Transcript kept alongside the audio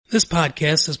This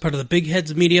podcast is part of the Big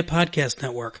Heads Media Podcast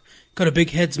Network. Go to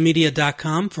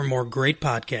bigheadsmedia.com for more great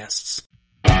podcasts.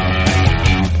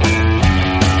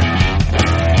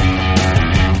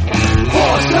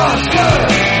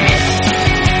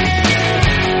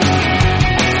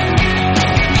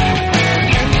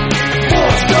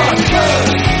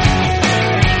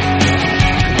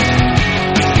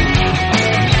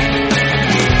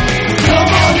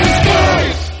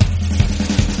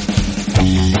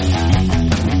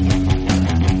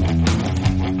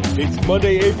 It's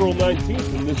Monday, April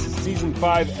 19th, and this is Season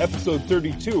 5, Episode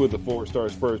 32 of the 4 Star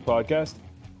Spurs podcast.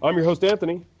 I'm your host,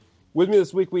 Anthony. With me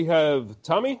this week, we have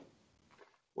Tommy.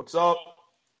 What's up?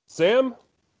 Sam.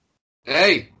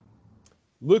 Hey.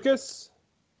 Lucas.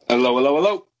 Hello, hello,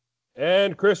 hello.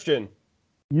 And Christian.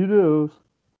 You do.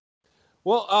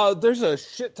 Well, there's a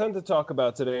shit ton to talk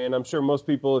about today, and I'm sure most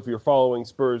people, if you're following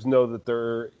Spurs, know that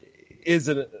there is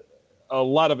a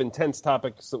lot of intense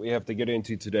topics that we have to get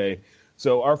into today.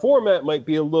 So our format might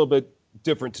be a little bit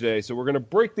different today. So we're going to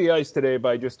break the ice today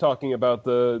by just talking about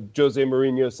the Jose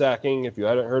Mourinho sacking. If you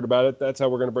hadn't heard about it, that's how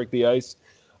we're going to break the ice.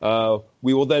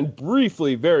 We will then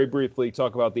very briefly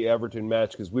talk about the Everton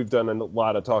match, because we've done a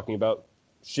lot of talking about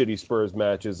shitty Spurs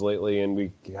matches lately, and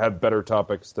we have better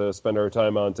topics to spend our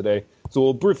time on today. So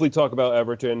we'll briefly talk about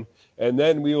Everton, and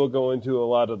then we will go into a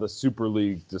lot of the Super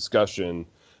League discussion.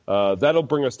 That'll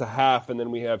bring us to half, and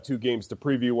then we have 2 games to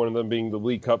preview, one of them being the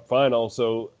League Cup final.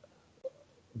 So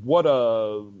what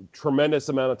a tremendous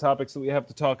amount of topics that we have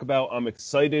to talk about. I'm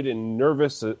excited and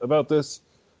nervous about this,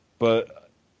 but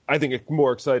I think I'm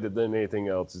more excited than anything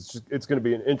else. It's going to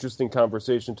be an interesting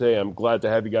conversation today. I'm glad to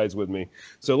have you guys with me.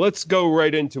 So let's go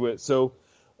right into it. So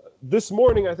this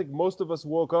morning, I think most of us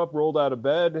woke up, rolled out of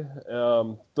bed.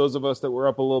 Those of us that were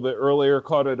up a little bit earlier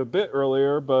caught it a bit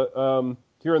earlier, but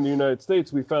here in the United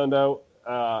States, we found out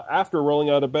after rolling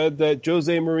out of bed that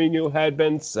Jose Mourinho had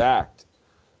been sacked.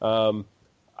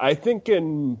 I think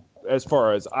as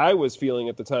far as I was feeling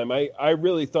at the time, I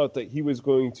really thought that he was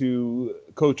going to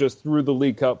coach us through the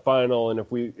League Cup final, and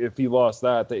if he lost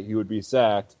that he would be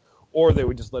sacked, or they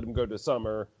would just let him go to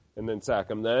summer and then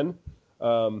sack him then.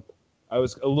 I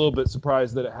was a little bit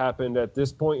surprised that it happened at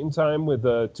this point in time with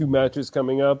 2 matches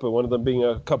coming up, and one of them being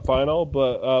a cup final.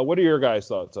 But what are your guys'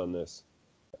 thoughts on this?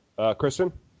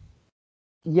 Christian?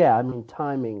 Yeah, I mean,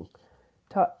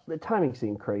 the timing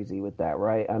seemed crazy with that,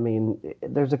 right? I mean,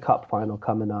 there's a cup final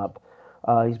coming up.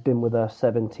 He's been with us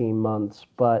 17 months,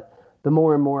 but the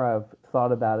more and more I've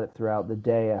thought about it throughout the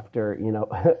day after,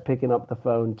 picking up the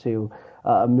phone to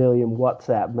a million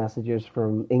WhatsApp messages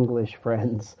from English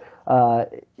friends,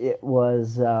 it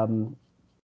was,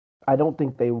 I don't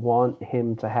think they want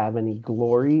him to have any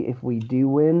glory if we do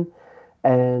win,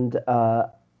 and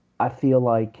I feel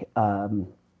like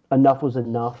enough was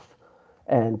enough,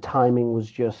 and timing was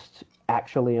just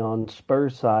actually on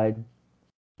Spurs' side.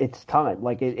 It's time.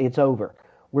 Like, it's over.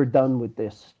 We're done with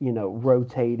this,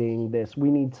 rotating this. We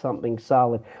need something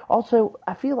solid. Also,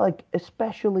 I feel like,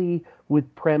 especially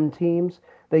with Prem teams,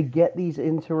 they get these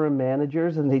interim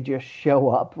managers and they just show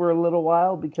up for a little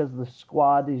while because the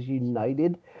squad is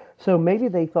united. So maybe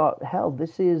they thought, hell,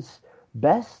 this is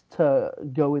best to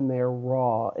go in there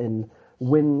raw and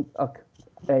win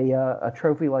a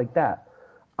trophy like that.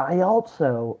 I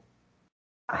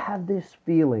have this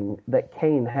feeling that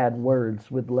Kane had words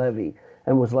with Levy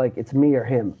and was like, it's me or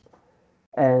him.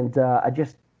 And I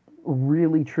just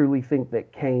really, truly think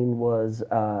that Kane was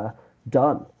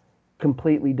done,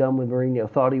 completely done with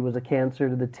Mourinho. Thought he was a cancer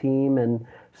to the team and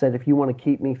said, if you want to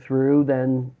keep me through,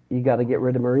 then you got to get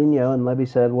rid of Mourinho. And Levy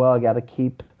said, well, I got to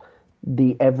keep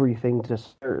the everything to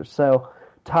Spurs. So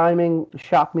timing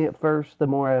shocked me at first. The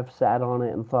more I've sat on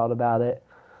it and thought about it,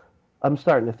 I'm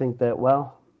starting to think that,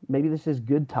 well, maybe this is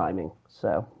good timing.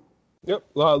 So, yep.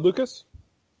 Lucas?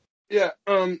 Yeah,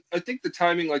 I think the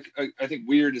timing, I think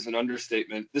weird is an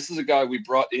understatement. This is a guy we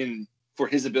brought in for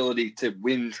his ability to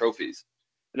win trophies.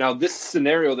 Now, this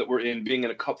scenario that we're in, being in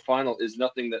a cup final, is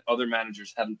nothing that other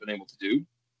managers haven't been able to do.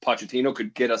 Pochettino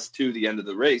could get us to the end of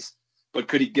the race, but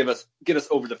could he get us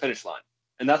over the finish line?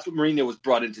 And that's what Mourinho was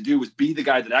brought in to do, was be the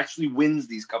guy that actually wins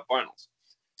these cup finals.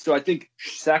 So I think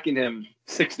sacking him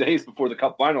 6 days before the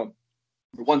cup final,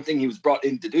 the one thing he was brought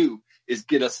in to do is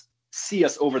see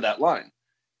us over that line.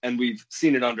 And we've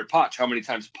seen it under Poch, how many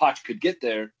times Poch could get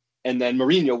there, and then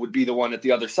Mourinho would be the one at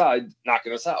the other side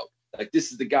knocking us out. Like,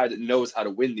 this is the guy that knows how to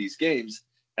win these games.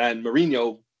 And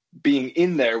Mourinho being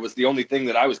in there was the only thing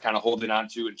that I was kind of holding on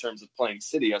to in terms of playing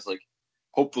City. I was like,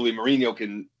 hopefully Mourinho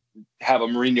can have a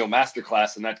Mourinho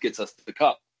masterclass and that gets us to the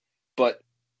cup. But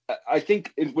I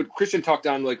think what Christian talked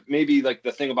on, like maybe like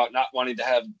the thing about not wanting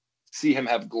to see him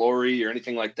have glory or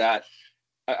anything like that.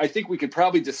 I think we could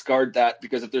probably discard that,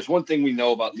 because if there's one thing we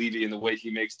know about Levy and the way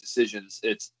he makes decisions,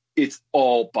 it's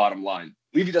all bottom line.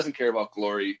 Levy doesn't care about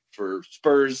glory for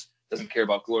Spurs, doesn't care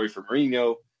about glory for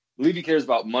Mourinho. Levy cares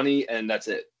about money, and that's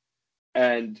it.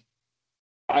 And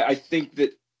I think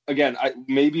that, again,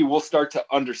 maybe we'll start to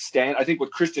understand. I think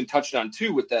what Christian touched on,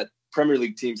 too, with that Premier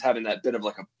League teams having that bit of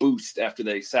like a boost after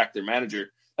they sack their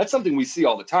manager, that's something we see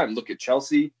all the time. Look at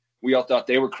Chelsea. We all thought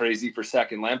they were crazy for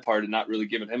sacking Lampard and not really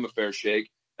giving him a fair shake.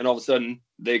 And all of a sudden,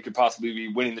 they could possibly be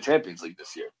winning the Champions League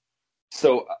this year.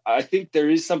 So I think there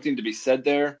is something to be said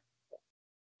there.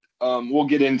 We'll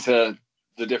get into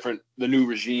the new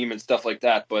regime and stuff like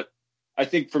that. But I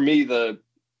think for me, the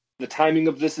timing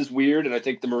of this is weird. And I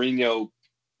think the Mourinho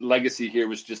legacy here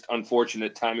was just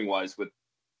unfortunate timing-wise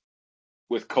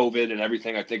with COVID and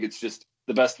everything. I think it's just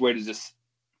the best way to just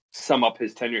sum up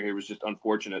his tenure here was just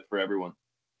unfortunate for everyone.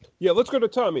 Yeah, let's go to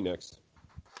Tommy next.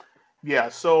 Yeah,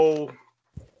 so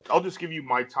I'll just give you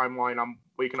my timeline. I'm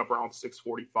waking up around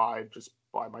 6:45 just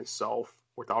by myself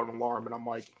without an alarm, and I'm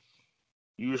like,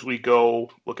 usually go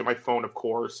look at my phone, of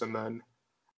course, and then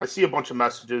I see a bunch of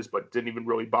messages, but didn't even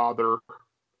really bother.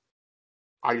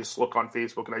 I just look on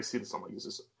Facebook and I see this. I'm like, is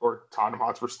this or Tottenham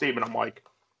Hotspur statement? I'm like,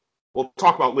 we'll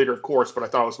talk about it later, of course, but I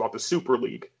thought it was about the Super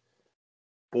League.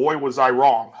 Boy, was I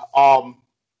wrong.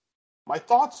 My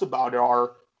thoughts about it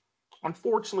are,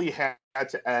 unfortunately, had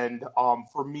to end.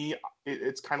 For me,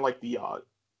 it's kind of like the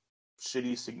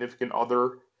shitty significant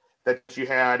other that you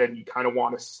had, and you kind of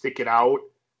want to stick it out.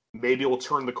 Maybe it will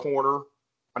turn the corner.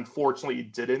 Unfortunately,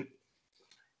 it didn't.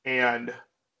 And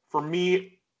for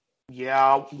me,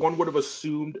 yeah, one would have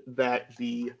assumed that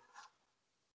the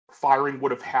firing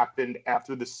would have happened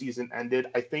after the season ended.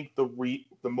 I think the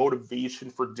motivation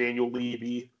for Daniel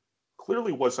Levy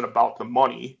clearly wasn't about the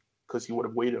money, because he would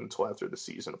have waited until after the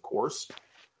season, of course.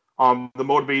 The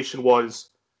motivation was,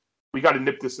 we got to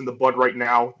nip this in the bud right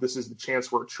now. This is the chance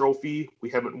for a trophy. We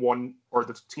haven't won, or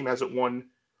the team hasn't won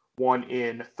one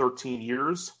in 13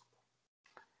 years.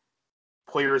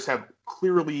 Players have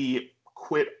clearly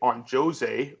quit on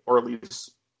Jose, or at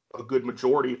least a good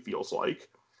majority, it feels like.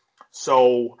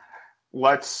 So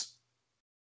let's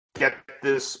get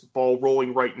this ball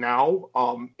rolling right now.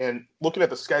 And looking at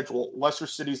the schedule, Leicester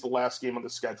City's the last game on the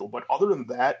schedule. But other than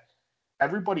that,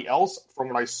 everybody else, from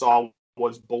what I saw,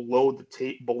 was below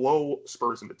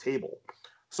Spurs in the table.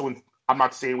 So I'm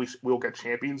not saying we'll get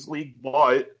Champions League,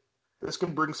 but this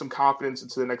can bring some confidence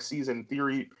into the next season. In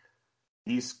theory,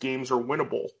 these games are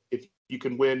winnable. If you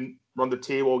can run the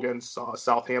table against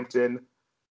Southampton,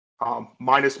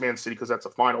 minus Man City because that's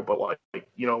a final, but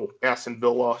Aston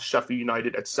Villa, Sheffield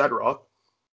United, etc.,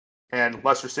 and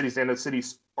Leicester City's at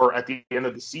the end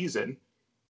of the season,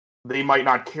 they might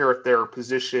not care if their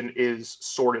position is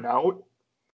sorted out,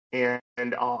 and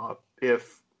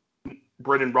if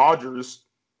Brendan Rodgers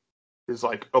is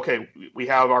like, okay, we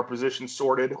have our position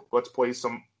sorted, let's play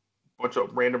some bunch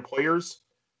of random players,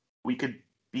 we could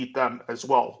beat them as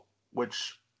well,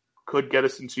 which could get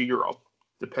us into Europe,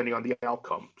 depending on the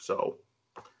outcome. So,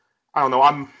 I don't know.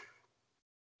 I'm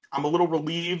a little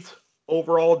relieved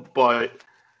overall, but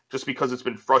just because it's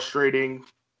been frustrating.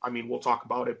 I mean, we'll talk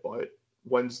about it, but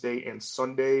Wednesday and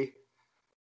Sunday,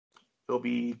 they'll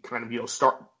be kind of,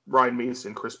 start Ryan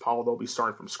Mason, Chris Powell, they'll be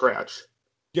starting from scratch.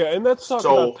 Yeah, and let's talk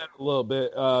about that a little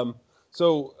bit.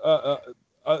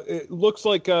 It looks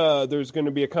like there's going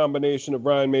to be a combination of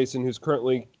Ryan Mason, who's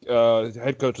currently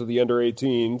head coach of the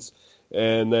under-18s,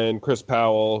 and then Chris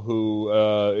Powell, who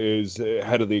is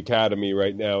head of the academy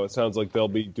right now. It sounds like they'll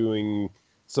be doing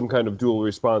some kind of dual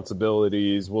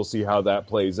responsibilities. We'll see how that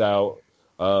plays out.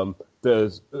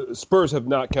 The Spurs have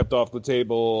not kept off the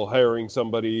table hiring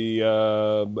somebody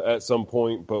at some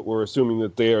point, but we're assuming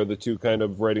that they are the two kind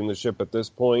of righting the ship at this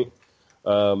point.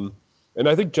 And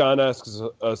I think John asks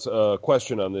us a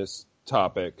question on this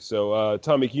topic. So,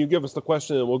 Tommy, can you give us the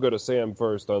question, and we'll go to Sam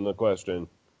first on the question.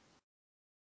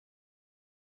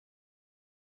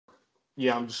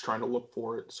 Yeah, I'm just trying to look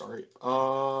for it. Sorry.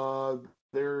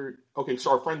 Okay,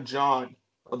 so our friend John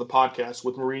of the podcast,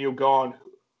 with Mourinho gone,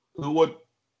 who would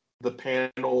the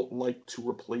panel like to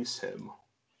replace him?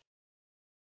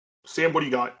 Sam, what do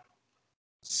you got?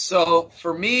 So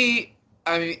for me,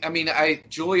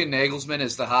 Julian Nagelsmann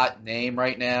is the hot name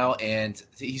right now, and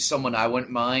he's someone I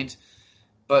wouldn't mind.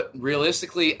 But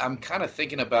realistically, I'm kind of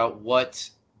thinking about what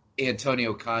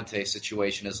Antonio Conte's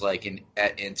situation is like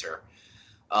at Inter.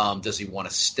 Does he want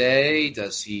to stay?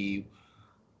 Does he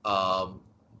want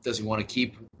to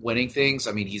keep winning things?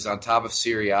 I mean, he's on top of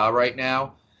Serie A right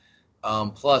now.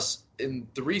 Plus, and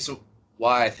the reason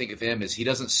why I think of him is he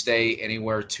doesn't stay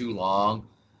anywhere too long.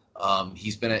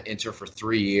 He's been at Inter for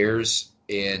 3 years,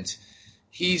 and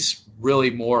he's really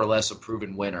more or less a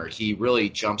proven winner. He really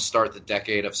jumpstarted the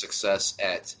decade of success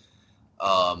at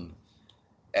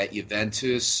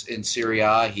Juventus in Serie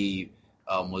A. He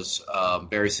was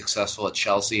very successful at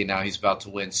Chelsea, and now he's about to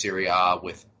win Serie A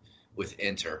with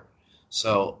Inter.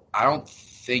 So I don't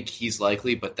think he's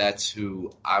likely, but that's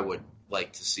who I would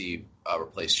like to see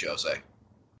replace Jose.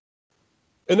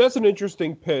 And that's an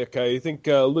interesting pick. I think,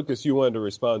 Lucas, you wanted to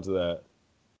respond to that.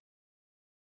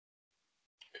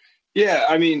 Yeah,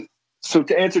 I mean, so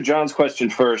to answer John's question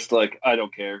first, like, I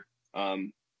don't care. I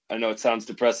know it sounds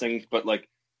depressing, but like,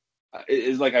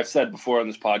 it's like I've said before on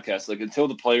this podcast, like until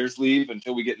the players leave,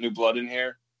 until we get new blood in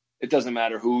here, it doesn't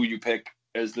matter who you pick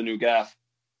as the new gaff.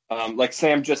 Like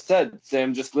Sam just said,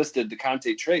 Sam just listed the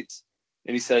Conte traits,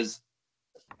 and he says,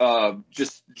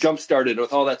 just jump-started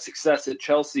with all that success at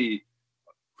Chelsea,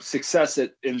 success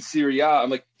in Serie A. I'm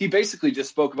like, he basically just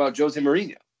spoke about Jose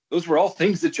Mourinho. Those were all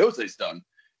things that Jose's done.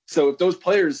 So if those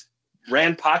players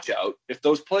ran Poch out, if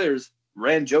those players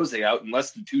ran Jose out in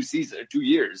less than 2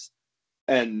 years,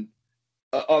 and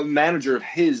a manager of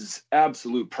his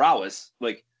absolute prowess,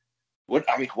 like, what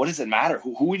does it matter?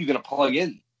 Who are you going to plug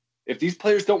in? If these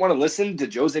players don't want to listen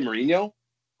to Jose Mourinho,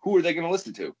 who are they going to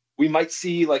listen to? We might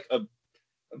see like a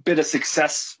bit of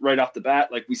success right off the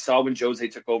bat, like we saw when Jose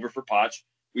took over for Poch.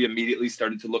 We immediately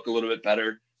started to look a little bit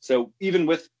better. So even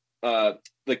with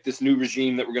like this new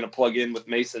regime that we're going to plug in with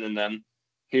Mason and them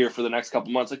here for the next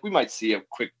couple months, like we might see a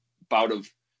quick bout of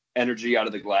energy out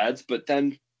of the Glads, but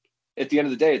then at the end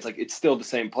of the day, it's like it's still the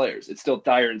same players. It's still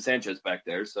Dyer and Sanchez back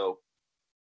there. So,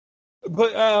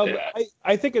 but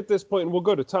I think at this point, and we'll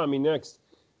go to Tommy next.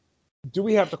 Do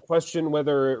we have to question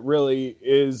whether it really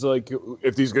is like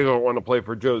if these guys don't want to play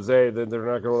for Jose, then they're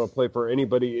not going to want to play for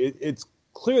anybody? It's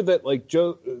clear that like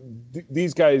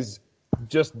these guys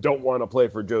just don't want to play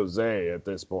for Jose at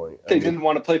this point. They didn't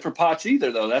want to play for Poch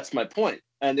either, though. That's my point.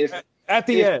 And if at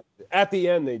the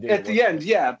end they did. At the end,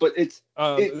 yeah, but it's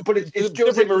Jose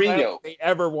Mourinho. They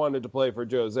ever wanted to play for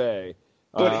Jose.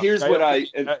 But here's what I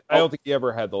don't think he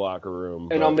ever had the locker room.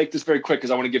 And I'll make this very quick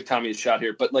because I want to give Tommy a shot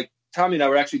here. But like Tommy and I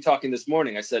were actually talking this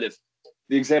morning. I said if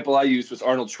the example I used was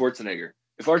Arnold Schwarzenegger.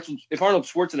 If Arnold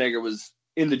Schwarzenegger was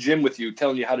in the gym with you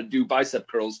telling you how to do bicep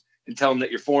curls and tell him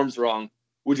that your form's wrong,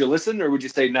 would you listen or would you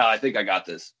say, no, I think I got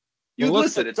this? You'd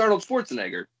listen. It's Arnold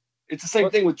Schwarzenegger. It's the same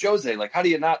thing with Jose. Like, how do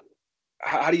you not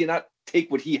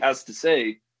take what he has to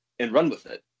say and run with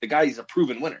it? The guy is a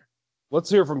proven winner. Let's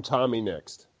hear from Tommy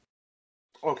next.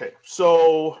 Okay,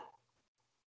 so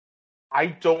I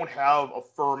don't have a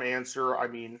firm answer. I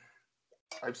mean,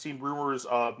 I've seen rumors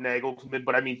of Nagelsmann,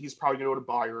 but I mean, he's probably going to go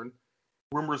to Bayern.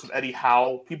 Rumors of Eddie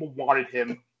Howe. People wanted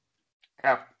him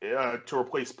to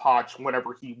replace Poch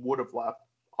whenever he would have left.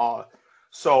 But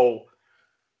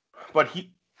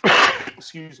he,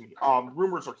 excuse me.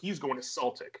 Rumors are he's going to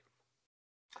Celtic.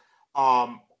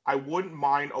 I wouldn't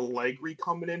mind Allegri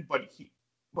coming in, but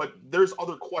there's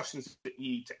other questions that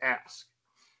you need to ask.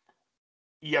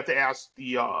 You have to ask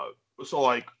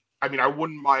I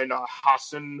wouldn't mind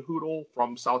Hassan Hoodle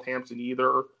from Southampton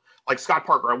either. Like Scott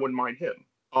Parker, I wouldn't mind him.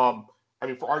 For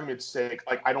argument's sake,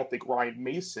 like I don't think Ryan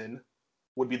Mason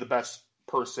would be the best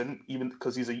person, even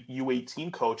because he's a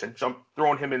U18 coach, and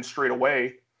throwing him in straight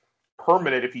away,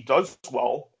 permanent if he does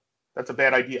well, that's a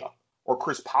bad idea. Or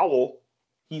Chris Powell,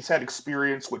 he's had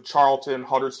experience with Charlton,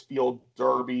 Huddersfield,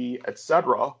 Derby,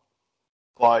 etc.,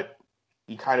 but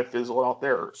he kind of fizzled out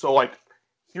there. So, like,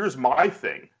 here's my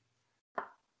thing.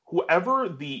 Whoever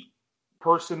the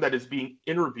person that is being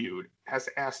interviewed has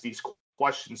to ask these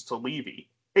questions to Levy.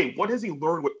 Hey, what has he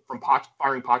learned from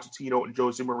firing Pochettino and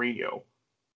Jose Mourinho?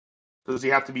 Does he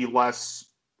have to be less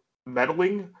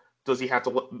meddling? Does he have to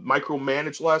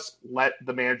micromanage less? Let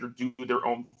the manager do their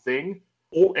own thing?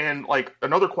 And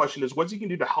another question is, what's he going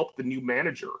to do to help the new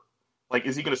manager? Like,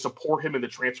 is he going to support him in the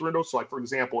transfer window? So, like, for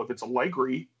example, if it's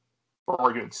Allegri, for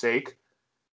argument's sake,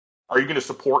 are you going to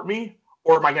support me?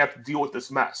 Or am I going to have to deal with this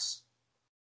mess?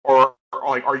 Or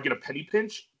are you going to penny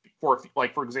pinch? For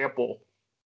example,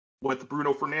 with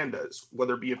Bruno Fernandes,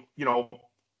 whether it be,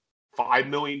 $5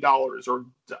 million or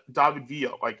David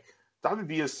Villa. Like, David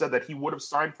Villa said that he would have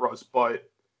signed for us, but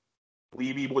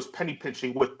Levy was penny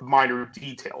pinching with minor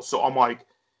details. So I'm like,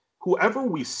 whoever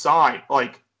we sign,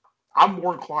 like, I'm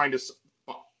more inclined to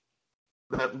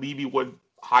that Levy would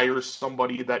hire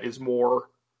somebody that is more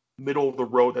middle of the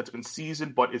road, that's been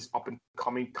seasoned but is up and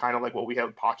coming, kind of like what we have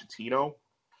with Pochettino.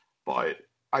 But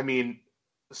I mean,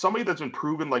 somebody that's been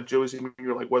proven like Jose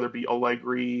Mourinho, like whether it be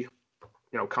Allegri,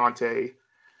 Conte,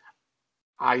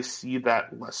 I see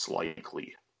that less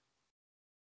likely.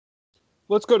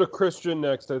 Let's go to Christian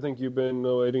next. I think you've been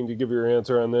waiting to give your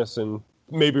answer on this and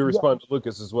maybe respond to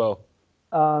Lucas as well.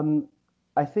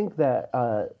 I think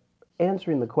that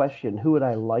answering the question, who would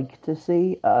I like to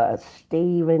see?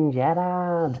 Steven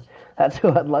Gerrard. That's who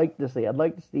I'd like to see. I'd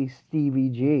like to see Stevie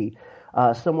G.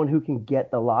 Someone who can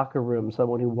get the locker room,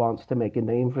 someone who wants to make a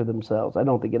name for themselves. I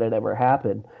don't think it'd ever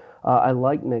happen. I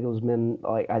like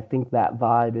Nagelsmann. I think that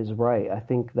vibe is right. I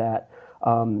think that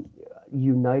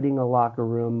uniting a locker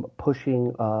room,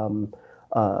 pushing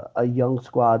a young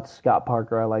squad, Scott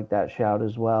Parker, I like that shout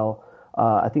as well.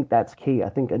 I think that's key. I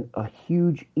think a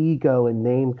huge ego and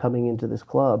name coming into this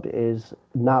club is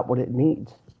not what it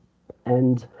needs.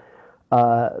 And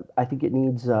I think it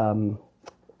needs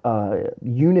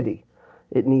unity.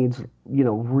 It needs,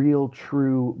 real,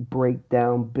 true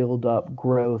breakdown, build up,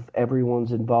 growth.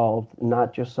 Everyone's involved,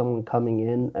 not just someone coming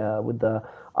in with the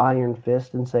iron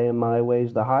fist and saying my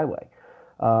way's the highway.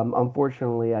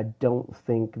 Unfortunately, I don't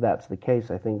think that's the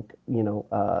case. I think,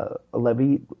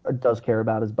 Levy does care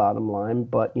about his bottom line,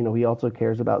 but, he also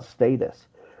cares about status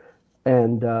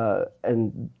and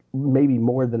maybe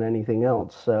more than anything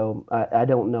else. So I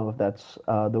don't know if that's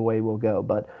the way we'll go,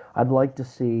 but I'd like to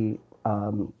see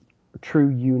true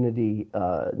unity,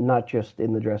 not just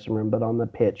in the dressing room, but on the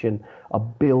pitch, and a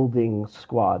building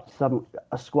squad,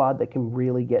 a squad that can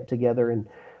really get together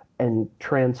and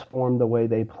transform the way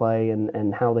they play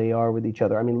and how they are with each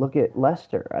other. I mean, look at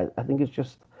Leicester. I think it's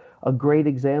just a great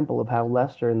example of how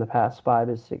Leicester in the past 5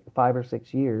 or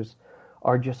 6 years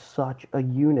are just such a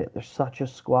unit. They're such a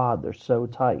squad. They're so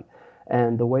tight.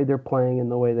 And the way they're playing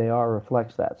and the way they are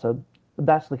reflects that. So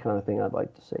that's the kind of thing I'd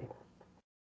like to see.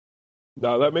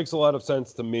 No, that makes a lot of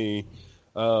sense to me.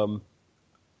 On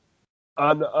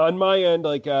my end,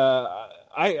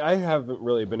 I haven't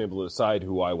really been able to decide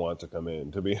who I want to come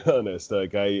in, to be honest.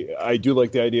 I do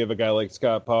like the idea of a guy like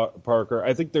Scott Parker.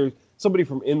 I think there's somebody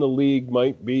from in the league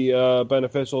might be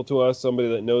beneficial to us, somebody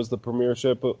that knows the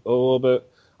Premiership a little bit.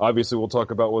 Obviously, we'll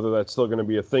talk about whether that's still going to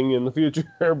be a thing in the future,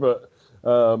 but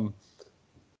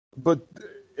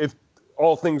if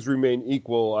all things remain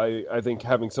equal, I think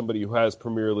having somebody who has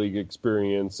Premier League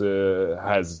experience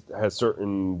has a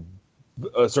certain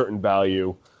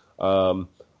value.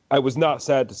 I was not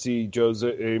sad to see Jose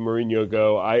Mourinho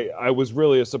go. I was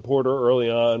really a supporter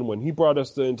early on when he brought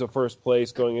us into first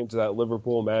place going into that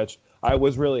Liverpool match. I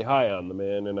was really high on the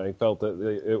man, and I felt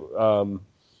that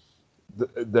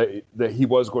that he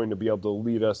was going to be able to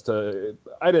lead us to.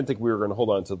 I didn't think we were going to hold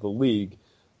on to the league,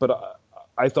 but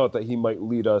I thought that he might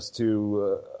lead us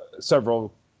to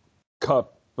several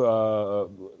cups that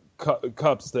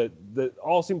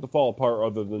all seem to fall apart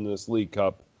other than this League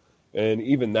Cup. And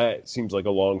even that seems like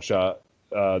a long shot,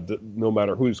 no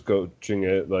matter who's coaching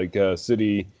it. Like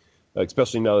City,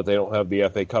 especially now that they don't have the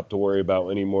FA Cup to worry about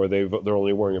anymore, they're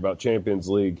only worrying about Champions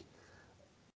League.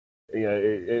 Yeah,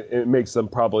 it makes them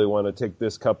probably want to take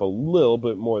this cup a little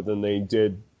bit more than they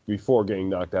did before getting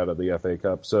knocked out of the FA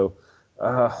Cup. So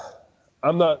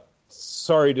I'm not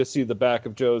sorry to see the back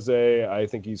of Jose. I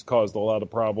think he's caused a lot of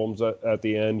problems at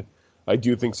the end. I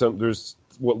do think there's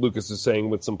what Lucas is saying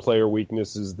with some player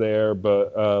weaknesses there,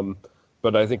 but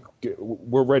I think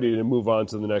we're ready to move on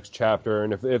to the next chapter.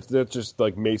 And if that's just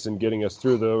like Mason getting us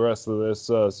through the rest of this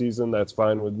season, that's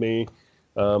fine with me.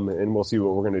 And we'll see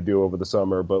what we're going to do over the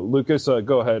summer. But Lucas,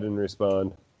 go ahead and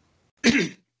respond.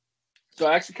 So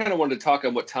I actually kind of wanted to talk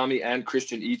on what Tommy and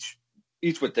Christian each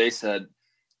what they said,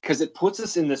 because it puts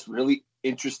us in this really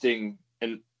interesting,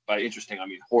 and by interesting I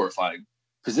mean horrifying,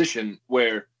 position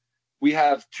where we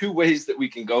have two ways that we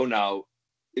can go now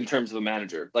in terms of a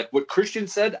manager. Like what Christian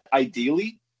said,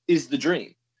 ideally, is the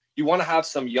dream. You want to have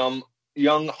some young,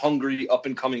 hungry,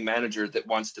 up-and-coming manager that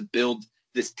wants to build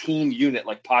this team unit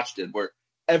like Poch did, where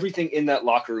everything in that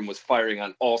locker room was firing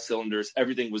on all cylinders.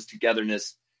 Everything was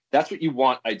togetherness. That's what you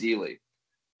want, ideally.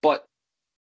 But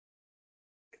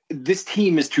this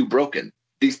team is too broken.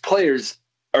 These players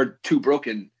are too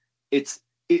broken.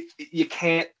 You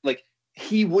can't, like,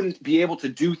 he wouldn't be able to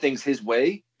do things his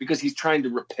way because he's trying to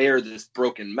repair this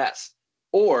broken mess.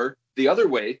 Or the other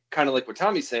way, kind of like what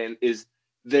Tommy's saying, is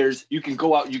you can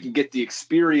go out, you can get the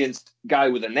experienced guy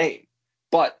with a name.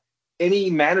 But any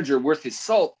manager worth his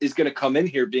salt is going to come in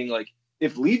here being like,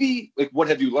 if Levy, like, what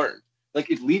have you learned? Like,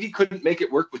 if Levy couldn't make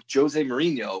it work with Jose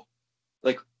Mourinho,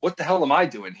 like, what the hell am I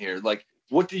doing here? Like,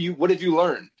 what have you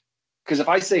learned? Because if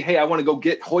I say, hey, I want to go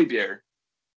get Højbjerg,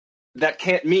 that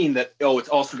can't mean that, it's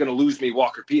also going to lose me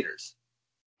Walker Peters.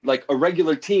 Like, a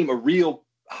regular team, a real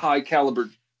high caliber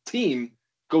team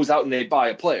goes out and they buy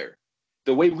a player.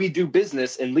 The way we do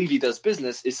business and Levy does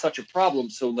business is such a problem.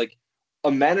 So, like,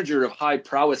 a manager of high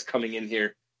prowess coming in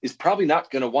here is probably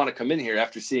not going to want to come in here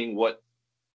after seeing what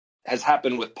has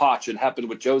happened with Poch and happened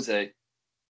with Jose.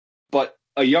 But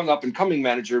a young up-and-coming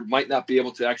manager might not be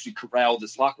able to actually corral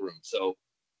this locker room. So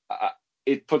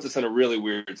it puts us in a really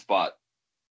weird spot.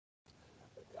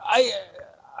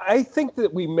 I think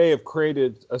that we may have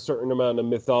created a certain amount of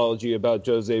mythology about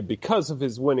Jose because of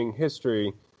his winning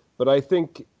history, but I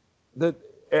think that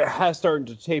it has started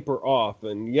to taper off.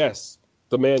 And yes,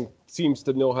 the man seems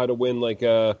to know how to win like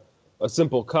a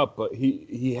simple cup, but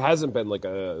he hasn't been like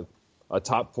a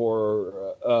top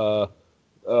four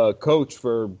coach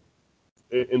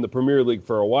in the Premier League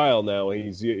for a while now.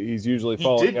 He's usually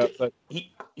falling outside.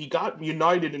 He got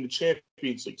United in the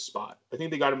Champions League spot. I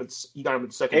think he got him in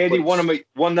second and place. He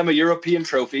won them a European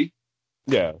trophy.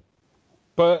 Yeah,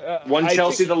 but won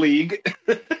Chelsea the league.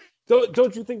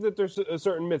 Don't you think that there's a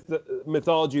certain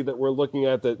mythology that we're looking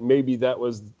at, that maybe that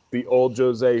was the old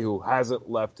Jose who hasn't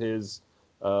left his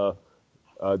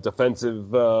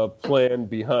defensive plan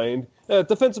behind?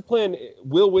 Defensive plan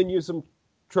will win you some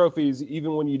trophies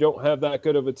even when you don't have that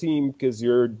good of a team, because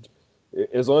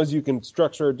as long as you can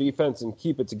structure a defense and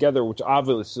keep it together, which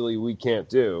obviously we can't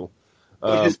do.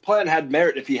 But his plan had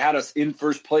merit if he had us in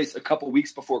first place a couple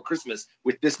weeks before Christmas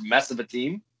with this mess of a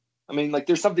team. I mean, like,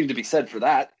 there's something to be said for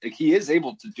that. Like, he is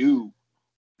able to do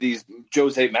these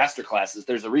Jose masterclasses.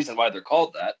 There's a reason why they're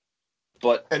called that.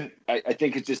 But I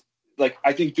think it's just, like,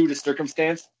 I think due to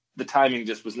circumstance, the timing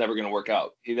just was never going to work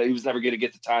out. He was never going to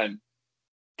get the time.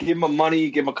 Give him money,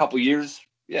 give him a couple years.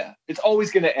 Yeah, it's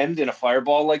always going to end in a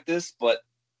fireball like this, but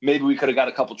maybe we could have got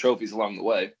a couple trophies along the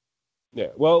way. Yeah,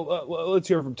 well, let's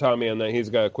hear from Tommy on that. He's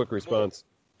got a quick response.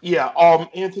 Yeah,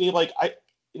 Anthony,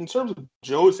 in terms of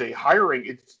Jose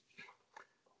hiring,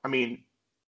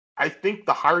 I think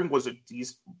the hiring was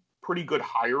pretty good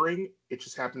hiring. It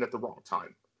just happened at the wrong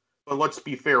time. But let's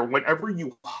be fair. Whenever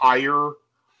you hire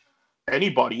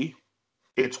anybody,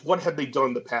 it's what have they done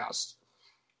in the past.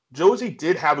 Jose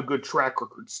did have a good track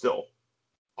record still.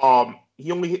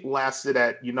 He only lasted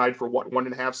at United for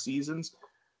 1.5 seasons.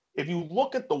 If you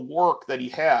look at the work that he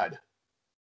had,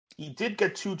 he did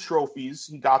get 2 trophies.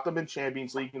 He got them in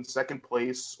Champions League in second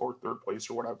place or third place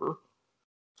or whatever.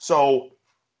 So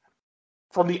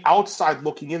from the outside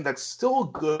looking in, that's still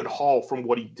a good haul from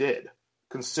what he did,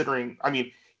 considering,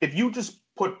 if you just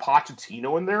put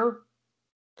Pochettino in there,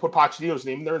 put Pochettino's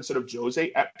name in there instead of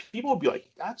Jose, people would be like,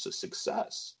 that's a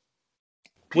success.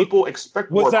 People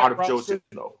expect more out of Jose,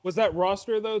 though. Was that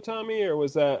roster, though, Tommy, or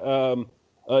was that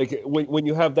when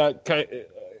you have that kind of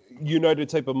United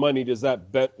type of money, does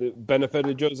that benefit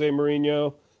Jose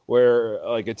Mourinho, where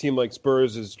like a team like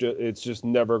Spurs it's just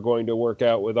never going to work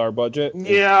out with our budget?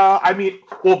 Yeah,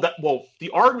 the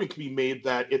argument can be made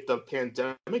that if the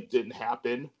pandemic didn't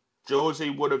happen, Jose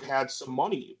would have had some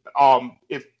money.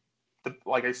 With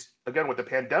the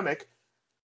pandemic,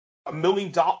 $1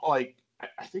 million,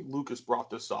 I think Lucas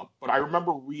brought this up, but I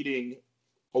remember reading,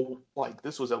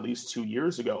 this was at least 2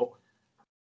 years ago.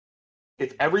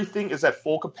 If everything is at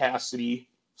full capacity,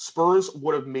 Spurs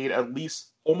would have made at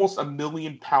least almost £1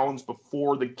 million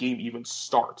before the game even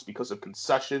starts because of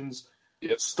concessions,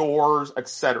 stores,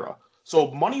 etc. So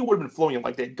money would have been flowing in,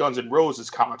 like they had Guns N' Roses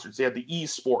concerts, they had the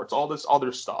esports, all this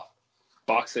other stuff.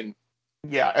 Boxing.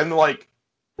 Yeah, and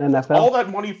NFL. All that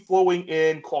money flowing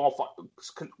in,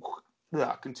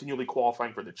 continually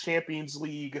qualifying for the Champions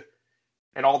League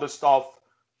and all this stuff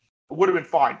would have been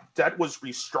fine. Debt was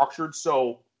restructured,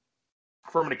 so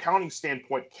from an accounting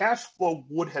standpoint, cash flow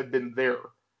would have been there.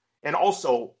 And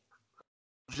also,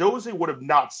 Jose would have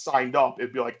not signed up.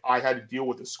 It'd be like, I had to deal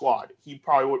with the squad. He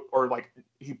probably would,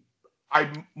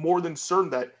 I'm more than certain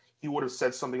that he would have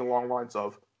said something along the lines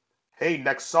of, hey,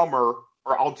 next summer,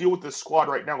 or I'll deal with this squad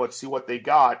right now, let's see what they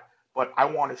got, but I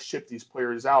want to ship these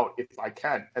players out if I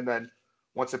can. And then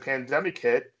once the pandemic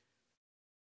hit,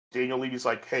 Daniel Levy's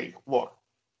like, hey, look,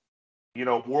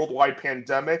 worldwide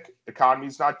pandemic,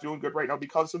 economy's not doing good right now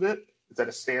because of it. It's at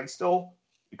a standstill.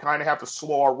 You kind of have to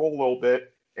slow our roll a little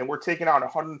bit, and we're taking out a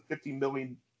 £150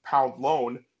 million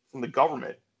loan from the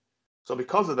government. So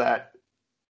because of that,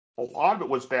 a lot of it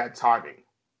was bad timing.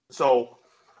 So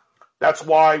that's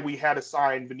why we had to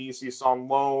sign Vinicius on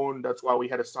loan. That's why we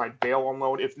had to sign Bale on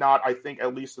loan. If not, I think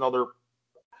at least one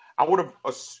would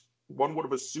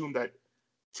have assumed that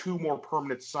 2 more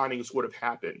permanent signings would have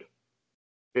happened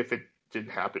if it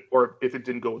didn't happen, or if it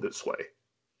didn't go this way.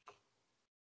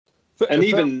 And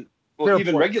even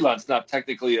Reguilon's not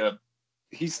technically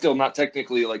he's still not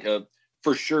technically like a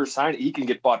for sure sign. He can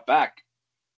get bought back.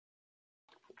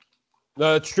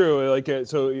 No, that's true.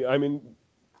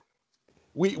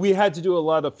 We had to do a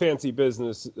lot of fancy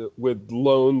business with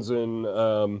loans and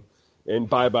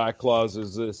buyback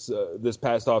clauses this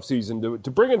past off season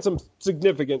to bring in some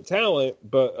significant talent,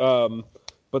 but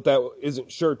but that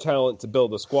isn't sure talent to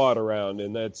build a squad around,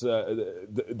 and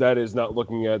that is not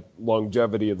looking at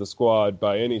longevity of the squad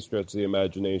by any stretch of the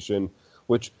imagination,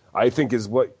 which I think is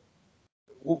what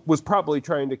was probably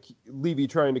Levy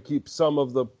trying to keep some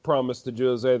of the promise to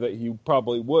Jose that he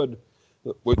probably would.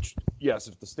 Which, yes,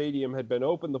 if the stadium had been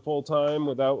open the full time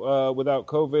without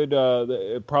COVID,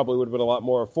 it probably would have been a lot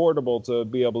more affordable to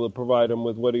be able to provide him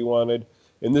with what he wanted.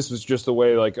 And this was just a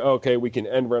way, like, okay, we can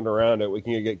end run around it. We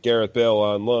can get Gareth Bale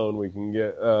on loan. We can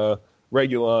get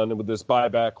Reguilon with this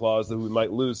buyback clause that we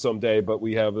might lose someday, but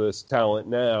we have this talent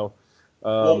now.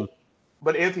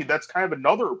 But Anthony, that's kind of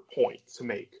another point to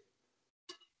make.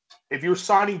 If you're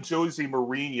signing Jose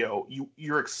Mourinho,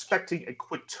 you're expecting a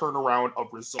quick turnaround of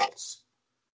results.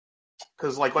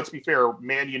 Because, like, let's be fair,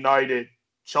 Man United,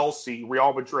 Chelsea,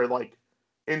 Real Madrid, like,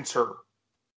 Inter,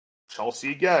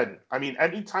 Chelsea again. I mean,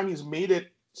 anytime he's made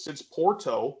it since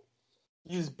Porto,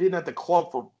 he's been at the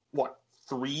club for,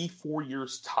 3-4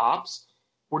 years tops?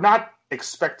 We're not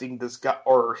expecting this guy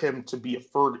or him to be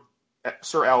a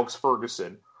Sir Alex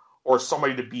Ferguson or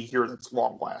somebody to be here that's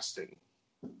long-lasting.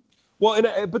 Well,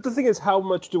 but the thing is, how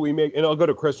much do we make? And I'll go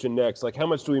to Christian next. Like, how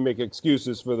much do we make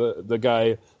excuses for the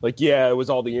guy? Like, yeah, it was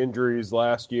all the injuries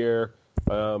last year,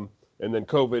 and then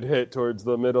COVID hit towards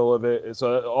the middle of it.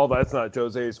 So all that's not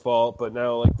Jose's fault. But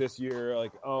now, like this year,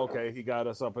 like, oh, okay, he got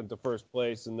us up into first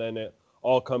place, and then it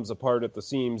all comes apart at the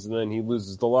seams, and then he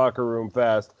loses the locker room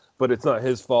fast. But it's not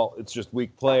his fault. It's just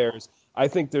weak players. I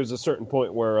think there's a certain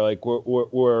point where, like,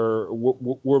 we're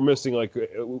missing, like,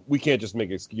 we can't just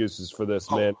make excuses for this,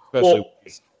 man. Especially when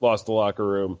he's lost the locker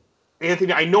room.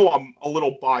 Anthony, I know I'm a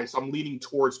little biased. I'm leaning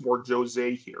towards more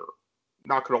Jose here.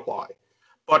 Not gonna lie,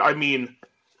 but I mean,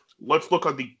 let's look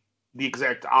at the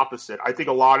exact opposite. I think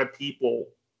a lot of people,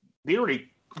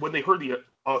 when they heard the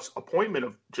appointment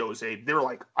of Jose, they were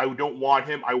like, I don't want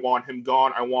him. I want him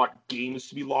gone. I want games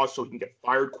to be lost so he can get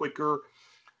fired quicker.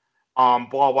 Blah,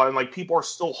 blah. And, like, people are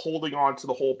still holding on to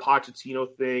the whole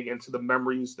Pochettino thing and to the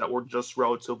memories that were just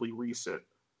relatively recent.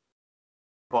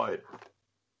 But,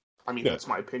 I mean, That's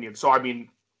my opinion. So, I mean,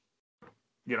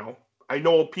 I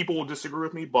know people will disagree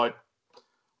with me, but,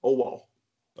 oh well.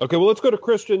 Okay, well, let's go to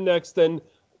Christian next, then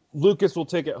Lucas will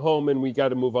take it home, and we got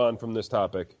to move on from this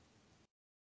topic.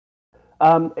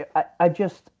 I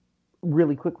just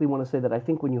really quickly want to say that I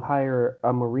think when you hire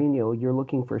a Mourinho, you're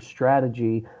looking for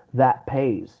strategy that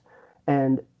pays.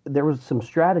 And there was some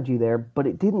strategy there, but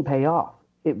it didn't pay off.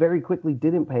 It very quickly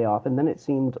didn't pay off, and then it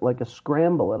seemed like a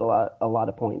scramble at a lot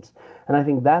of points. And I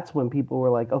think that's when people were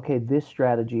like, okay, this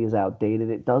strategy is outdated.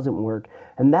 It doesn't work.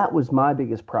 And that was my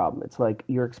biggest problem. It's like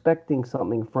you're expecting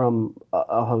something from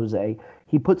a Jose.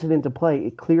 He puts it into play.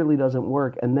 It clearly doesn't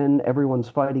work, and then everyone's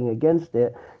fighting against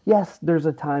it. Yes, there's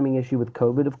a timing issue with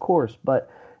COVID, of course, but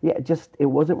yeah, it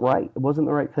wasn't right. It wasn't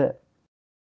the right fit.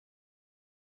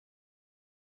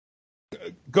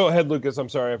 Go ahead, Lucas. I'm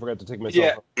sorry, I forgot to take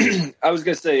myself. Yeah, I was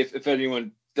going to say, if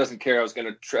anyone doesn't care, I was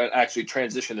going to actually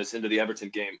transition this into the Everton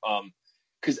game.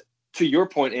 Because to your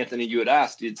point, Anthony, you had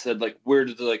said, like, where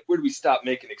do we stop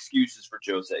making excuses for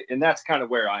Jose? And that's kind of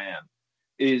where I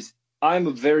am. I'm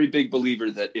a very big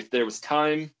believer that if there was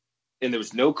time and there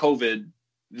was no COVID,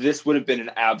 this would have been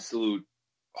an absolute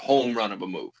home run of a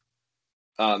move.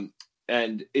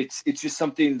 And it's just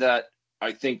something that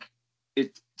I think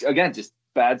just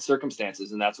bad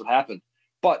circumstances, and that's what happened.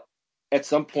 But at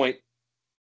some point,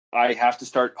 I have to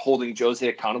start holding Jose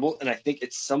accountable, and I think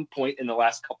at some point in the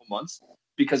last couple months,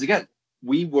 because again,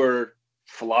 we were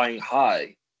flying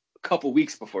high a couple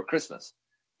weeks before Christmas.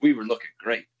 We were looking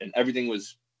great, and everything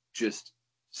was just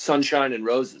sunshine and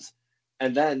roses.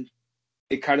 And then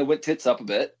it kind of went tits up a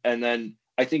bit, and then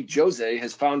I think Jose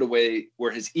has found a way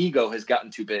where his ego has gotten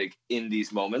too big in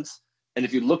these moments. And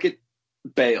if you look at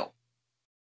Bale,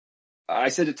 I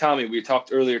said to Tommy, we talked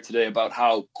earlier today about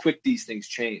how quick these things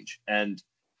change and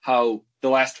how the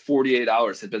last 48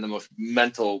 hours had been the most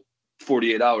mental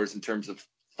 48 hours in terms of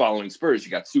following Spurs.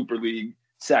 You got Super League,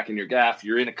 sacking your gaff.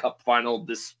 You're in a cup final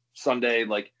this Sunday.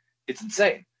 Like, it's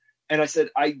insane. And I said,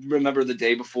 I remember the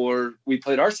day before we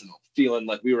played Arsenal feeling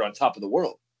like we were on top of the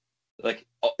world. Like,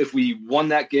 if we won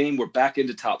that game, we're back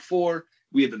into top four.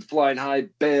 We have been flying high.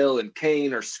 Bale and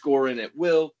Kane are scoring at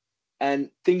will, and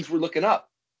things were looking up.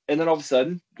 And then all of a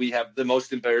sudden, we have the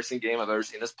most embarrassing game I've ever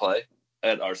seen us play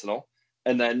at Arsenal.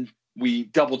 And then we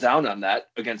double down on that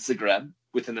against Zagreb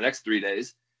within the next 3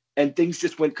 days. And things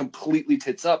just went completely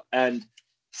tits up. And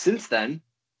since then,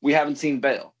 we haven't seen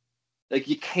Bale. Like,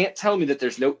 you can't tell me that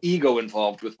there's no ego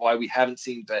involved with why we haven't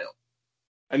seen Bale.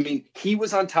 I mean, he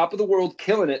was on top of the world,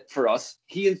 killing it for us.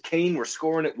 He and Kane were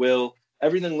scoring at will.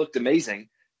 Everything looked amazing.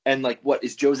 And, like, what,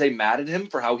 is Jose mad at him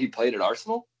for how he played at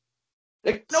Arsenal?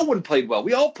 Like, no one played well.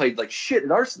 We all played like shit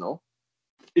at Arsenal.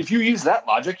 If you use that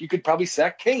logic, you could probably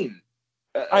sack Kane.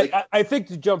 I think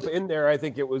to jump in there, I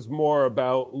think it was more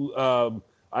about.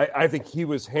 I think he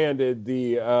was handed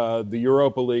the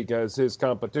Europa League as his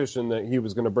competition that he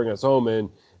was going to bring us home in,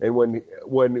 and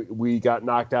when we got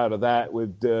knocked out of that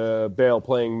with Bale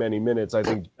playing many minutes, I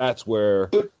think that's where.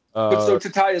 But so to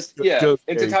tie us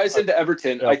into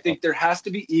Everton, I think there has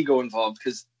to be ego involved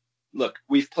because, look,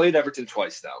 we've played Everton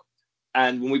twice now,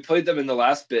 and when we played them in the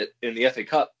last bit in the FA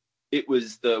Cup, it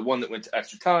was the one that went to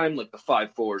extra time, like the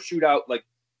 5-4 shootout. Like,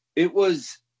 it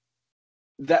was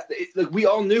that. Like, we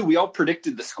all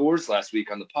predicted the scores last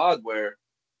week on the pod, where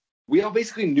we all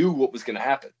basically knew what was going to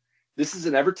happen. This is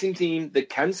an Everton team that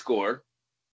can score,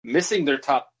 missing their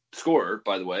top scorer,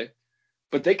 by the way,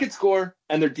 but they can score,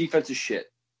 and their defense is shit.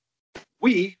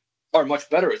 We are much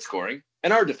better at scoring,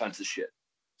 and our defense is shit.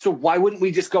 So why wouldn't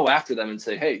we just go after them and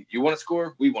say, hey, you want to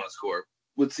score? We want to score.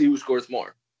 Let's see who scores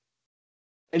more.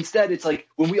 Instead, it's like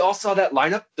when we all saw that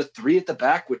lineup, the three at the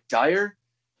back with Dyer,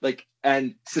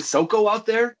 and Sissoko out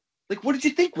there, what did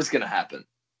you think was going to happen?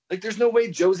 There's no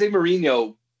way Jose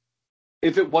Mourinho,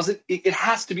 if it wasn't, it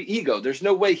has to be ego. There's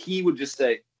no way he would just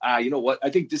say, you know what? I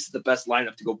think this is the best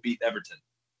lineup to go beat Everton.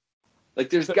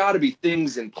 There's got to be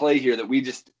things in play here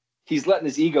that he's letting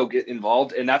his ego get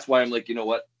involved. And that's why I'm like, you know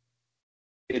what?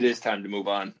 It is time to move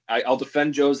on. I'll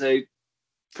defend Jose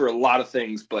for a lot of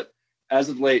things, but as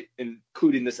of late,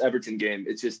 including this Everton game,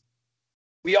 it's just,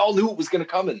 we all knew it was going to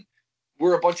come, and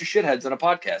we're a bunch of shitheads on a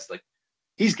podcast.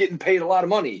 He's getting paid a lot of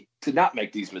money to not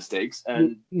make these mistakes,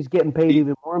 and he's getting paid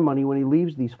even more money when he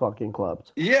leaves these fucking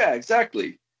clubs. Yeah,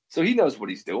 exactly. So he knows what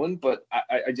he's doing, but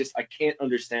I can't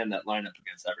understand that lineup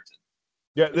against Everton.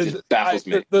 Yeah, it baffles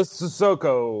me. The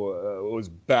Sissoko was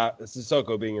bad.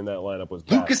 Sissoko being in that lineup was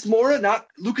bad. Lucas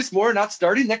Moura not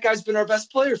starting. That guy's been our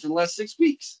best player for the last 6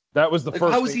 weeks. That was the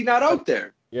first. How is he not out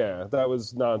there? Yeah, that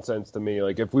was nonsense to me.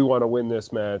 If we want to win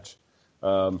this match,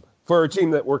 for a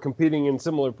team that we're competing in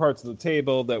similar parts of the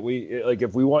table, that we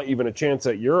if we want even a chance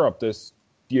at Europe this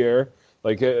year,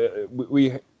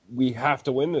 we have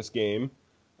to win this game.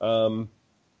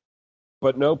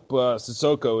 But nope,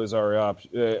 Sissoko is our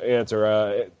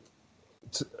answer.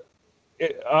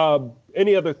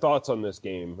 Any other thoughts on this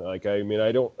game? I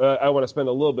don't. I want to spend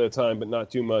a little bit of time, but not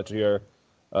too much here.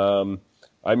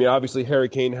 Obviously, Harry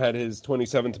Kane had his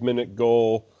 27th minute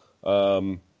goal.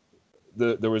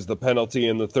 There was the penalty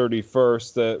in the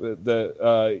 31st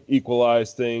that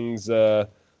equalized things.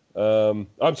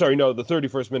 I'm sorry, no, the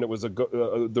 31st minute was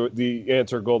the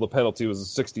answer goal. The penalty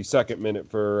was the 62nd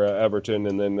minute for Everton,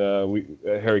 and then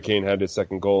Harry Kane had his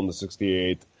second goal in the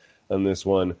 68th on this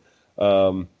one.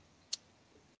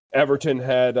 Everton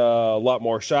had a lot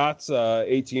more shots,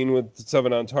 18 with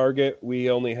 7 on target. We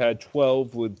only had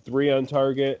 12 with 3 on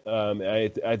target.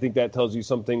 I think that tells you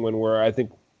something when we're,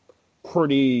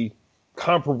 pretty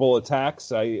comparable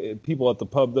attacks. People at the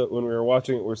pub when we were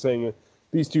watching it were saying that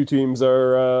these two teams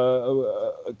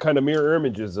are kind of mirror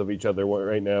images of each other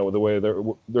right now with the way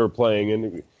they're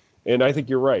playing. And I think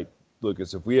you're right,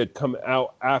 Lucas. If we had come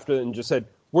out after and just said,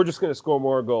 we're just going to score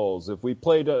more goals. If we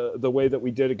played the way that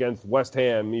we did against West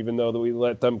Ham, even though we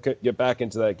let them get back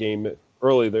into that game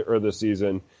early this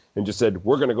season, and just said,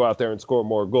 we're going to go out there and score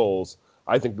more goals,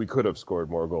 I think we could have scored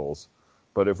more goals.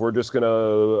 But if we're just going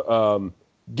to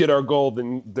get our goal,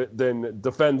 then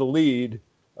defend the lead,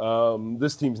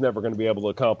 this team's never going to be able to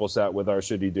accomplish that with our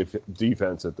shitty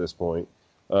defense at this point.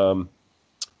 Anybody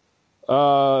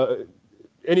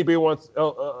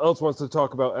else wants to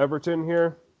talk about Everton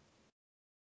here?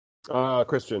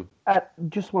 Christian. I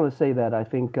just want to say that I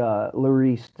think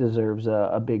Lloris deserves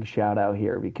a big shout out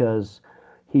here because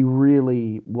he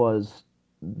really was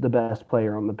the best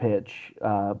player on the pitch,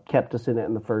 kept us in it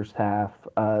in the first half,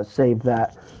 saved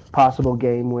that possible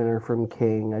game winner from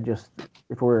King.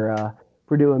 If we're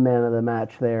doing man of the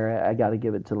match there, I got to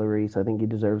give it to Lloris. I think he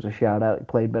deserves a shout out. He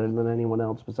played better than anyone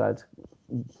else besides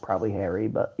probably Harry,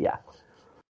 but yeah.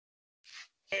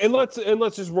 And let's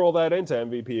just roll that into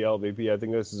MVP, LVP. I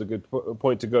think this is a good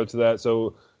point to go to that.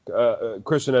 So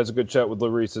Christian has a good chat with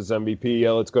Lloris as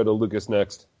MVP. Let's go to Lucas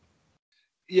next.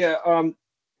 Yeah,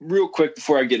 real quick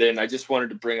before I get in, I just wanted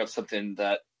to bring up something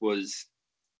that was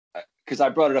because I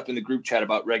brought it up in the group chat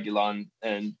about Reguilon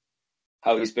and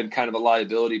how he's been kind of a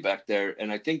liability back there.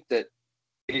 And I think that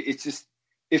it's just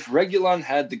if Reguilon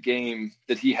had the game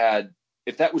that he had,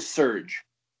 if that was Serge,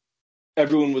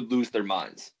 everyone would lose their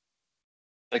minds.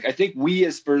 I think we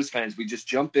as Spurs fans, we just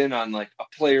jump in on a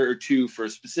player or two for a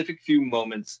specific few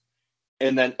moments,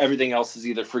 and then everything else is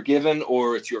either forgiven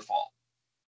or it's your fault.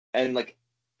 And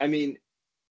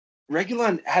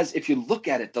Reguilon has, if you look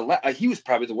at it, he was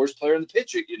probably the worst player on the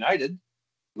pitch at United.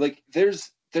 Like,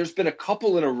 there's been a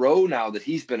couple in a row now that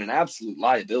he's been an absolute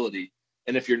liability.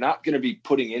 And if you're not going to be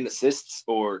putting in assists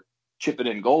or chipping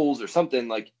in goals or something,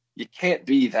 like, you can't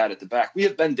be that at the back. We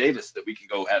have Ben Davis that we can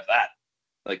go have that.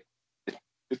 Like,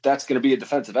 if that's going to be a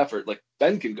defensive effort, like,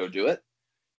 Ben can go do it.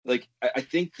 Like, I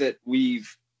think that we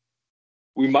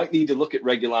might need to look at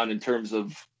Reguilon in terms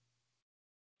of,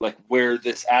 like, where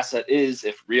this asset is,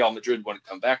 if Real Madrid want to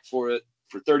come back for it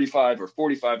for 35 or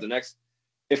 45 the next.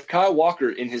 If Kyle Walker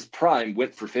in his prime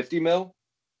went for 50 mil,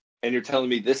 and you're telling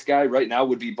me this guy right now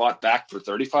would be bought back for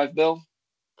 35 mil,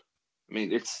 I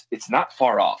mean, it's not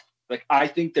far off. Like, I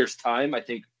think there's time. I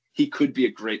think he could be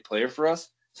a great player for us.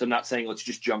 So I'm not saying let's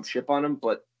just jump ship on him,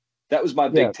 but that was my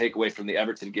big takeaway from the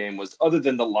Everton game, was other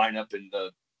than the lineup and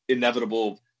the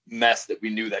inevitable mess that we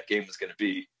knew that game was going to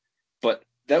be. But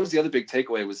that was the other big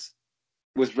takeaway was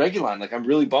Reguilon. Like, I'm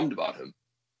really bummed about him.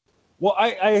 Well,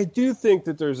 I do think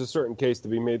that there's a certain case to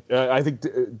be made. I think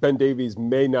Ben Davies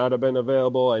may not have been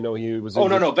available. I know he was. Oh,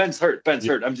 no, Ben's hurt.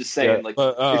 Hurt. I'm just saying,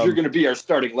 if you're going to be our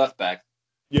starting left back.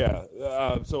 Yeah.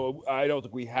 So I don't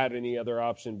think we had any other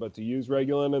option but to use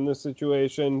Reguilon in this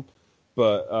situation.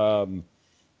 But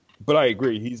I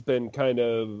agree. He's been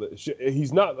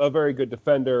he's not a very good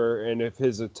defender. And if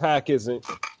his attack isn't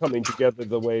coming together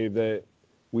the way that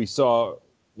we saw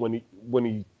when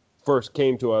he first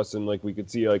came to us, and like we could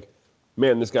see, like,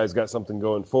 man, this guy's got something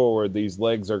going forward. These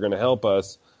legs are going to help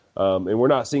us. And we're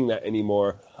not seeing that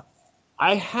anymore.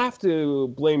 I have to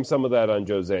blame some of that on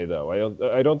Jose, though.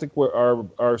 I don't think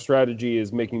our strategy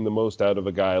is making the most out of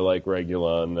a guy like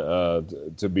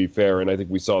Reguilon, to be fair. And I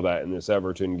think we saw that in this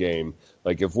Everton game.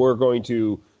 Like, if we're going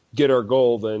to get our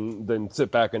goal, then sit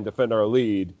back and defend our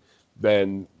lead,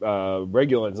 then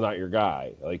Reguilon's not your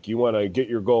guy. Like, you want to get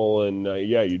your goal, and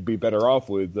you'd be better off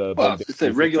with.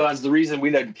 Reguilon's the reason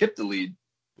we didn't keep the lead.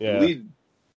 Yeah.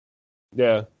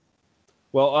 Yeah.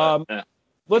 Well,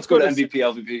 let's go to MVP,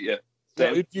 LVP. Yeah.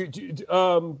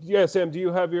 Sam, do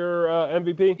you have your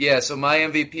MVP? Yeah, so my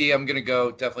MVP, I'm going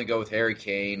to definitely go with Harry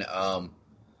Kane.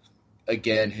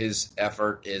 Again, his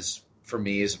effort is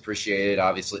appreciated,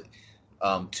 obviously.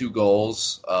 2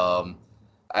 goals.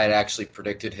 I had actually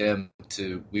predicted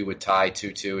we would tie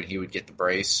 2-2 and he would get the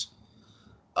brace.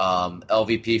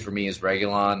 LVP for me is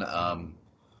Reguilon.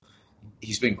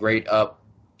 He's been great up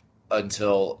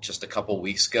until just a couple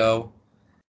weeks ago.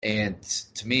 And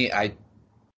to me,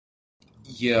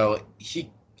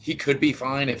 he could be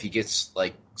fine if he gets,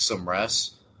 like, some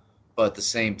rest. But at the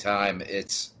same time,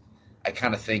 I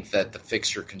kind of think that the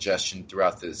fixture congestion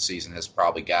throughout the season has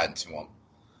probably gotten to him.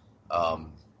 I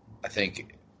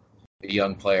think a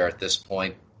young player at this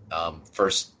point,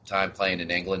 first time playing in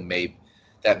England, may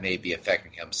be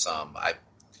affecting him some.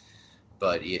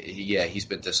 But he's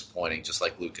been disappointing, just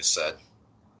like Lucas said.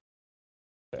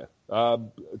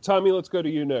 Tommy, let's go to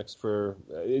you next for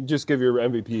just give your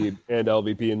MVP and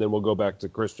LVP, and then we'll go back to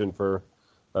Christian for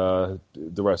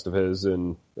the rest of his,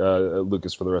 and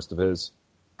Lucas for the rest of his.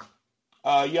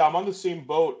 I'm on the same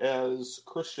boat as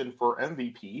Christian for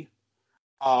MVP.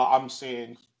 I'm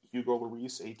saying Hugo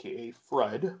Lloris, a.k.a.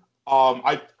 Fred.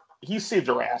 He saved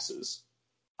our asses.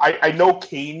 I know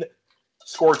Kane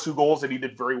scored 2 goals and he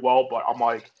did very well, but I'm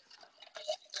like,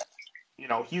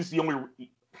 he's the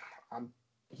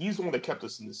one that kept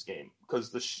us in this game, because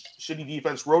the shitty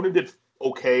defense. Ronan did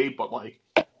okay, but, like,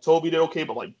 Toby did okay,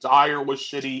 but, like, Dyer was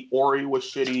shitty, Ori was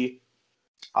shitty,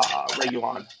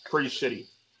 Reguilon pretty shitty.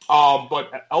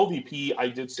 But LVP, I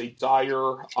did say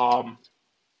Dyer.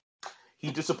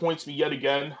 He disappoints me yet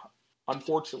again,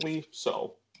 unfortunately.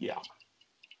 So, yeah.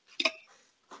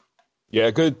 Yeah,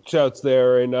 good shouts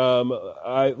there. And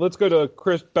let's go to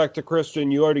back to Christian.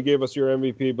 You already gave us your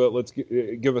MVP, but let's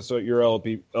give us your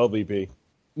LVP.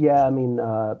 Yeah, I mean,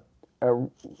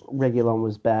 Reguilon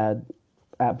was bad,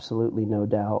 absolutely no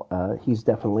doubt. He's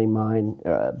definitely mine,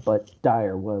 but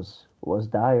Dyer was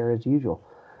Dyer as usual.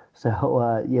 So,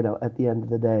 at the end of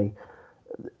the day,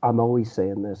 I'm always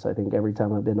saying this. I think every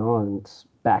time I've been on, it's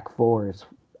back 4 is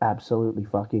absolutely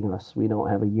fucking us. We don't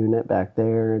have a unit back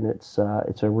there, and it's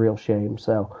a real shame.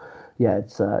 So, yeah,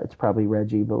 it's probably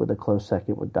Reggie, but with a close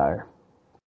second with Dyer.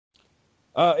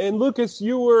 And Lucas,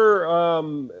 you were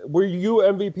you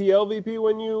MVP, LVP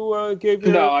when you gave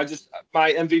your... No,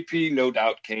 my MVP, no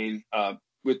doubt, Kane,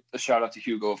 with a shout out to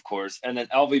Hugo, of course. And then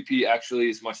LVP, actually,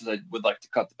 as much as I would like to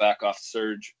cut the back off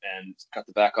Serge and cut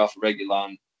the back off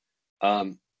Reguilon,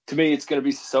 to me, it's going to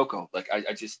be Sissoko. Like,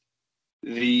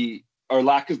 our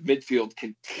lack of midfield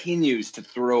continues to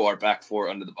throw our back 4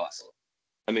 under the bus.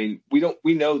 I mean,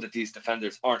 we know that these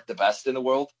defenders aren't the best in the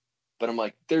world, but I'm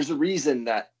like, there's a reason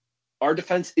that our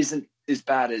defense isn't as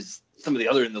bad as some of the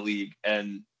other in the league,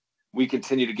 and we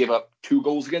continue to give up 2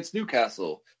 goals against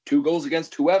Newcastle, 2 goals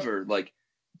against whoever. Like,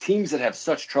 teams that have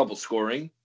such trouble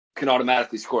scoring can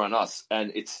automatically score on us,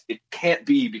 and it can't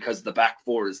be because the back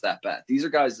four is that bad. These are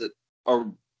guys that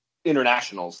are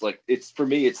internationals. Like, for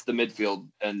me, it's the midfield,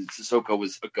 and Sissoko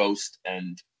was a ghost,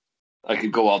 and I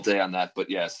could go all day on that, but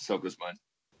yeah, Sissoko's mine.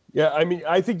 Yeah, I mean,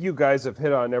 I think you guys have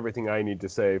hit on everything I need to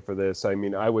say for this. I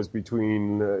mean, I was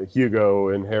between Hugo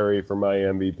and Harry for my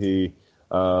MVP.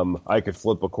 I could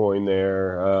flip a coin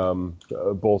there.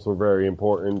 Both were very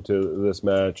important to this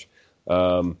match.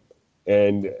 And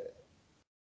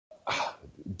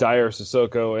Dyer,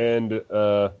 Sissoko, and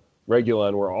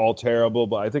Reguilon were all terrible,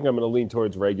 but I think I'm going to lean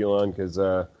towards Reguilon because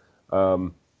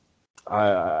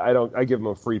I give him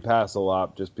a free pass a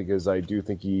lot just because I do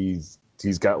think he's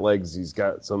got legs, he's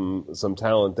got some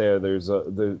talent there. There's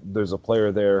a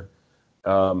player there,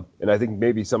 and I think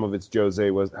maybe some of it's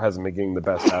Jose hasn't been getting the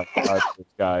best out of this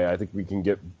guy. I think we can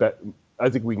get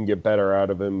better out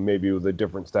of him, maybe with a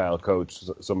different style coach,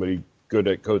 somebody good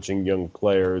at coaching young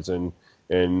players and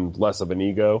less of an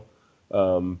ego.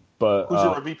 But who's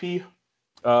your MVP?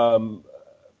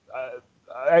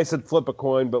 I said flip a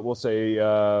coin, but we'll say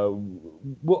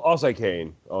I'll say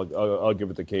Kane. I'll give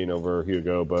it to Kane over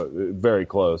Hugo, but very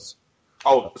close.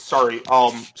 Oh, sorry.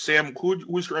 Sam,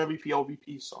 who's your MVP?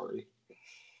 LVP? Sorry.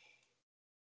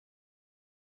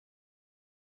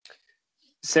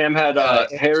 Sam had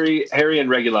Harry and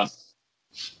Reguilon.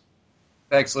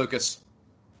 Thanks, Lucas.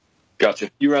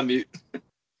 Gotcha. You were on mute.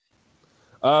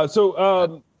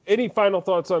 Any final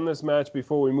thoughts on this match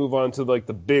before we move on to like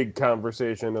the big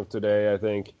conversation of today? I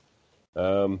think.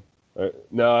 No.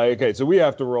 Okay. So we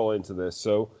have to roll into this.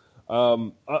 So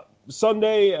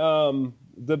Sunday,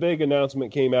 the big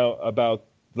announcement came out about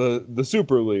the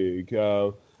Super League,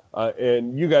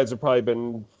 and you guys have probably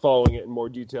been following it in more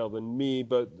detail than me.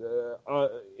 But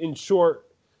in short,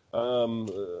 some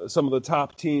of the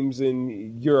top teams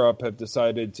in Europe have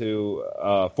decided to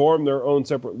form their own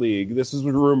separate league. This is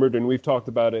rumored, and we've talked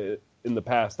about it in the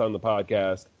past on the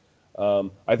podcast.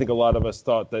 I think a lot of us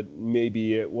thought that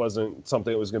maybe it wasn't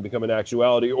something that was going to become an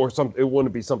actuality, or it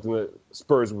wouldn't be something that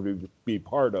Spurs would be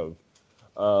part of.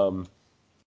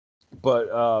 But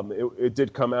it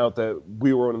did come out that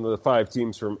we were one of the 5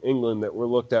 teams from England that were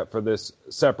looked at for this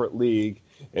separate league,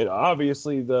 and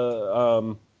obviously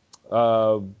the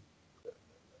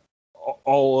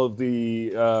all of the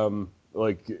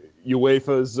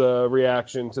UEFA's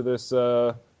reaction to this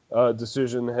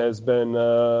decision has been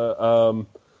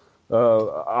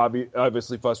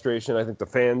obviously frustration. I think the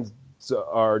fans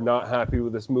are not happy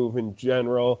with this move in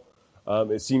general.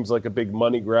 It seems like a big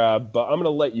money grab, but I'm going to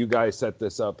let you guys set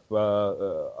this up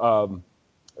because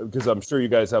I'm sure you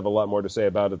guys have a lot more to say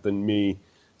about it than me.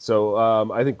 So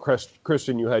I think,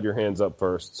 Christian, you had your hands up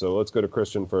first, so let's go to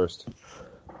Christian first.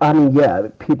 I mean, yeah,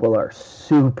 people are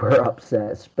super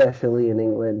upset, especially in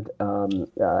England.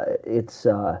 It's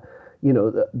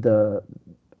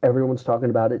everyone's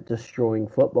talking about it destroying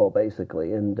football,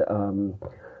 basically, and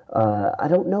I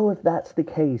don't know if that's the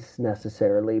case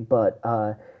necessarily, but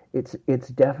it's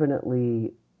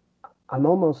definitely. I'm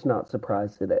almost not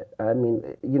surprised at it. I mean,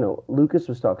 Lucas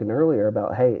was talking earlier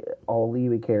about, hey, all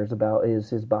Levy cares about is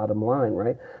his bottom line,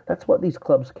 right? That's what these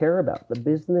clubs care about, the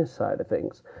business side of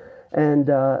things. And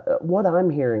what I'm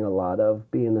hearing a lot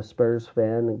of, being a Spurs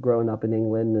fan and growing up in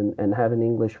England and having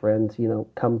English friends,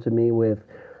 come to me with,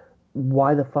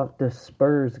 why the fuck does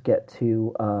Spurs get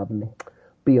to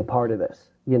be a part of this?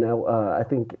 I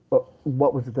think,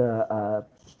 what was the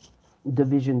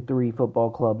Division 3 football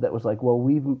club that was like, well,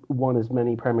 we've won as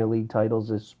many Premier League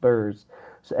titles as Spurs,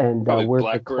 and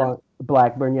we're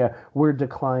Blackburn, yeah, we're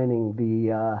declining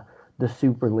the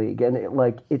Super League, and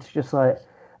it's just like.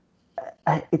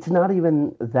 It's not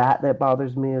even that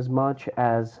bothers me as much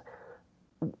as,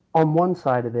 on one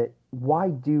side of it, why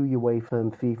do UEFA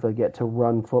and FIFA get to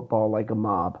run football like a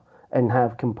mob and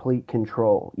have complete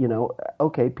control?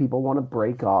 Okay, people want to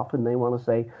break off and they want to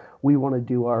say, we want to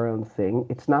do our own thing.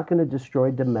 It's not going to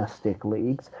destroy domestic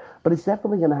leagues, but it's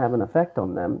definitely going to have an effect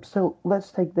on them. So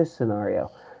let's take this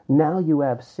scenario. Now you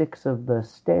have 6 of the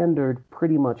standard,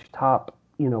 pretty much top,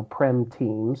 Prem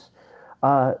teams.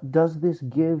 Does this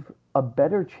give a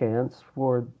better chance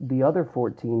for the other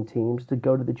 14 teams to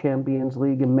go to the Champions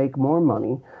League and make more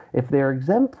money if they're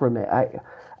exempt from it?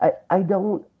 I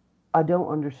don't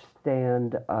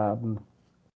understand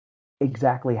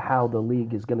exactly how the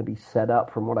league is going to be set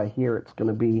up. From what I hear, it's going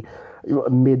to be a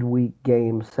midweek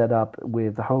game set up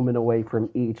with home and away from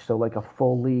each, so like a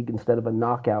full league instead of a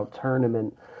knockout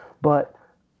tournament. But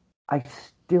I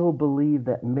still believe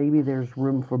that maybe there's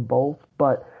room for both,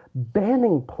 but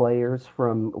banning players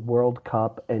from World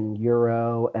Cup and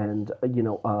Euro and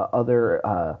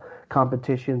other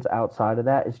competitions outside of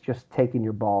that is just taking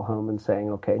your ball home and saying,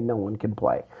 okay, no one can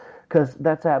play, because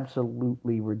that's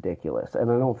absolutely ridiculous,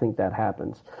 and I don't think that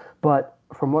happens. But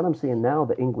from what I'm seeing now,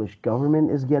 the English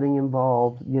government is getting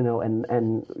involved,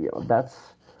 and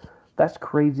that's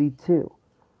crazy too.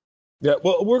 Yeah,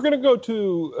 well, we're going to go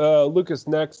to Lucas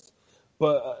next,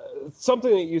 but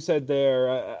something that you said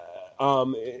there,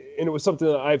 and it was something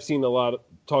that I've seen a lot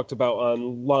talked about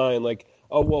online, like,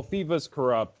 oh, well, FIFA's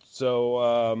corrupt,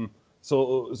 so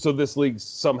this league's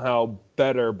somehow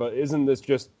better, but isn't this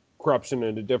just corruption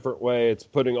in a different way? It's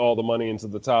putting all the money into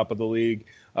the top of the league.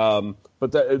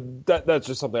 But that's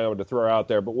just something I wanted to throw out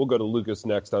there, but we'll go to Lucas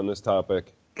next on this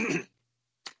topic.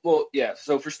 Well, yeah,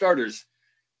 so for starters,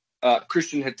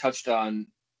 Christian had touched on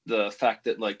the fact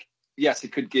that, like, yes,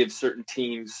 it could give certain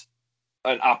teams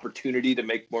an opportunity to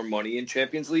make more money in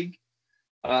Champions League.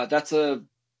 That's a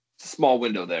small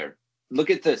window there. Look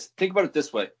at this. Think about it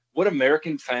this way. What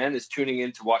American fan is tuning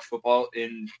in to watch football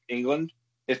in England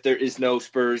if there is no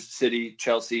Spurs, City,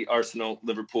 Chelsea, Arsenal,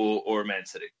 Liverpool, or Man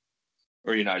City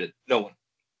or United? No one.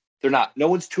 They're not. No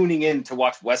one's tuning in to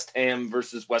watch West Ham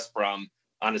versus West Brom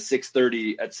on a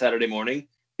 6:30 at Saturday morning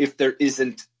if there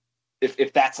isn't,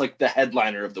 if that's like the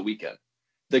headliner of the weekend.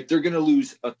 Like, they're going to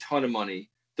lose a ton of money.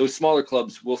 Those smaller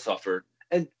clubs will suffer.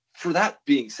 And for that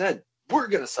being said, we're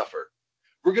going to suffer.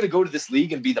 We're going to go to this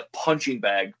league and be the punching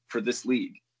bag for this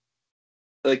league.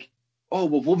 Like, oh,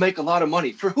 well, we'll make a lot of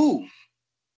money. For who?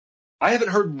 I haven't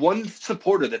heard one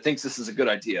supporter that thinks this is a good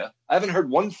idea. I haven't heard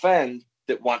one fan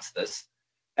that wants this.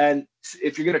 And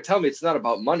if you're going to tell me it's not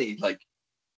about money, like,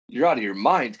 you're out of your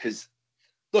mind. Because,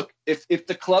 look, if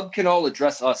the club can all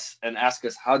address us and ask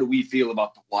us, how do we feel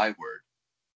about the Y word?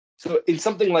 So in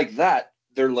something like that,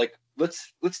 they're like,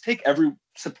 let's take every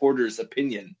supporter's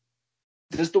opinion.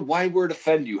 Does the Y word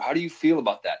offend you? How do you feel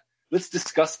about that? Let's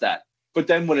discuss that. But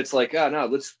then when it's like,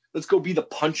 no, let's go be the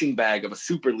punching bag of a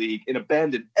Super League and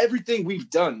abandon everything we've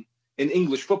done in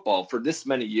English football for this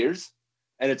many years,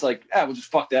 and it's like, we'll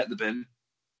just fuck that in the bin.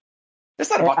 It's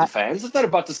not about the fans. It's not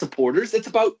about the supporters. It's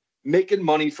about making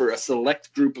money for a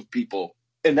select group of people.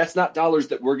 And that's not dollars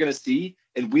that we're going to see,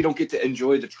 and we don't get to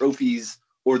enjoy the trophies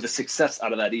or the success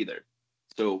out of that either.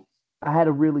 So I had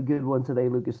a really good one today,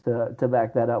 Lucas, to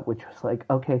back that up, which was like,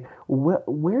 okay,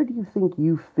 where do you think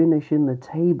you finish in the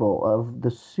table of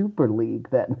the Super League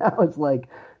that now it's like...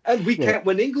 And we can't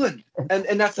win England.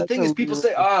 And that's the thing is people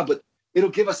say, but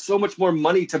it'll give us so much more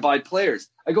money to buy players.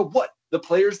 I go, what? The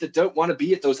players that don't want to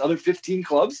be at those other 15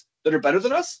 clubs that are better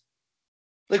than us?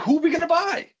 Like, who are we going to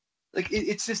buy? Like,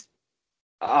 it's just...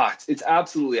 it's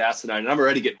absolutely asinine, and I'm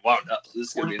already getting wound up. So this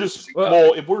is going to be interesting.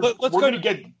 Well, if we're going to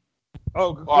get...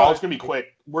 Oh, it's going to be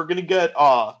quick. We're going to get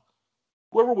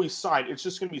whoever we sign. It's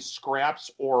just going to be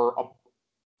scraps or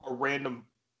a random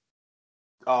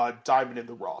diamond in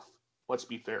the rough. Let's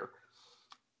be fair.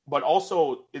 But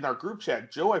also in our group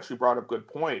chat, Joe actually brought up a good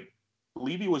point.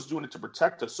 Levy was doing it to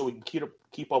protect us so we can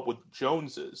keep up with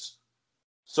Joneses.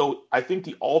 So I think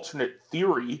the alternate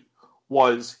theory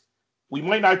was we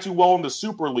might not do well in the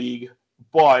Super League,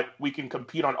 but we can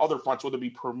compete on other fronts, whether it be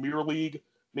Premier League,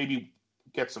 maybe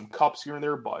get some cups here and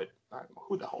there, but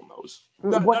who the hell knows?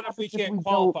 Not if we can't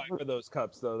qualify for those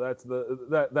cups, though. That's the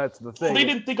thing. Well, they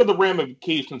didn't think of the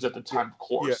ramifications at the time, of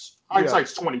course. Yeah.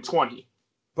 Hindsight's 2020.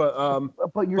 But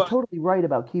you're totally right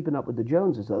about keeping up with the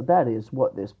Joneses, though. That is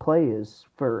what this play is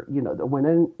for.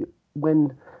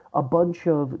 When a bunch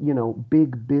of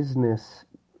big business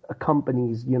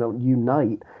companies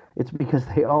unite, it's because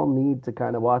they all need to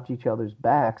kind of watch each other's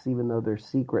backs, even though they're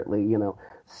secretly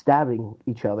stabbing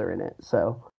each other in it.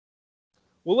 So,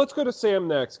 well, let's go to Sam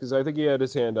next because I think he had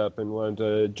his hand up and wanted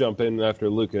to jump in after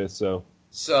Lucas.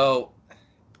 So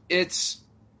it's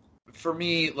for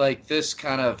me like this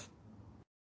kind of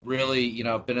really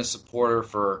been a supporter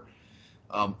for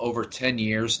over 10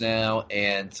 years now,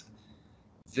 and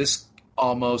this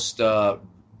almost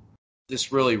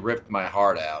this really ripped my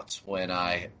heart out when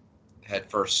I had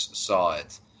first saw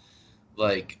it.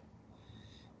 Like,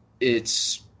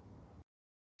 it's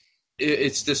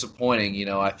disappointing.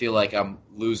 I feel like I'm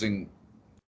losing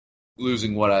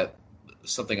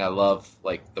something I love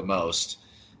like the most,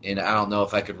 and I don't know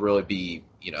if I could really be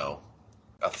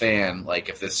a fan like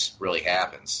if this really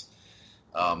happens.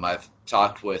 I've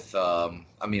talked with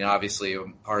obviously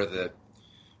I'm part of the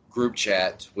group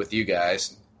chat with you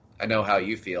guys. I know how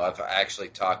you feel. I've actually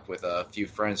talked with a few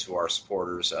friends who are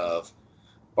supporters of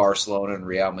Barcelona and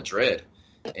Real Madrid,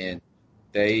 and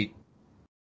they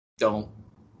don't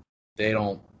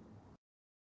want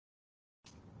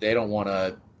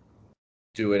to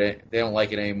do it. They don't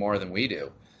like it any more than we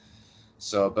do.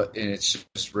 So, and it's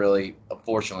just really,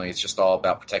 unfortunately, it's just all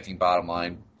about protecting bottom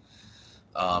line.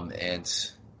 And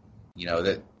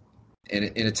that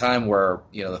in a time where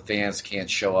the fans can't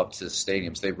show up to the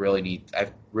stadiums, they really need. I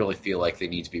really feel like they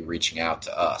need to be reaching out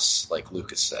to us, like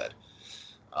Lucas said,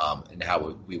 and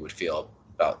how we would feel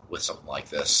with something like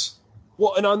this.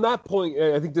 Well, and on that point,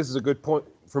 I think this is a good point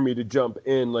for me to jump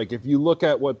in. Like, if you look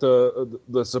at what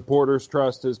the Supporters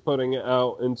Trust is putting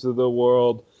out into the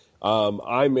world,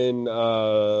 I'm in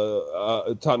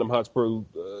Tottenham Hotspur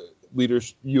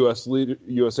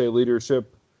USA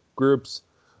leadership groups.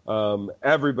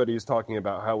 Everybody's talking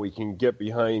about how we can get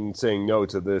behind saying no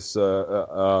to this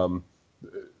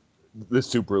this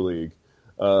Super League.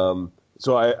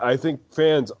 So I think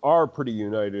fans are pretty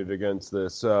united against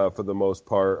this for the most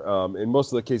part. In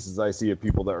most of the cases I see of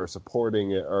people that are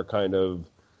supporting it are kind of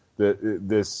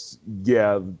this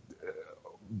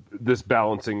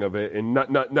balancing of it, and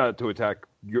not to attack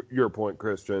your point,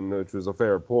 Christian, which was a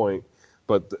fair point,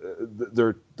 but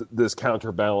this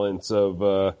counterbalance of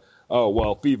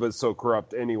FIFA's so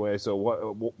corrupt anyway, so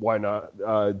why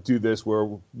not do this where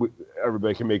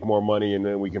everybody can make more money and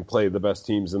then we can play the best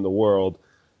teams in the world.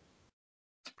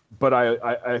 But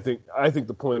I think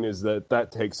the point is that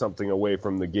takes something away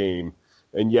from the game.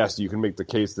 And yes, you can make the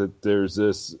case that there's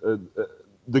this.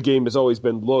 The game has always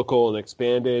been local and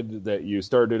expanded. That you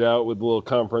started out with little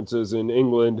conferences in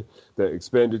England that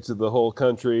expanded to the whole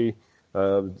country,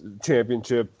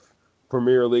 Championship,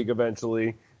 Premier League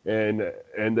eventually, and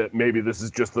that maybe this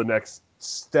is just the next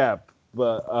step.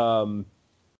 But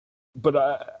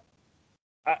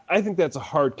I think that's a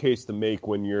hard case to make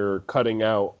when you're cutting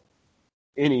out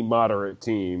any moderate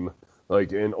team,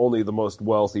 and only the most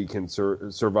wealthy can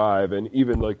survive, and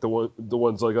even the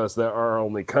ones like us that are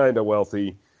only kind of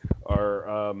wealthy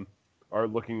are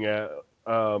looking at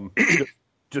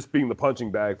just being the punching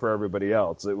bag for everybody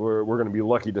else. We're going to be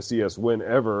lucky to see us win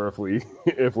ever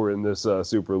if we're in this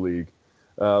Super League.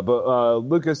 But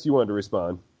Lucas, you wanted to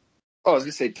respond? Oh, I was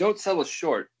going to say, don't sell us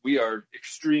short. We are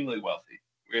extremely wealthy.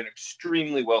 We're an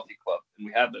extremely wealthy club, and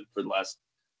we have been for the last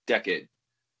decade.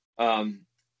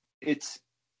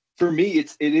 For me,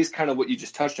 it is kind of what you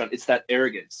just touched on. It's that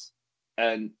arrogance.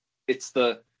 And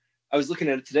I was looking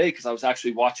at it today because I was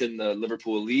actually watching the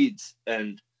Liverpool Leeds,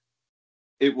 and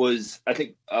it was, I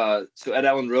think, so at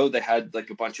Ellen Road, they had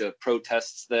a bunch of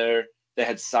protests there. They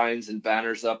had signs and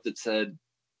banners up that said,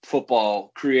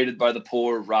 football created by the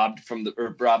poor, robbed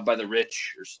by the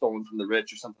rich, or stolen from the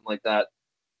rich, or something like that.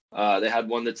 They had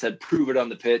one that said, prove it on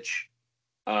the pitch.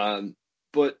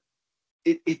 But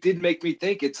it did make me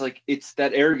think. It's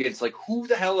that arrogance. Who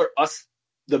the hell are us,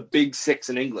 the big six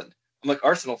in England? I'm like,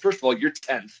 Arsenal, first of all, you're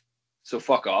 10th, so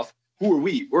fuck off. Who are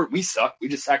we? We suck. We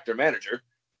just sacked our manager.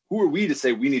 Who are we to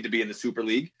say we need to be in the Super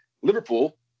League?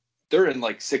 Liverpool, they're in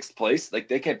 6th place. They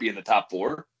can't be in the top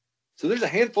 4. So there's a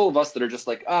handful of us that are just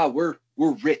we're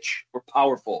rich. We're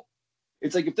powerful.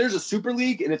 It's if there's a Super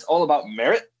League and it's all about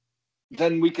merit,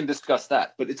 then we can discuss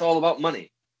that. But it's all about money.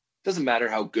 It doesn't matter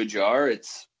how good you are.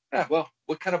 It's,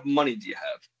 what kind of money do you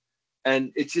have?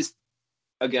 And it's just,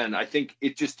 again, I think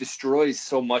it just destroys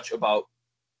so much about,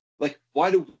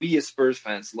 why do we as Spurs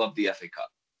fans love the FA Cup?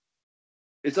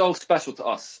 It's all special to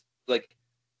us.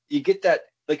 You get that,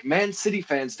 Man City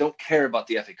fans don't care about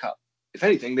the FA Cup. If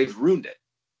anything, they've ruined it.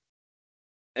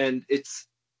 And it's,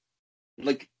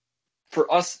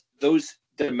 for us, those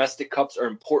domestic cups are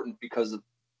important because of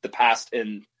the past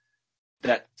and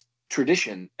that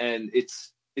tradition, and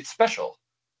it's special.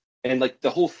 And the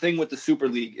whole thing with the Super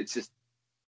League, it's just,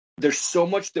 there's so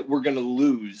much that we're going to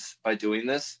lose by doing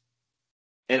this.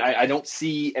 And I don't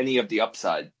see any of the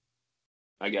upside,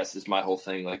 I guess, is my whole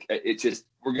thing. It's just,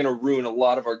 we're going to ruin a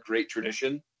lot of our great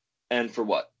tradition. And for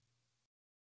what?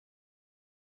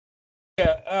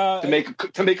 Yeah.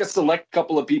 To make a select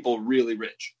couple of people really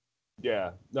rich.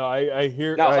 Yeah. No, I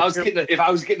hear. Now, if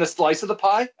I was getting a slice of the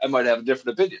pie, I might have a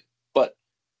different opinion. But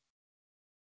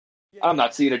I'm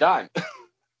not seeing a dime.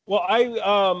 Well,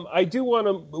 I do want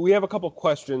to. We have a couple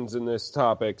questions in this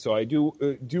topic, so I do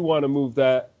want to move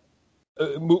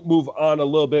on a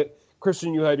little bit.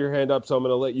 Christian, you had your hand up, so I'm going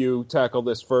to let you tackle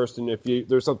this first. And if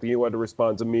there's something you want to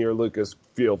respond to me or Lucas,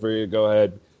 feel free to go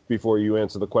ahead before you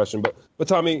answer the question. But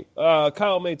Tommy,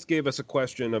 Kyle Mates gave us a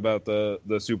question about the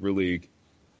Super League.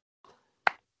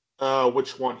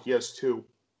 Which one? He has 2.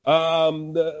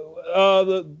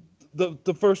 The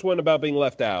first one about being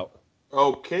left out.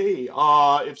 Okay.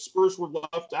 If Spurs were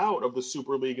left out of the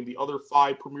Super League and the other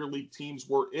 5 Premier League teams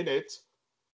were in it,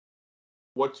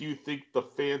 what do you think the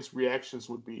fans' reactions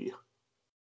would be?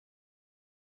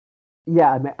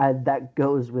 Yeah, I mean, that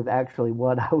goes with actually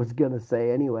what I was gonna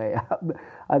say anyway.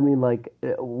 I mean, like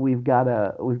we've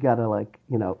gotta like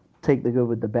take the good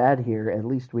with the bad here. At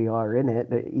least we are in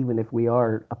it, even if we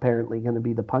are apparently going to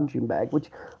be the punching bag,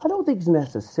 which I don't think is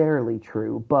necessarily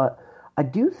true. But I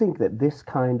do think that this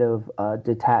kind of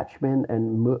detachment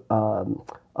and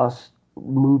us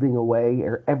moving away,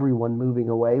 or everyone moving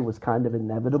away, was kind of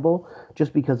inevitable,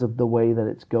 just because of the way that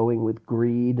it's going with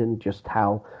greed and just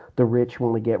how the rich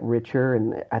want to get richer.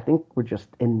 And I think we're just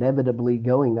inevitably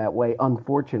going that way.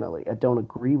 Unfortunately, I don't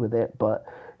agree with it, but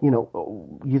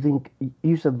you think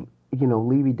you said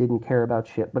Levy didn't care about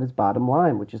shit, but his bottom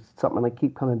line, which is something I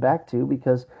keep coming back to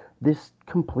because this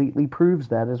completely proves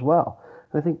that as well.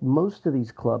 And I think most of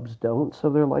these clubs don't, so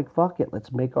they're like, fuck it,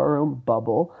 let's make our own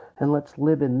bubble and let's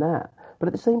live in that. But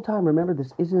at the same time, remember,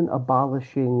 this isn't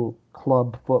abolishing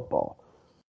club football.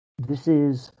 This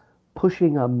is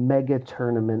pushing a mega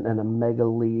tournament and a mega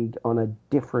league on a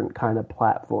different kind of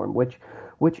platform, which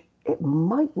it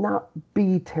might not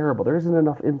be terrible. There isn't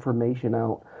enough information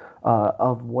out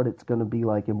of what it's going to be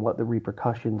like and what the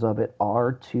repercussions of it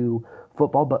are to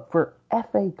football. But for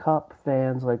FA Cup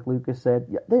fans, like Lucas said,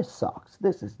 yeah, this sucks.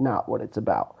 This is not what it's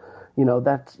about.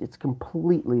 It's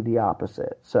completely the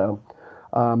opposite. So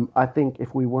I think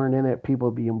if we weren't in it, people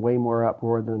would be in way more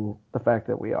uproar than the fact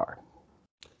that we are.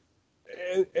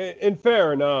 And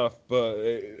fair enough, but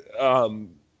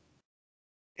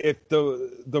if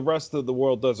the rest of the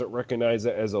world doesn't recognize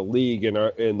it as a league,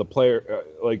 and the player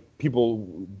like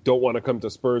people don't want to come to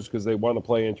Spurs because they want to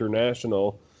play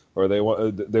international or they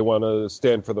want to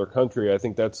stand for their country, I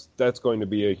think that's going to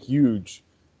be a huge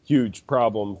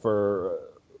problem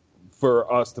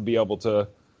for us to be able to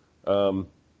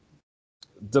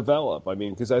develop. I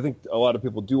mean, because I think a lot of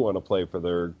people do want to play for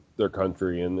their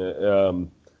country,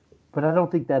 and but I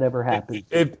don't think that ever happens.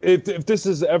 If this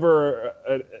is ever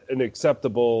an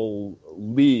acceptable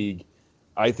league,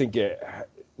 I think it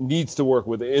needs to work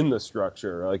within the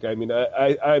structure. Like, I mean,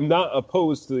 I'm not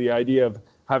opposed to the idea of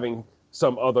having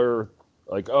some other,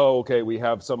 like, oh, okay, we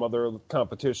have some other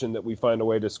competition that we find a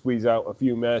way to squeeze out a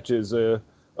few matches a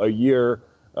year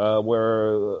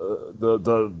where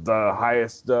the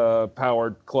highest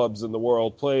powered clubs in the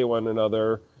world play one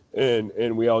another.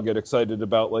 And we all get excited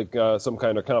about like some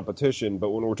kind of competition. But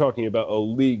when we're talking about a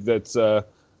league that's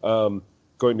going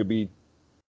to be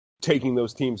taking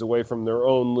those teams away from their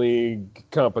own league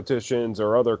competitions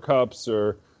or other cups,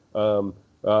 or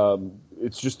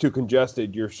it's just too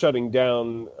congested, you're shutting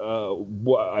down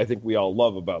what I think we all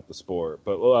love about the sport.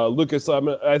 But Lucas,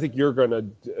 I think you're going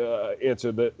to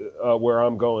answer that where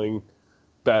I'm going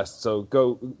best. So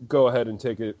go ahead and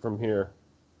take it from here.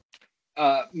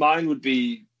 Mine would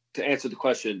be, to answer the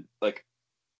question, like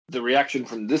the reaction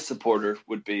from this supporter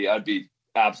would be, I'd be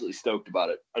absolutely stoked about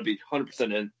it. I'd be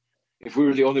 100% in. If we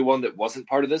were the only one that wasn't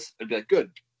part of this, I'd be like,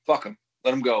 good, fuck them.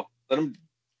 Let them go. Let them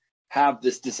have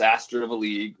this disaster of a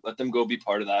league. Let them go be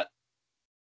part of that.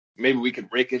 Maybe we could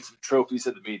rake in some trophies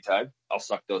in the meantime. I'll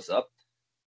suck those up.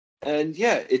 And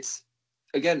yeah, it's,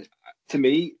 again, to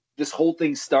me, this whole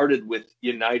thing started with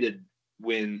United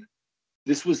when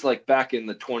this was like back in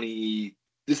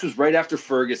this was right after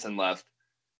Ferguson left,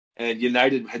 and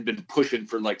United had been pushing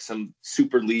for like some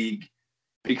super league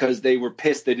because they were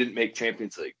pissed they didn't make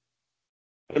Champions League.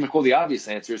 And I'm like, well, the obvious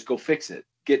answer is go fix it,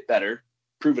 get better,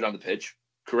 prove it on the pitch,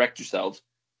 correct yourselves,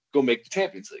 go make the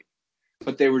Champions League.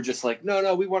 But they were just like,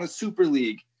 no, we want a super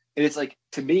league. And it's like,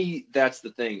 to me, that's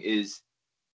the thing, is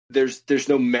there's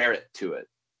no merit to it.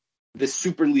 The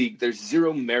super league, there's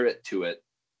zero merit to it.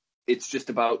 It's just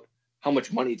about how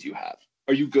much money do you have?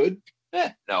 Are you good?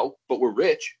 No, but we're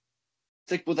rich.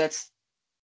 It's like,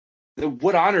 well,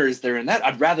 what honor is there in that?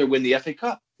 I'd rather win the FA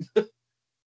Cup.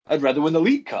 I'd rather win the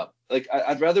League Cup. Like,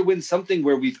 I'd rather win something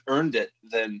where we've earned it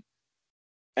than,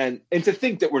 and to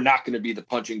think that we're not going to be the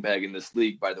punching bag in this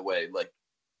league, by the way. Like,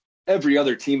 every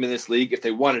other team in this league, if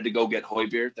they wanted to go get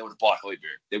Højbjerg, they would have bought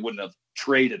Højbjerg. They wouldn't have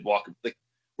traded Walker. Like,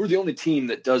 we're the only team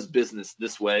that does business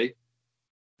this way.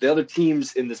 The other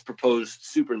teams in this proposed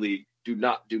Super League do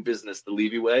not do business the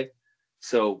Levy way.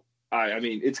 So, I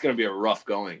mean, it's going to be a rough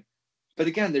going. But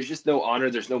again, there's just no honor.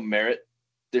 There's no merit.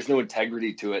 There's no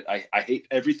integrity to it. I hate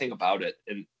everything about it.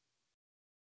 And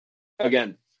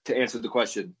again, to answer the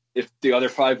question, if the other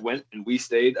five went and we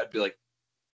stayed, I'd be like,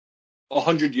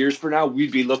 100 years from now,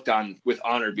 we'd be looked on with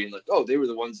honor, being like, oh, they were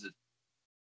the ones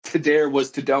that to dare was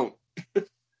to don't.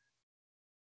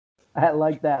 I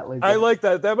like that. Lucas. I like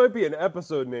that. That might be an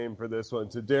episode name for this one.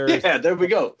 To dare. Yeah, there we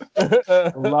go.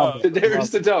 Love it. To dare is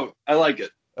to don't. I like it.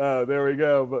 There we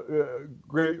go. But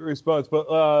great response.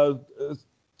 But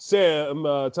Sam,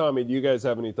 Tommy, do you guys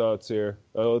have any thoughts here?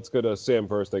 Let's go to Sam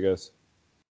first, I guess.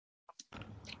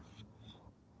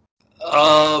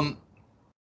 I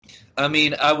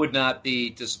mean, I would not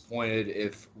be disappointed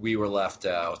if we were left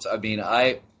out. I mean,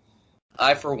 I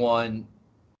for one,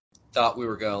 thought we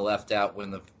were going to left out when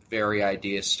the very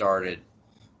idea started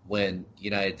when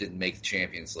United didn't make the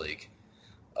Champions League.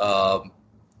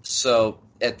 So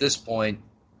at this point,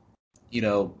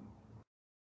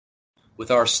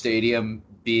 with our stadium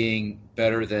being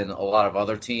better than a lot of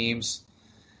other teams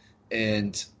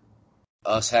and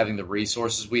us having the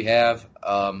resources we have,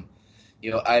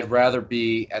 I'd rather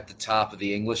be at the top of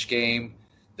the English game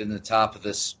than the top of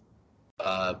this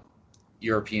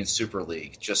European Super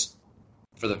League, just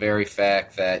for the very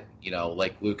fact that,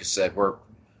 like Lucas said,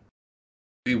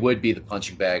 we would be the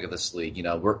punching bag of this league.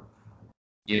 We're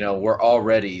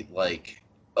already, like,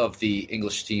 of the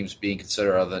English teams being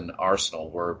considered other than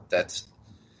Arsenal,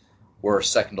 we're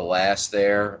second to last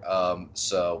there.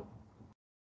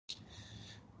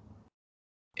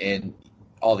 And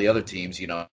all the other teams, they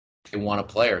want a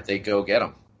player, they go get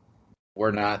them.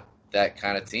 We're not that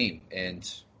kind of team, and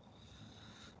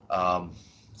I'd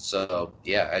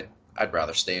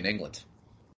rather stay in England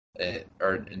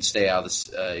and stay out of this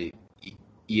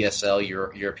ESL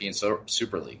European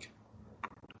Super League.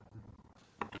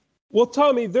 Well,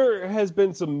 Tommy, there has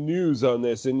been some news on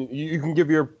this, and you can give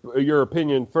your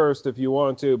opinion first if you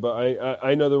want to. But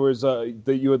I know there was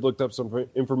that you had looked up some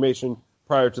information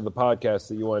prior to the podcast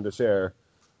that you wanted to share.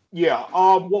 Yeah,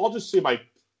 well, I'll just say my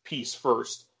piece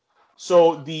first.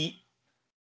 So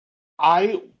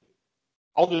I'll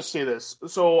just say this.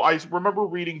 So I remember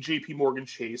reading J.P. Morgan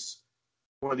Chase,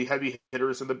 one of the heavy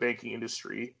hitters in the banking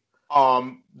industry.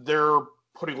 They're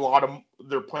planning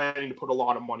to put a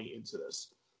lot of money into this.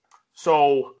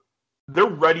 So they're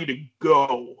ready to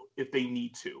go if they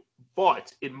need to.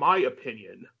 But in my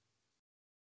opinion,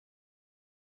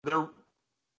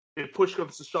 if push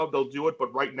comes to shove, they'll do it,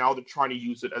 but right now they're trying to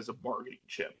use it as a bargaining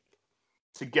chip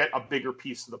to get a bigger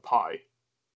piece of the pie.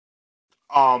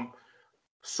 And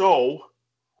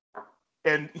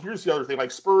here's the other thing,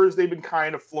 like Spurs, they've been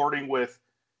kind of flirting with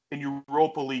in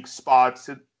Europa League spots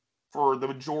for the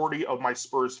majority of my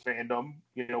Spurs fandom.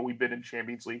 We've been in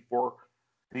Champions League for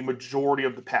the majority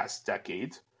of the past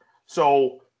decade.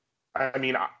 So, I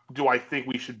mean, do I think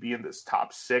we should be in this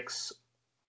top six?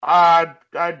 I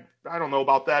don't know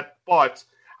about that, but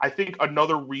I think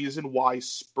another reason why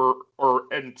Spurs are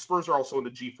also in the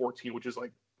G14, which is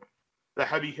like the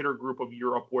heavy hitter group of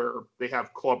Europe where they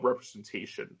have club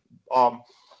representation.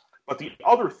 But the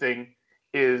other thing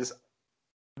is,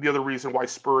 the other reason why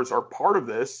Spurs are part of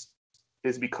this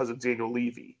is because of Daniel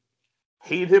Levy.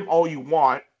 Hate him all you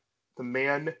want, the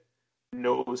man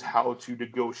knows how to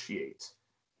negotiate.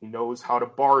 He knows how to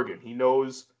bargain. He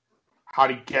knows how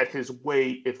to get his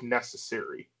way if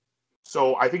necessary.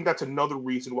 So I think that's another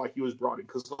reason why he was brought in.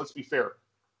 Because let's be fair,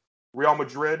 Real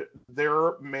Madrid,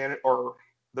 their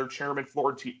chairman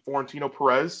Florentino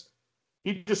Perez,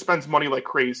 he just spends money like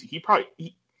crazy.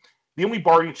 The only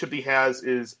bargaining chip he has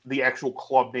is the actual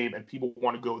club name, and people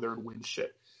want to go there and win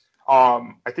shit.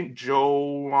 I think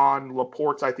Joan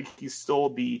Laporte, I think he's still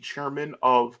the chairman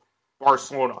of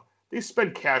Barcelona. They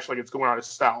spend cash like it's going out of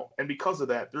style. And because of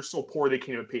that, they're so poor they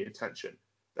can't even pay attention.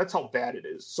 That's how bad it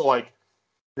is. So, like,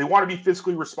 they want to be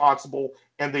fiscally responsible,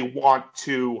 and they want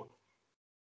to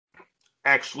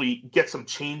actually get some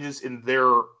changes in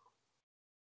their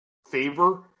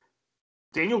favor.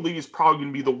 Daniel Levy is probably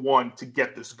going to be the one to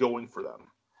get this going for them.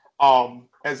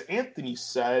 As Anthony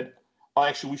said,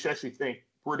 we should actually thank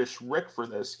British Rick for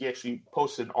this. He actually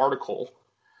posted an article.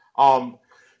 One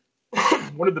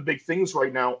of the big things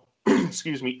right now, is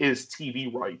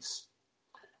TV rights.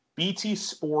 BT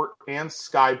Sport and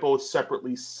Sky both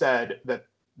separately said that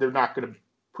they're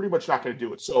pretty much not going to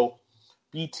do it. So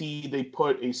BT, they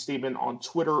put a statement on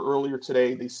Twitter earlier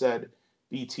today. They said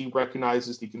BT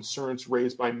recognizes the concerns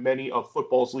raised by many of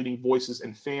football's leading voices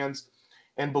and fans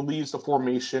and believes the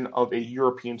formation of a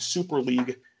European Super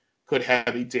League could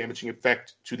have a damaging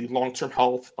effect to the long-term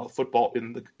health of football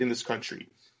in this country.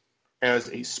 As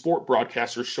a sport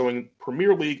broadcaster showing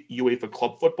Premier League, UEFA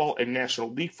Club Football, and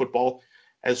National League Football,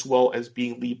 as well as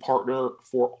being lead partner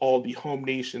for all the home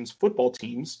nations' football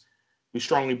teams, we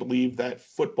strongly believe that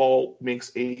football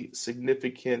makes a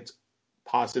significant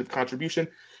positive contribution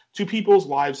to people's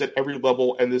lives at every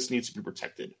level, and this needs to be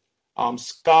protected.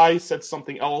 Sky said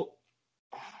something else.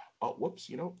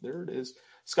 There it is.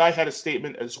 Sky had a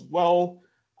statement as well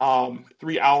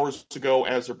 3 hours ago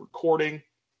as of recording.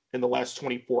 In the last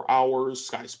 24 hours,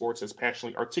 Sky Sports has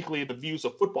passionately articulated the views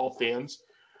of football fans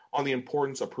on the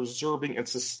importance of preserving and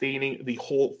sustaining the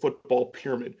whole football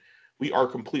pyramid. We are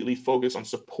completely focused on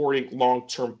supporting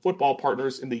long-term football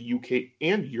partners in the UK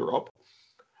and Europe,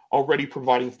 already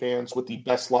providing fans with the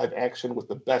best live action with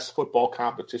the best football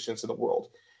competitions in the world.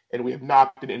 And we have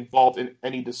not been involved in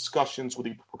any discussions with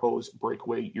the proposed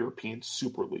breakaway European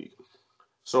Super League.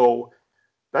 So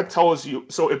that tells you,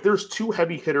 so if there's two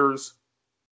heavy hitters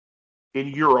in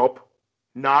Europe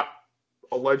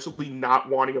allegedly not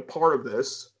wanting a part of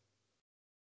this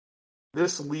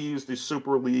leaves the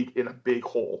Super League in a big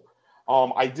hole.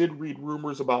 I did read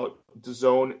rumors about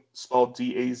DAZN, spelled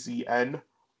DAZN.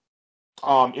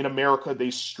 In America,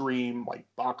 they stream like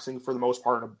boxing for the most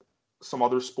part and some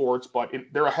other sports, but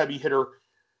they're a heavy hitter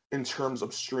in terms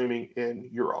of streaming in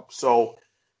Europe. So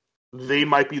they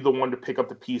might be the one to pick up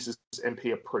the pieces and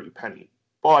pay a pretty penny.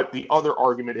 But the other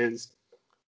argument is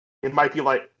it might be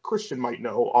like Christian might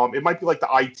know. It might be like the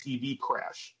ITV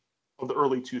crash of the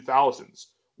early 2000s,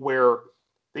 where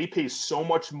they pay so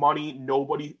much money,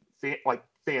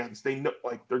 fans, they know,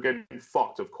 like, they're getting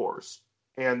fucked, of course,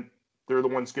 and they're the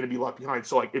ones going to be left behind.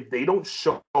 So, like, if they don't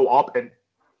show up and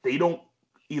they don't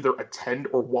either attend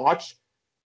or watch,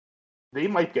 they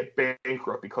might get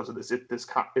bankrupt because of this. If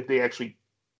they actually,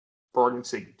 for argument's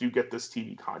sake, do get this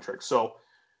TV contract. So,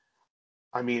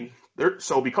 I mean,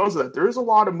 because of that, there is a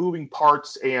lot of moving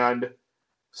parts, and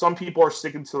some people are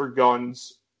sticking to their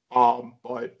guns.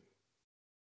 But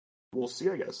we'll see,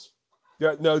 I guess.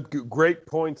 Yeah, no, great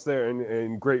points there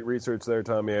and great research there,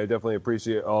 Tommy. I definitely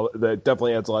appreciate all that.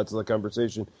 Definitely adds a lot to the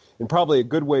conversation, and probably a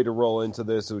good way to roll into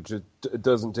this, which it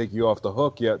doesn't take you off the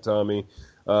hook yet, Tommy.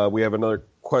 We have another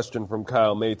question from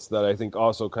Kyle Mates that I think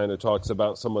also kind of talks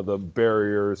about some of the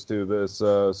barriers to this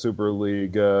Super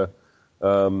League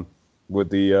with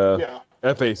the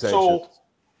FA sanctions.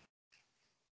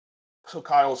 So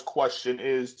Kyle's question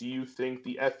is, do you think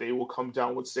the FA will come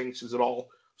down with sanctions at all?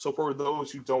 So for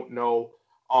those who don't know,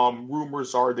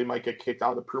 rumors are they might get kicked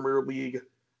out of the Premier League.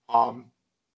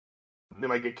 They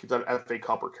might get kicked out of FA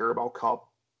Cup or Carabao Cup,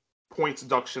 points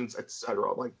deductions,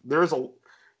 etc. Like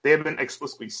they haven't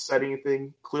explicitly said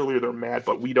anything. Clearly they're mad,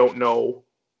 but we don't know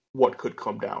what could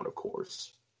come down, of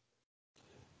course.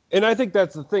 And I think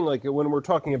that's the thing. Like when we're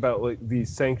talking about like these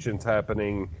sanctions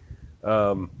happening,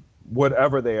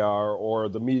 whatever they are, or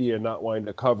the media not wanting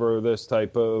to cover this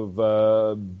type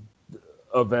of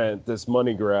event, this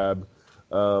money grab,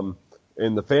 and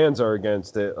the fans are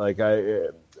against it. Like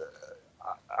I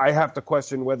have to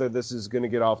question whether this is going to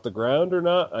get off the ground or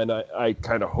not, and I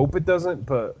kind of hope it doesn't,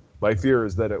 but my fear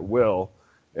is that it will,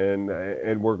 and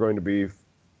we're going to be.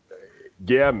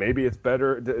 Yeah, maybe it's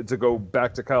better to go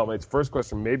back to Kyle Mate's first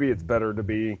question. Maybe it's better to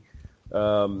be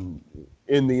in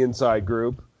the inside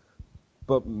group,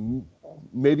 but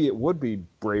maybe it would be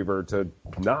braver to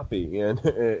not be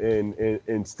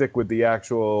and stick with the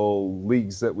actual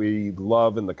leagues that we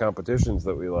love and the competitions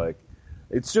that we like.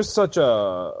 It's just such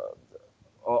a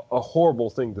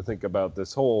horrible thing to think about.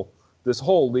 This whole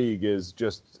league is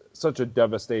just such a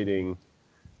devastating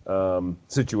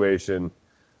situation.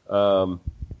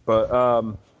 But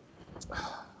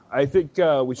I think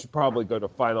we should probably go to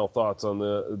final thoughts on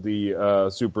the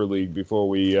Super League before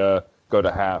we go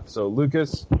to half. So,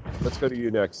 Lucas, let's go to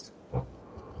you next.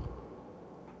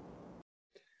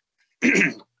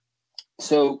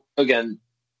 So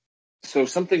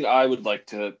something I would like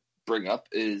to bring up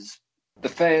is the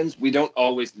fans. We don't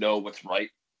always know what's right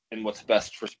and what's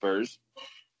best for Spurs.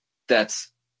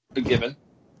 That's a given.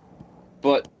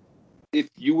 But if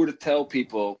you were to tell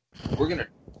people we're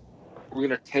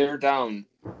gonna tear down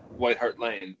White Hart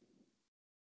Lane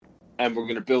and we're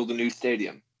gonna build a new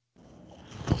stadium,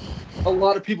 a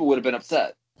lot of people would have been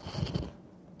upset.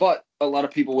 But a lot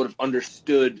of people would have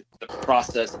understood the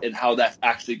process and how that's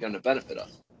actually going to benefit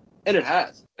us. And it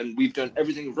has. And we've done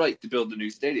everything right to build a new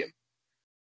stadium.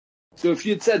 So if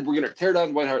you had said we're going to tear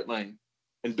down White Hart Lane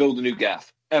and build a new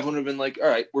gaff, everyone would have been like, all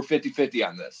right, we're 50-50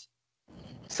 on this.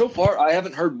 So far, I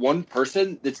haven't heard one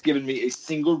person that's given me a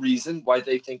single reason why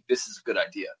they think this is a good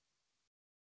idea.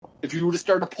 If you were to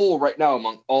start a poll right now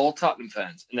among all Tottenham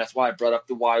fans, and that's why I brought up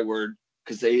the Y word,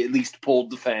 because they at least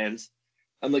polled the fans,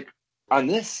 I'm like,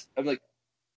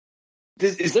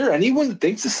 is there anyone that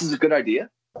thinks this is a good idea?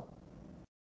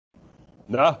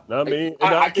 No, not me.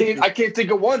 I can't think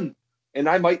of one. And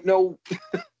I might know,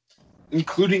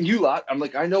 including you lot, I'm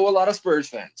like, I know a lot of Spurs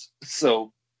fans.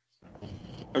 So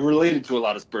I'm related to a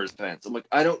lot of Spurs fans. I'm like,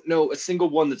 I don't know a single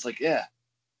one that's like, yeah,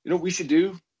 you know what we should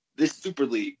do? This Super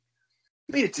League.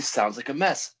 I mean, it just sounds like a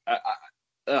mess.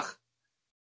 Ugh.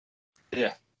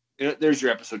 Yeah. You know, there's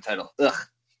your episode title.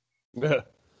 Ugh.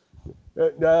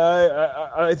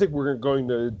 I think we're going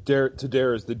to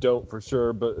dare as the don't for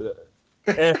sure, but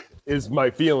is my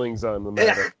feelings on the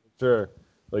matter. Sure,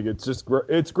 like it's just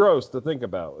it's gross to think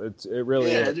about. It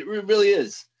really is. It really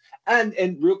is. And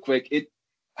real quick,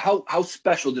 how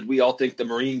special did we all think the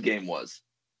Marine game was?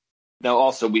 Now,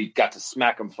 also we got to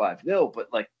smack them 5-0,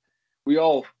 but like we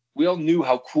all knew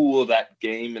how cool that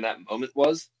game and that moment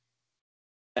was,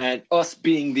 and us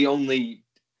being the only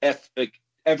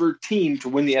ever team to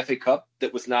win the FA Cup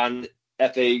that was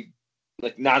non-FA,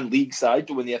 like non-league side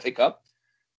to win the FA Cup,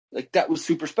 like that was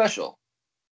super special.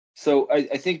 So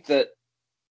I think that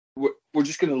we're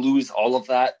just going to lose all of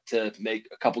that to make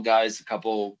a couple guys a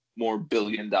couple more $1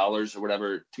 billion or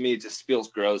whatever. To me, it just feels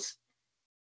gross.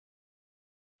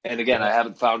 And again, I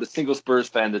haven't found a single Spurs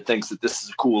fan that thinks that this is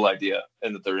a cool idea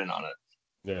and that they're in on it.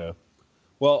 Yeah.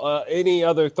 Well, any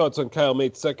other thoughts on Kyle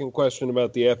Mate's second question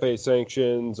about the FA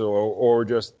sanctions or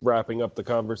just wrapping up the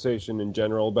conversation in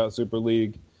general about Super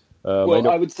League? I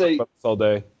would say all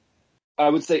day. I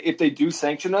would say if they do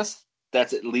sanction us,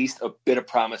 that's at least a bit of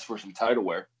promise for some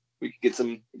titleware. We could get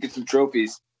some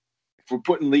trophies. If we're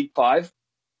putting League 5,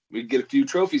 we could get a few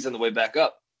trophies on the way back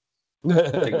up.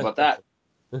 Think about that.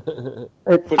 Put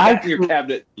that in your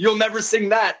cabinet. You'll never sing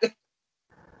that.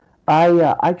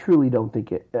 I truly don't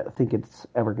think it's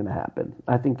ever going to happen.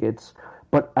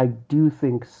 But I do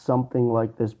think something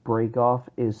like this break-off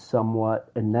is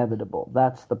somewhat inevitable.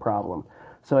 That's the problem.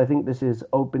 So I think this is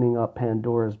opening up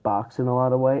Pandora's box in a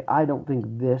lot of ways. I don't think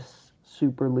this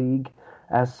Super League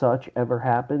as such ever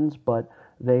happens, but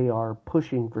they are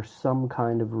pushing for some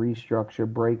kind of restructure,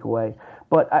 breakaway.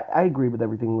 But I agree with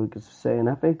everything Lucas is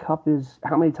saying. FA Cup is...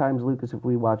 How many times, Lucas, have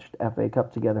we watched FA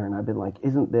Cup together and I've been like,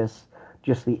 isn't this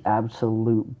just the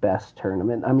absolute best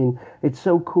tournament? I mean, it's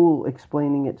so cool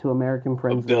explaining it to American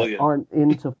friends that aren't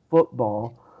into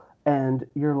football, and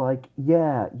you're like,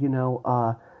 yeah,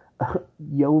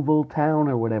 Yeovil Town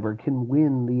or whatever can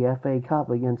win the FA Cup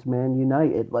against Man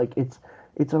United. Like, it's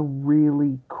a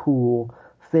really cool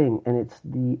thing, and it's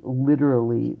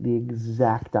literally the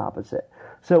exact opposite.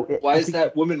 So why is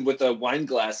that woman with a wine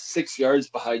glass 6 yards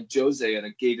behind Jose on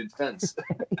a gated fence?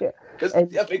 Because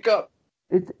the FA Cup.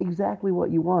 It's exactly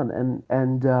what you want,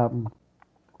 and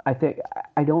I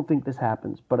don't think this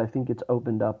happens, but I think it's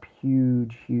opened up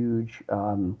huge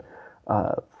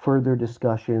further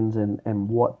discussions and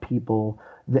what people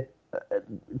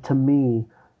to me,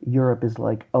 Europe is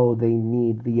like, oh, they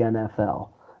need the NFL.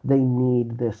 They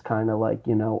need this kind of like,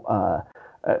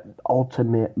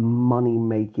 ultimate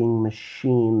money-making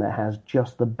machine that has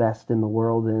just the best in the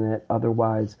world in it.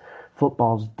 Otherwise,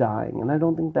 football's dying. And I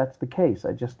don't think that's the case.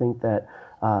 I just think that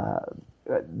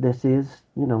this is,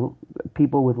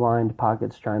 people with lined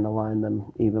pockets trying to line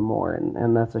them even more,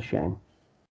 and that's a shame.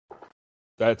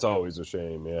 That's always a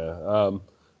shame, yeah.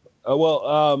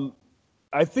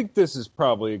 I think this is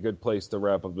probably a good place to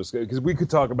wrap up this, because we could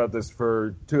talk about this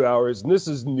for 2 hours, and this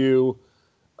is new.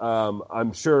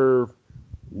 I'm sure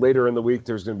later in the week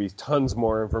there's going to be tons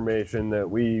more information that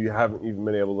we haven't even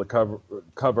been able to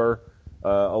cover.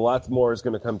 A lot more is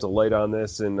going to come to light on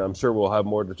this, and I'm sure we'll have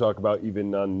more to talk about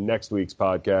even on next week's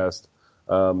podcast.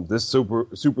 This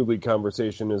Super League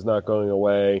conversation is not going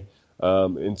away.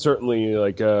 And certainly,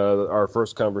 like our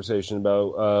first conversation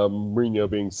about Mourinho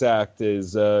being sacked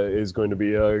is going to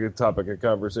be a topic of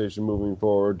conversation moving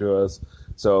forward to us.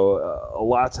 So a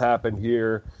lot's happened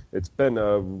here. It's been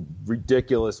a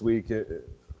ridiculous week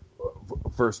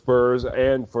for Spurs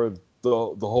and for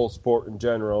the whole sport in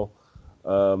general.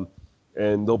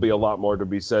 And there'll be a lot more to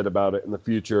be said about it in the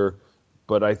future.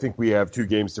 But I think we have 2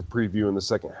 games to preview in the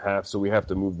second half, so we have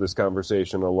to move this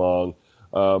conversation along.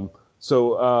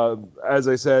 So as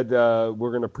I said,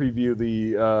 we're going to preview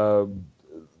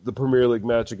the Premier League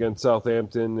match against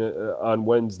Southampton on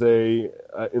Wednesday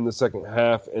in the second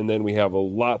half, and then we have a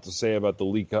lot to say about the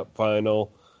League Cup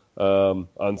final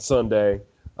on Sunday.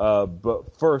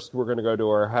 But first, we're going to go to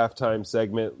our halftime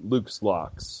segment, Luke's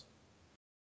Locks.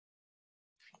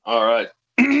 All right.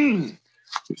 Who's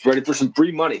ready for some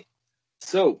free money?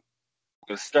 So, I'm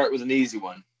going to start with an easy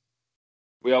one.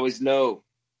 We always know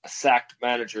a sacked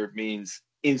manager means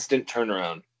instant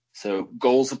turnaround. So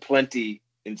goals aplenty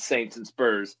in Saints and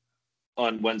Spurs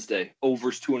on Wednesday.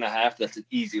 Overs 2.5. That's an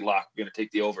easy lock. We're going to take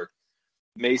the over.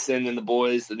 Mason and the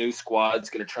boys, the new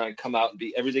squad's going to try and come out and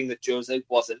be everything that Jose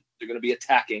wasn't. They're going to be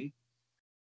attacking,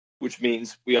 which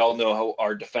means we all know how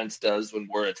our defense does when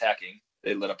we're attacking.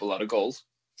 They let up a lot of goals.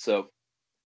 So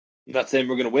I'm not saying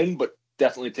we're going to win, but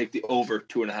definitely take the over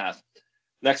 2.5.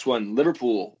 Next one,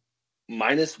 Liverpool.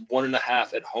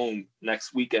 -1.5 at home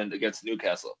next weekend against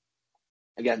Newcastle.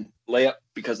 Again, layup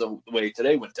because of the way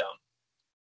today went down.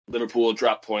 Liverpool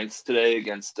dropped points today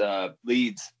against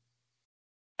Leeds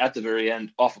at the very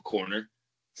end off a corner.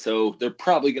 So they're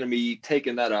probably going to be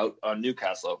taking that out on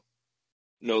Newcastle.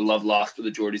 No love lost for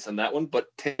the Geordies on that one, but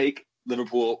take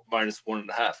Liverpool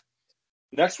 -1.5.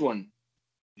 Next one,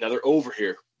 another over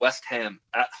here. West Ham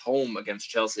at home against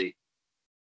Chelsea.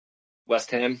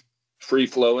 West Ham,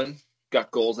 free-flowing,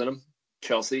 got goals in them.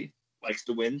 Chelsea likes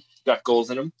to win, got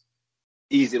goals in them.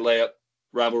 Easy layup,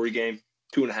 rivalry game,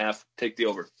 2.5, take the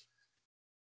over.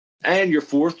 And your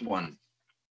fourth one,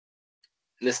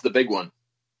 and this is the big one.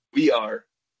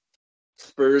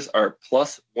 Spurs are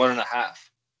 +1.5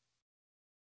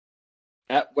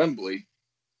 at Wembley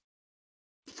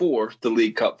for the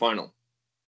League Cup final.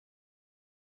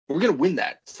 We're going to win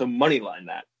that, so money line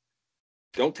that.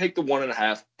 Don't take the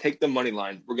 1.5, take the money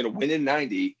line. We're going to win in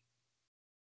 90,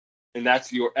 and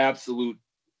that's your absolute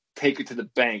take it to the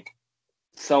bank,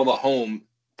 sell the home,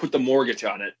 put the mortgage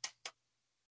on it.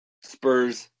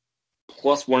 Spurs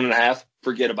 +1.5,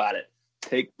 forget about it.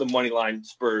 Take the money line,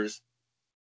 Spurs,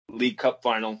 League Cup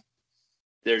final.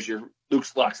 There's your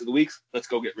Luke's Locks of the Weeks. Let's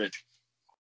go get rich.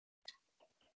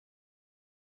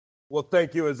 Well,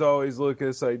 thank you as always,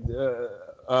 Lucas. I've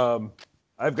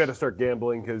got to start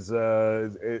gambling because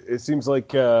it seems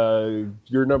like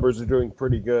your numbers are doing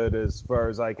pretty good as far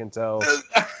as I can tell.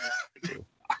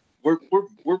 What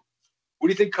do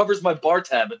you think covers my bar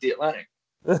tab at the Atlantic?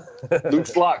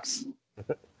 Luke's Locks.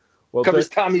 Well, covers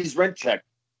Tommy's rent check.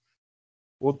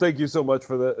 Well, thank you so much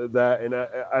for that, and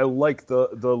I like the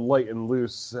light and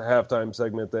loose halftime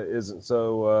segment that isn't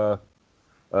so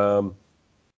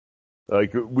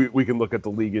like we can look at the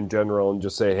league in general and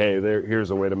just say, hey,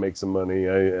 here's a way to make some money.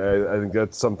 I think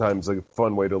that's sometimes a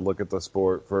fun way to look at the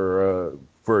sport for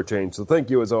a change. So thank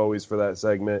you as always for that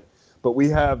segment. But we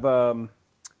have 2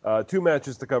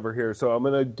 matches to cover here. So I'm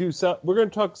going to we're going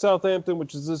to talk Southampton,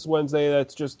 which is this Wednesday.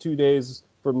 That's just 2 days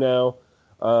from now.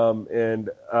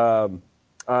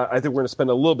 I think we're going to spend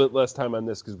a little bit less time on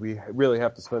this because we really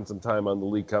have to spend some time on the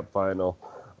League Cup final.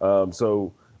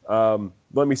 So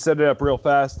let me set it up real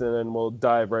fast, and then we'll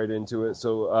dive right into it.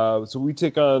 So we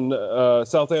take on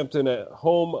Southampton at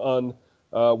home on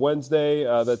Wednesday.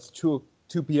 That's 2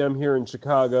 p.m. here in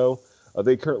Chicago.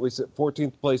 They currently sit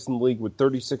 14th place in the league with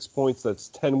 36 points. That's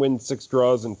 10 wins, 6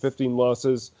 draws, and 15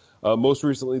 losses. Most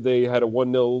recently, they had a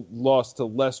 1-0 loss to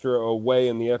Leicester away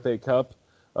in the FA Cup.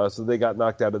 So they got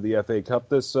knocked out of the FA Cup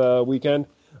this weekend.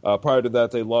 Prior to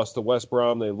that, they lost to West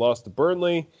Brom. They lost to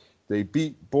Burnley. They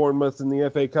beat Bournemouth in the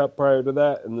FA Cup prior to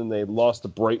that, and then they lost to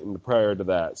Brighton prior to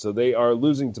that. So they are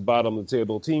losing to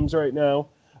bottom-of-the-table teams right now.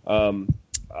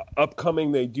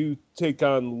 Upcoming, they do take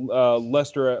on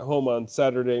Leicester at home on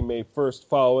Saturday, May 1st,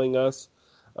 following us.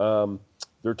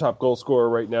 Their top goal scorer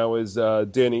right now is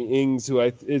Danny Ings, who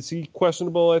is he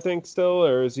questionable, I think, still,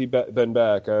 or has he been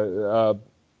back?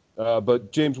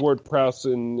 But James Ward-Prowse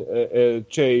and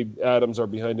Che Adams are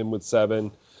behind him with 7.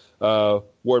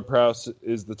 Ward-Prowse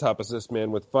is the top assist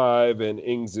man with 5, and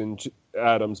Ings and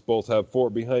Adams both have 4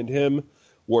 behind him.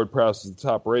 Ward-Prowse is the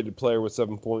top-rated player with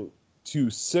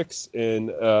 7.26,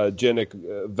 and Jannik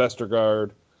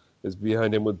Vestergaard is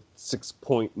behind him with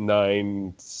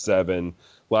 6.97.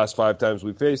 Last 5 times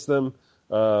we faced them,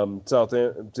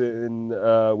 Southampton,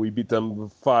 we beat them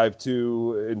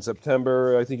 5-2 in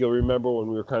September. I think you'll remember when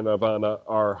we were kind of on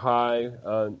our high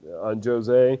on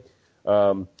Jose.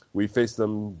 We faced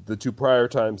them the 2 prior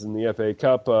times in the FA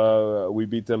Cup. We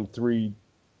beat them 3-2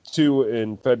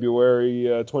 in February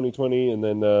 2020, and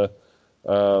then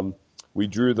we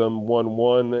drew them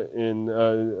 1-1 in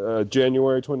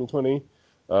January 2020.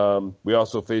 We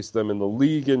also faced them in the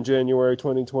league in January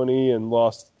 2020 and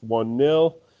lost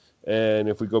 1-0. And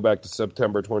if we go back to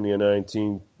September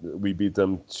 2019, we beat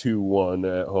them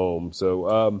 2-1 at home.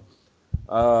 So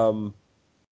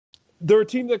they're a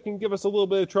team that can give us a little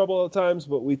bit of trouble at times,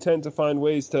 but we tend to find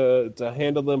ways to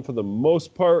handle them for the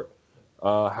most part.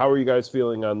 How are you guys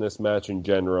feeling on this match in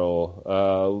general?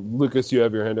 Lucas, you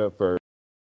have your hand up first.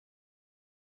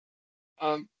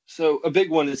 So a big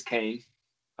one is Kane.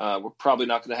 We're probably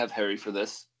not going to have Harry for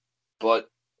this, but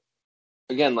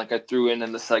again, like I threw in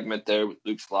the segment there with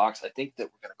Luke's Locks, I think that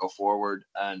we're going to go forward,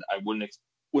 and I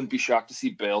wouldn't be shocked to see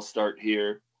Bale start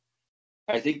here.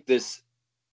 I think this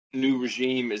new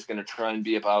regime is going to try and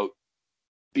be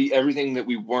everything that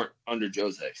we weren't under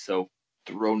Jose. So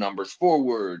throw numbers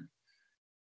forward,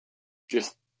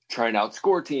 just try and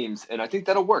outscore teams, and I think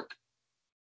that'll work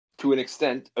to an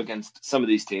extent against some of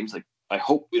these teams. Like I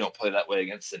hope we don't play that way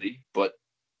against City, but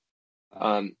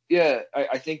I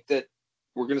think that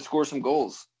we're going to score some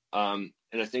goals. And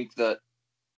I think that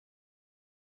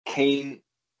Kane,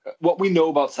 what we know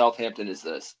about Southampton is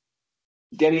this.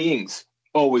 Danny Ings,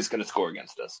 always going to score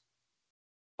against us.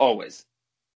 Always.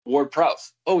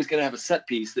 Ward-Prowse, always going to have a set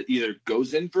piece that either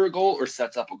goes in for a goal or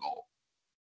sets up a goal.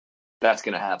 That's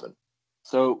going to happen.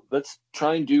 So let's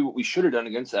try and do what we should have done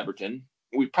against Everton.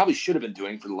 We probably should have been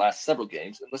doing for the last several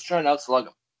games, and let's try and outslug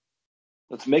them.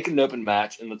 Let's make it an open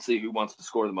match, and let's see who wants to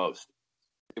score the most.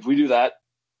 If we do that,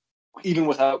 even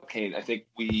without Kane, I think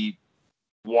we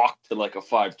walk to like a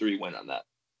 5-3 win on that.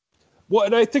 Well,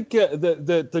 and I think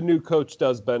the new coach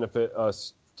does benefit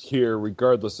us here,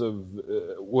 regardless of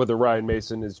whether Ryan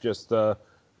Mason is just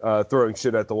throwing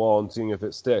shit at the wall and seeing if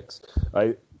it sticks.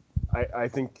 I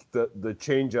think the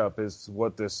change up is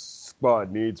what this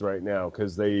squad needs right now,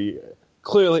 because they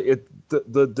clearly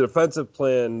the defensive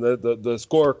plan, the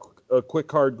score a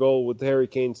quick hard goal with Harry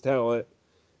Kane's talent,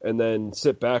 and then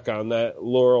sit back on that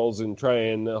laurels and try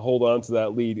and hold on to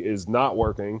that lead is not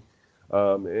working.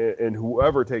 And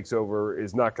whoever takes over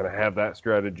is not going to have that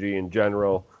strategy in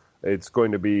general. It's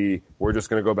going to be, we're just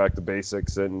going to go back to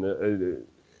basics and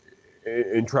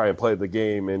try and play the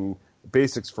game. And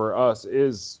basics for us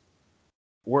is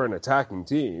we're an attacking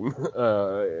team,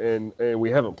 and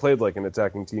we haven't played like an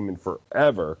attacking team in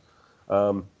forever.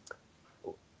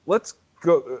 Let's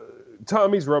go.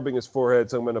 Tommy's rubbing his forehead,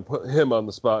 so I'm going to put him on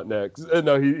the spot next.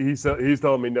 No, he's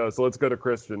telling me no, so let's go to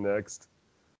Christian next.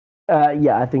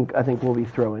 Yeah, I think we'll be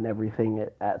throwing everything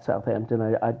at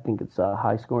Southampton. I think it's a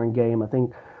high-scoring game. I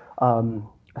think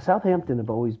Southampton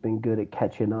have always been good at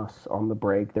catching us on the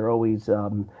break. They're always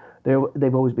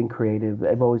they've always been creative.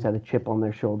 They've always had a chip on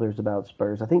their shoulders about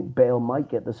Spurs. I think Bale might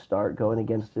get the start going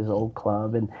against his old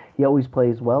club, and he always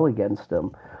plays well against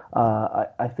them.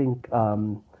 I think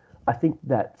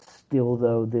that still,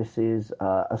 though, this is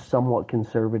a somewhat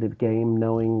conservative game,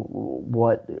 knowing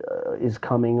what is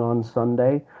coming on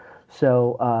Sunday.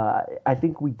 So I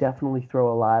think we definitely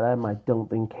throw a lot at him. I don't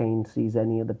think Kane sees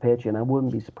any of the pitch, and I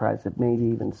wouldn't be surprised if maybe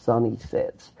even Sonny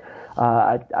sits.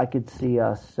 I could see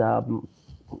us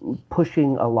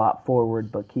pushing a lot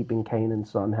forward, but keeping Kane and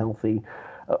Son healthy.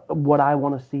 What I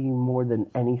want to see more than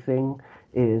anything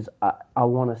is I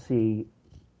want to see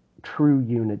true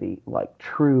unity, like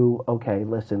true, okay,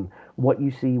 listen, what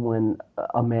you see when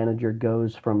a manager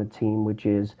goes from a team which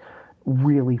is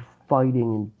really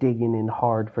fighting and digging in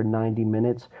hard for 90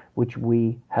 minutes, which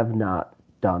we have not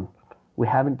done. We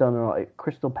haven't done it all. At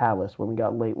Crystal Palace, when we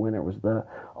got late winner, was the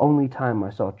only time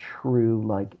I saw true,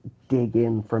 like, dig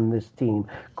in from this team,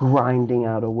 grinding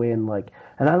out a win. Like,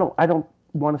 and I don't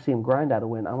want to see them grind out a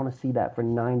win. I want to see that for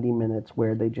 90 minutes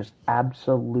where they just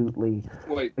absolutely...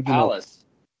 Wait, Palace?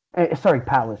 Sorry,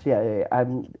 Palace. Yeah.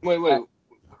 Wait.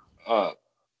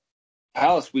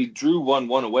 Palace, we drew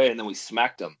 1-1 away, and then we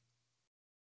smacked them.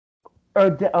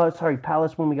 Sorry,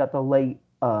 Palace when we got the late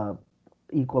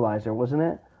equalizer, wasn't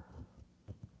it?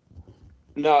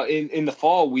 No, in the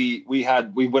fall we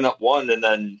went up 1 and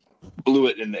then blew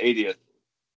it in the 80th.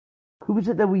 Who was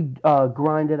it that we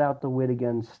grinded out the win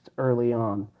against early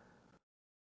on?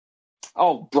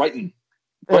 Oh, Brighton.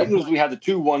 Brighton was we had the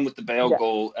 2-1 with the Bale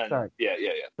goal, and sorry. Yeah.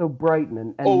 So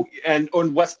Brighton and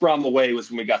on West Brom away was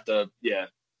when we got the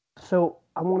So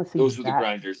I want to see those were the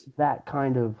grinders. That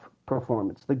kind of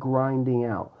performance, the grinding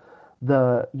out,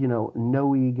 the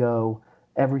no ego,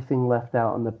 everything left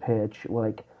out on the pitch,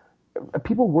 like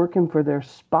people working for their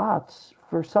spots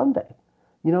for Sunday.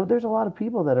 There's a lot of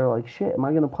people that are like, shit, am I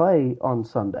going to play on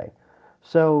Sunday?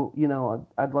 So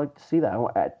I'd like to see that.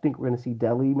 I think we're going to see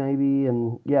Delhi maybe,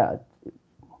 and yeah.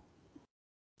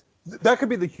 That could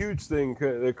be the huge thing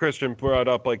that Christian brought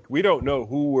up. Like, we don't know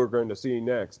who we're going to see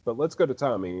next, but let's go to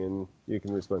Tommy, and you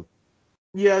can respond.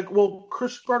 Yeah, well,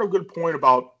 Chris brought a good point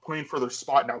about playing for their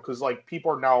spot now, because, like,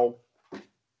 people are now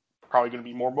probably going to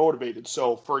be more motivated.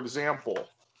 So, for example,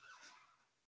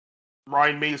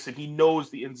 Ryan Mason, he knows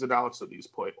the ins and outs of these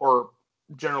players, or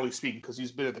generally speaking, because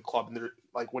he's been at the club, and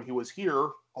like, when he was here,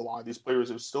 a lot of these players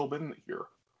have still been here.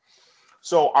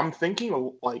 So, I'm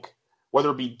thinking, like,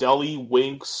 whether it be Delhi,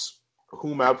 Winks,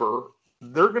 whomever,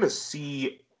 they're going to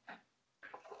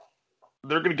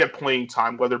get playing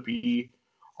time, whether it be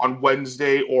on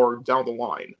Wednesday or down the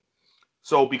line.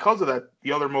 So because of that,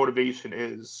 the other motivation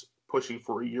is pushing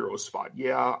for a Euro spot.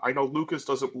 Yeah, I know Lucas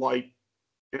doesn't like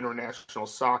international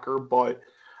soccer, but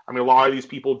I mean, a lot of these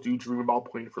people do dream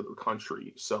about playing for their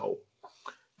country. So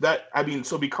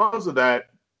because of that,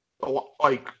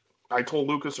 like I told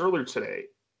Lucas earlier today,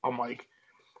 I'm like,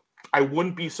 I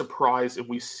wouldn't be surprised if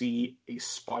we see a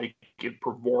spike in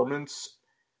performance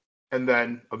and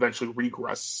then eventually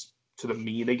regress to the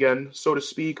mean again, so to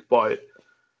speak. But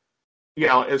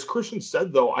yeah, as Christian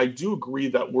said, though, I do agree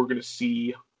that we're going to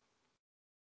see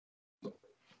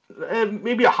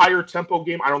maybe a higher tempo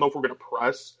game. I don't know if we're going to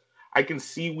press. I can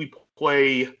see we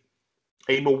play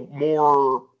a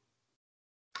more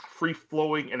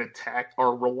free-flowing and attack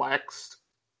or relaxed,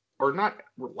 or not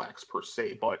relaxed per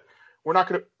se, but we're not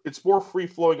going to – it's more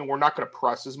free-flowing and we're not going to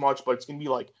press as much, but it's going to be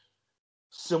like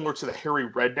similar to the Harry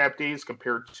Redknapp days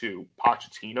compared to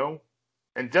Pochettino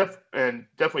and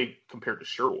definitely compared to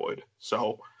Sherwood.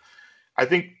 So I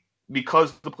think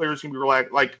because the players can be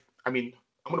relaxed – like, I mean,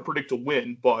 I'm going to predict a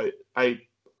win, but I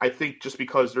think just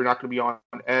because they're not going to be on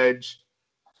edge,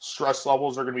 stress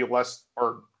levels are going to be less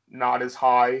or not as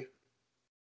high.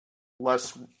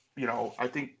 Less, I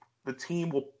think the team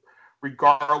will,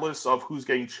 regardless of who's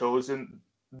getting chosen,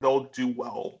 they'll do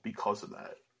well because of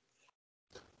that.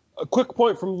 A quick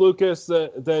point from Lucas,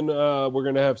 then we're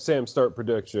going to have Sam start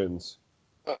predictions.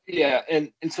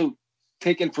 And so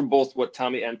taken from both what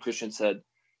Tommy and Christian said,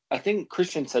 I think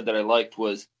Christian said that I liked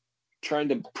was trying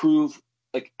to prove,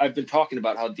 like I've been talking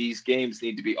about how these games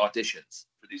need to be auditions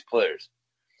for these players.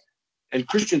 And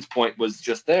Christian's point was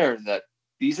just there that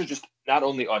these are just not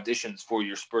only auditions for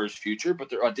your Spurs future, but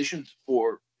they're auditions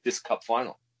for this cup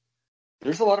final.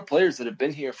 There's a lot of players that have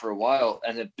been here for a while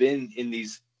and have been in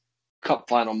these cup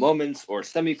final moments or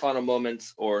semifinal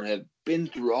moments or have been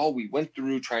through all we went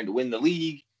through trying to win the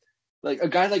league. Like a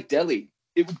guy like Dele,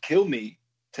 it would kill me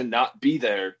to not be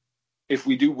there if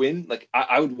we do win. Like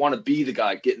I would want to be the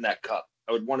guy getting that cup.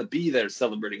 I would want to be there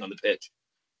celebrating on the pitch.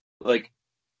 Like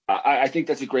I think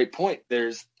that's a great point.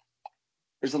 There's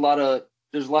a lot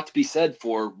to be said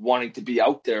for wanting to be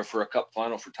out there for a cup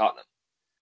final for Tottenham.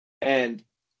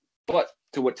 But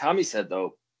to what Tommy said,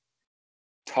 though,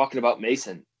 talking about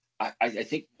Mason, I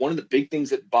think one of the big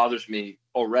things that bothers me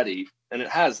already, and it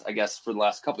has, I guess, for the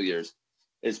last couple of years,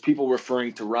 is people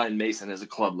referring to Ryan Mason as a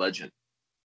club legend.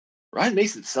 Ryan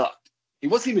Mason sucked. He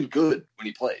wasn't even good when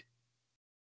he played.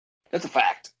 That's a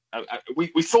fact.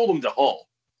 We sold him to Hull.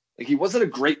 Like, he wasn't a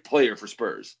great player for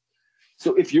Spurs.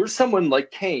 So if you're someone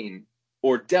like Kane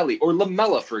or Dele or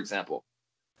Lamella, for example,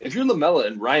 if you're Lamella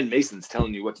and Ryan Mason's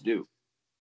telling you what to do,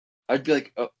 I'd be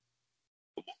like,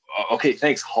 okay,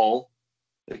 thanks, Hull.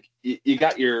 Like, you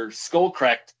got your skull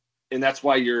cracked, and that's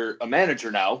why you're a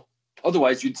manager now.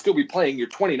 Otherwise, you'd still be playing. You're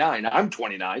 29. I'm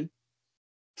 29.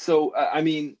 So, I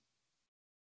mean,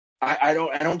 I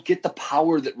don't get the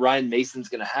power that Ryan Mason's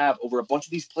going to have over a bunch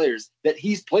of these players that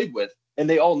he's played with, and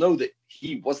they all know that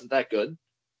he wasn't that good.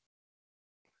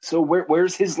 So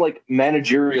where's his like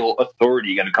managerial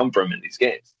authority going to come from in these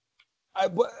games?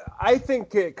 I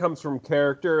think it comes from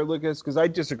character, Lucas, because I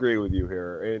disagree with you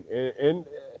here, and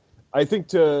I think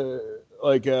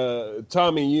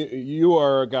Tommy, you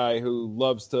are a guy who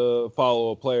loves to follow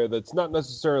a player that's not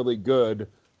necessarily good,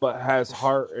 but has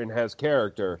heart and has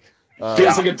character.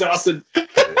 Feels like a Dawson.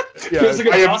 Feels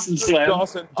like a Dawson slam.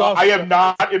 Dawson. I am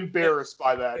not embarrassed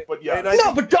by that, but yeah.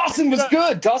 But Dawson was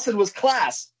good. Dawson was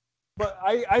class. But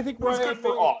I think it was good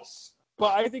for us.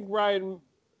 But I think Ryan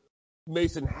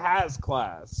Mason has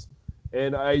class,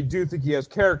 and I do think he has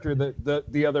character that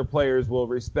the other players will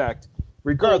respect,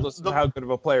 regardless of how good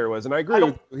of a player he was. And I agree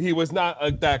with you, he was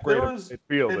not that great of a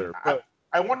midfielder. But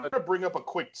I wanted to bring up a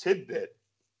quick tidbit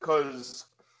because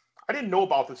I didn't know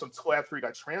about this until after he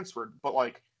got transferred. But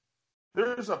like,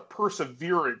 there's a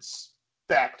perseverance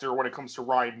factor when it comes to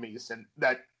Ryan Mason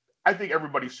that I think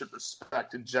everybody should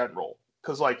respect in general.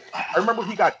 Because, like, I remember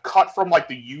he got cut from, like,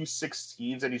 the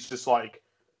U16s, and he's just, like,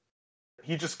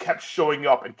 he just kept showing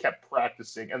up and kept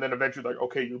practicing. And then eventually, like,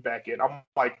 okay, you're back in. I'm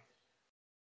like,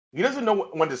 he doesn't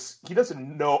know when to, he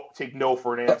doesn't know, take no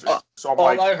for an answer. So I'm all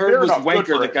like, I heard was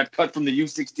Wanker that got cut from the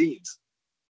U16s.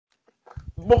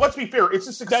 Well, let's be fair. It's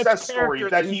a success story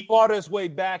that he fought his way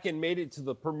back and made it to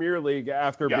the Premier League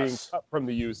after being cut from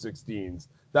the U16s.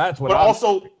 That's what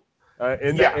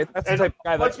and that's the type of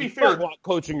guy that you want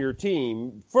coaching your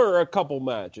team for a couple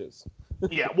matches.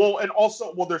 Yeah, well, and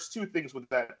also, there's two things with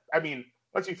that. I mean,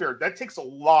 let's be fair. That takes a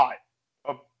lot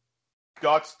of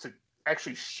guts to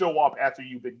actually show up after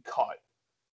you've been cut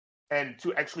and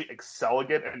to actually excel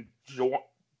again and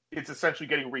it's essentially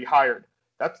getting rehired.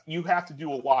 You have to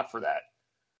do a lot for that.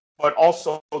 But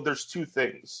also, there's two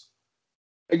things.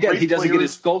 Again, he doesn't get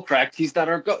his skull cracked. He's not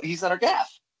our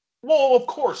gaff. Well, of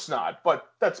course not, but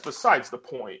that's besides the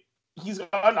point. He's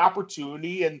got an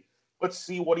opportunity, and let's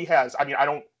see what he has. I mean,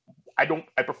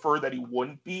 I prefer that he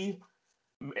wouldn't be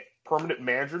permanent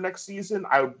manager next season.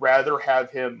 I would rather have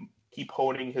him keep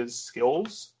honing his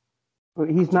skills. Well,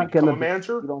 he's not going to be a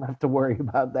manager. You don't have to worry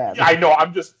about that. Yeah, I know.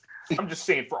 I'm just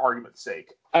saying for argument's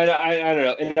sake. I don't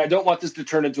know, and I don't want this to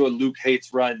turn into a Luke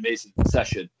hates Ryan Mason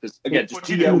session because again, just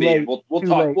DM me.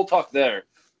 We'll talk there.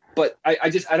 But I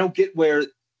don't get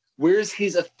where's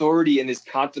his authority and his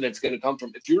confidence going to come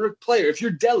from? If you're a player, if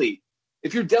you're Dele,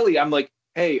 If you're Delhi, I'm like,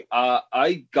 hey,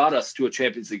 I got us to a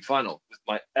Champions League final with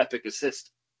my epic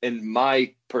assist and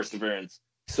my perseverance.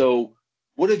 So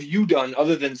what have you done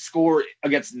other than score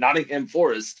against Nottingham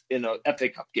Forest in an FA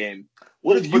Cup game?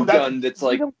 What have you done that's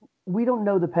like... We don't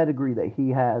know the pedigree that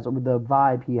he has or the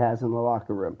vibe he has in the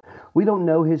locker room. We don't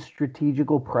know his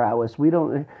strategical prowess.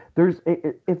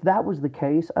 If that was the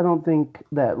case, I don't think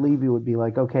that Levy would be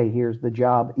like, okay, here's the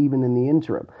job, even in the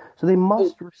interim. So they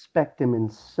must respect him in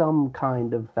some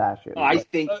kind of fashion. I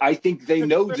think they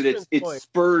know that it's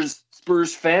Spurs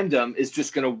fandom is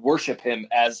just going to worship him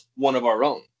as one of our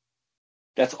own.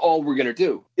 That's all we're going to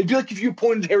do. It'd be like if you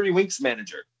appointed Harry Winks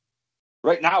manager.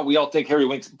 Right now, we all think Harry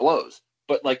Winks blows.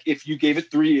 But like, if you gave it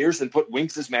 3 years and put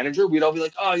Winks as manager, we'd all be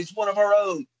like, "Oh, he's one of our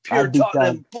own, pure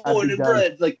Tottenham, born and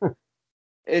bred." Like,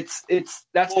 that's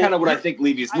kind of what I think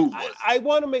Levy's move was. I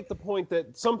want to make the point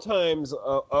that sometimes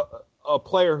a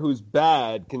player who's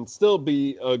bad can still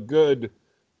be a good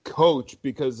coach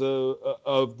because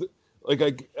of a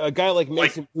guy like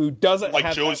Mason who doesn't like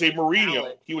have Jose Mourinho.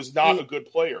 talent. He was not a good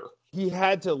player. He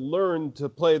had to learn to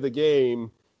play the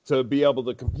game to be able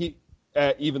to compete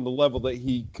at even the level that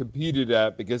he competed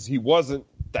at because he wasn't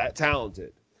that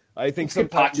talented. I think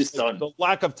sometimes the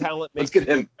lack of talent makes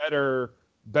him a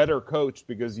better coach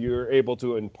because you're able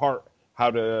to impart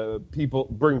how to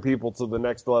bring people to the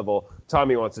next level.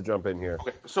 Tommy wants to jump in here.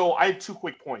 Okay, so I have 2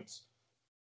 quick points.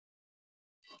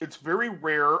 It's very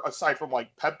rare, aside from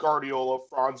like Pep Guardiola,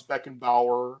 Franz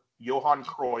Beckenbauer, Johan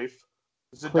Cruyff,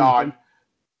 Zidane.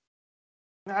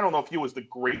 I don't know if he was the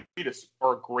greatest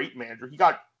or a great manager. He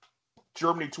got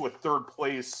Germany to a 3rd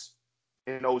place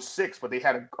in 2006, but they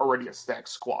had already a stacked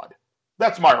squad.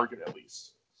 That's my argument, at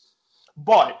least.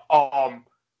 But,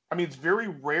 it's very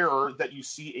rare that you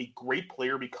see a great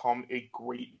player become a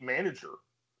great manager.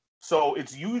 So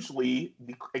it's usually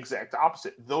the exact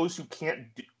opposite. Those who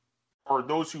can't do, or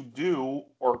those who do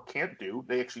or can't do,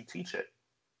 they actually teach it.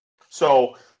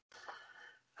 So,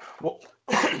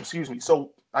 excuse me.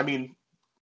 So,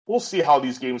 we'll see how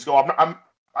these games go.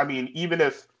 Even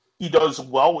if he does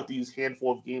well with these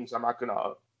handful of games, I'm not going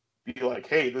to be like,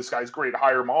 hey, this guy's great,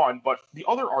 hire him on. But the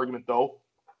other argument, though,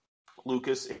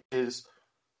 Lucas, is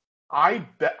I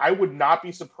would not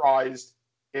be surprised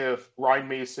if Ryan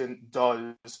Mason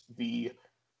does the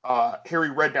Harry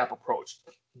Redknapp approach.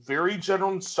 Very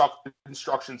general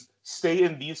instructions, stay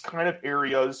in these kind of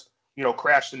areas,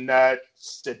 crash the net,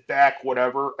 sit back,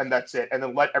 whatever, and that's it. And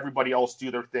then let everybody else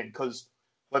do their thing. Because,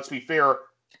 let's be fair,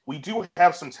 we do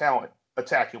have some talent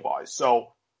attacking-wise.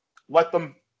 So let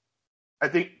them – I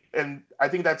think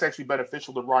that's actually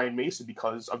beneficial to Ryan Mason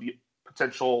because of the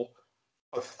potential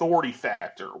authority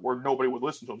factor where nobody would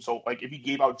listen to him. So, if he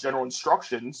gave out general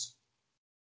instructions,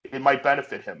 it might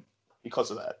benefit him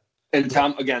because of that. And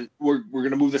Tom, again, we're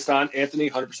going to move this on. Anthony,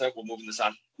 100%, we're moving this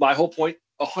on. My whole point,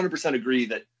 100% agree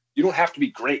that you don't have to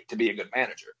be great to be a good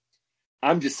manager.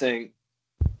 I'm just saying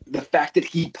the fact that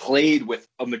he played with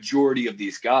a majority of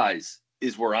these guys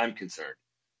is where I'm concerned.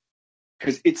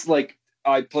 Because it's like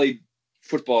I played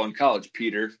football in college,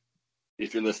 Peter,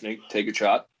 if you're listening, take a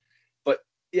shot. But,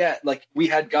 yeah, we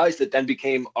had guys that then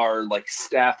became our,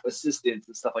 staff assistants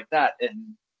and stuff like that.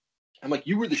 And I'm like,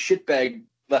 you were the shitbag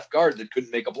left guard that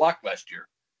couldn't make a block last year.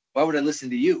 Why would I listen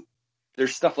to you?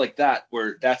 There's stuff like that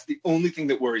where that's the only thing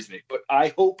that worries me. But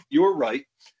I hope you're right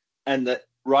and that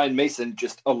Ryan Mason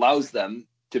just allows them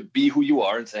to be who you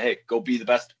are and say, hey, go be the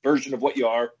best version of what you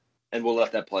are, and we'll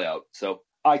let that play out. So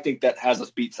I think that has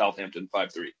us beat Southampton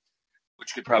 5-3,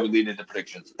 which could probably lead into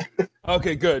predictions.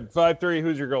 Okay, good. 5-3.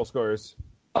 Who's your goal scorers?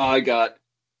 I got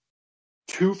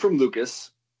 2 from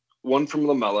Lucas, 1 from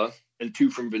Lamella, and 2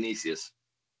 from Vinicius.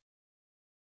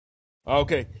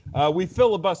 Okay, we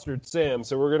filibustered Sam,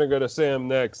 so we're going to go to Sam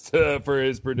next for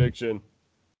his prediction.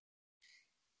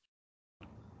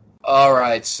 All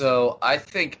right, so I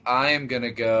think I am going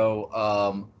to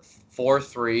go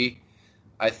 4-3.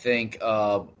 I think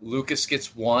Lucas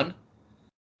gets 1.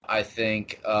 I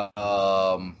think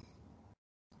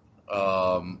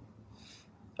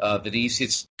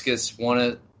Vinicius gets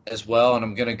 1 as well, and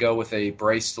I'm going to go with a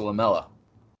brace to Lamella.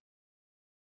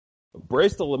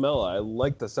 Brace to Lamella. I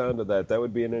like the sound of that. That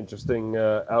would be an interesting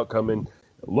outcome. And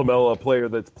Lamella, a player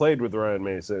that's played with Ryan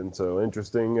Mason, so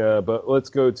interesting. But let's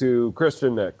go to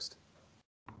Christian next.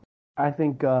 I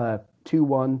think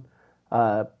 2-1.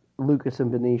 Lucas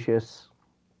and Vinicius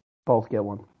both get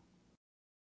 1.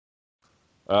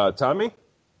 Tommy?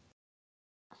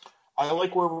 I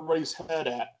like where everybody's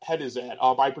head is at.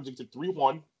 I predicted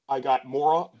 3-1. I got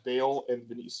Mora, Bale, and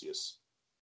Vinicius.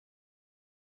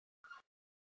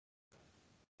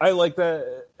 I like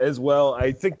that as well.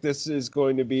 I think this is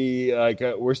going to be like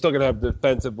we're still going to have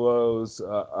defensive woes,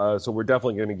 so we're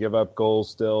definitely going to give up goals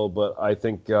still. But I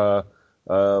think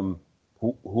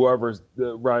whoever's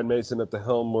Ryan Mason at the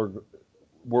helm,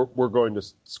 we're going to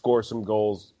score some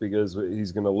goals because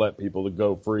he's going to let people to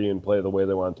go free and play the way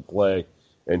they want to play.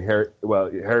 And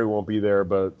Harry won't be there,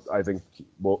 but I think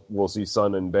we'll see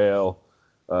Son and Bale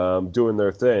doing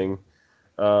their thing.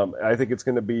 I think it's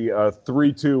going to be a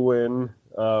 3-2 win.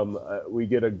 We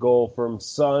get a goal from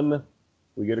Son,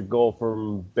 we get a goal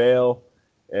from Bale,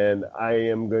 and I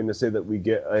am going to say that we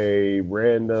get a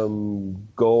random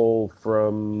goal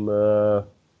from.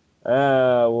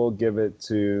 We'll give it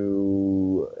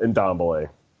to Ndombele.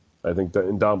 I think that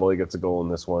Ndombele gets a goal in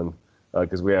this one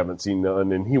because we haven't seen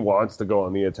none, and he wants to go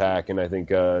on the attack, and I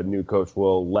think a new coach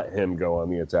will let him go on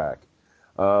the attack.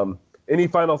 Any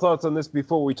final thoughts on this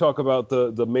before we talk about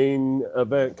the main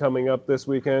event coming up this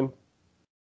weekend?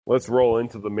 Let's roll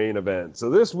into the main event. So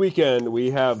this weekend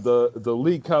we have the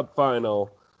League Cup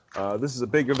final. This is a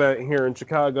big event here in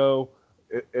Chicago.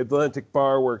 Atlantic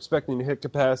Bar, we're expecting to hit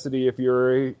capacity. If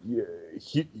you're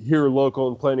here local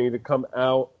and planning to come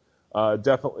out,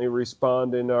 definitely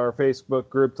respond in our Facebook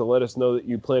group to let us know that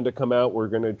you plan to come out. We're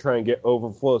going to try and get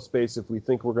overflow space if we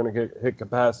think we're going to hit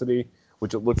capacity,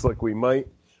 which it looks like we might.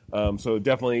 So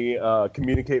definitely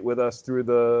communicate with us through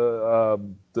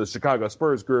the Chicago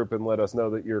Spurs group and let us know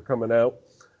that you're coming out.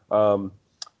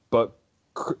 But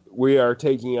we are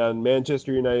taking on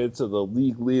Manchester United, so the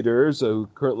league leaders, who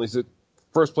currently sit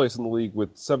first place in the league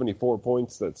with 74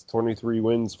 points. That's 23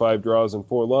 wins, 5 draws, and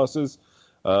 4 losses.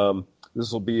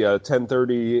 This will be a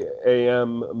 10:30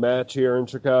 a.m. match here in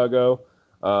Chicago.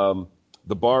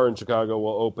 The bar in Chicago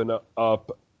will open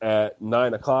up at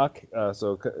 9 o'clock,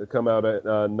 so come out at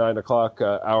 9 o'clock,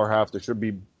 hour half. There should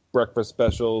be breakfast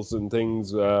specials and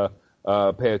things.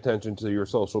 Pay attention to your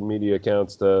social media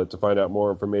accounts to find out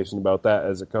more information about that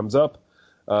as it comes up.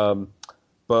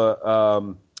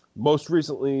 But most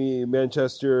recently,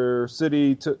 Manchester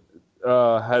City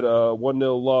had a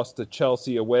 1-0 loss to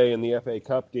Chelsea away in the FA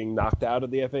Cup, getting knocked out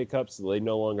of the FA Cup, so they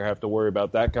no longer have to worry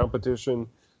about that competition.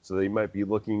 So they might be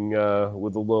looking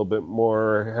with a little bit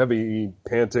more heavy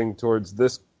panting towards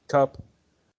this cup.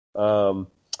 Prior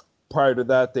to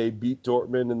that, they beat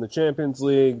Dortmund in the Champions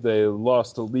League. They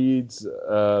lost to Leeds.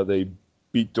 They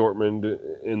beat Dortmund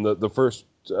in the first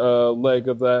leg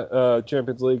of that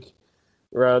Champions League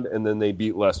round, and then they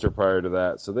beat Leicester prior to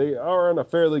that. So they are on a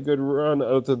fairly good run,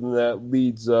 other than that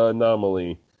Leeds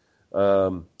anomaly.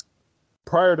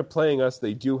 Prior to playing us,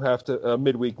 they do have a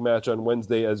midweek match on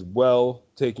Wednesday as well,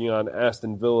 taking on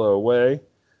Aston Villa away.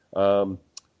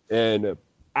 And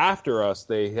after us,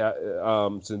 they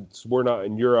since we're not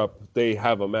in Europe, they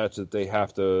have a match that they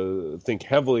have to think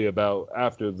heavily about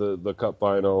after the cup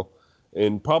final,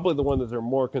 and probably the one that they're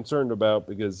more concerned about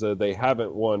because they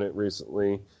haven't won it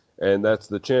recently, and that's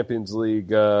the Champions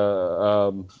League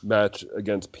match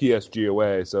against PSG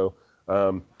away. So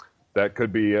that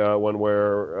could be one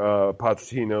where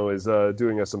Pochettino is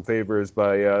doing us some favors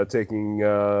by taking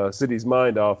City's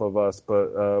mind off of us.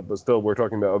 But still, we're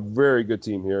talking about a very good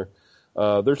team here.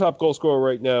 Their top goal scorer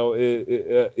right now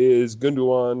is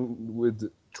Gundogan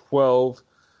with 12.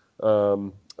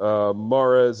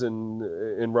 Mahrez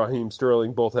and Raheem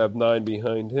Sterling both have 9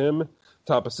 behind him.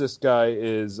 Top assist guy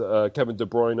is Kevin De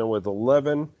Bruyne with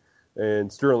 11,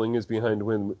 and Sterling is behind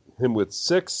him with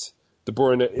 6. De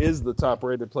Bruyne is the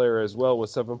top-rated player as well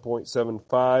with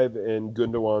 7.75, and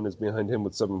Gundogan is behind him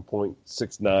with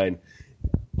 7.69.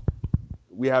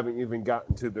 We haven't even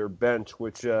gotten to their bench,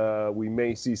 which we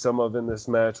may see some of in this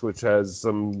match, which has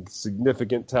some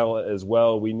significant talent as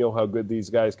well. We know how good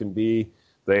these guys can be.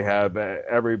 They have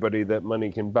everybody that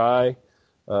money can buy.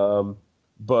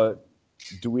 But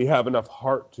do we have enough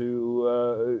heart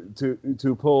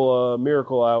to pull a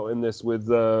miracle out in this with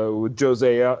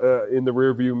Jose in the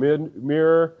rearview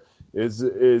mirror?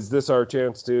 Is this our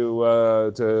chance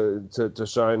to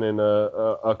shine in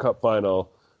a cup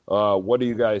final? What do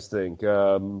you guys think?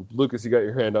 Lucas, you got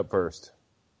your hand up first.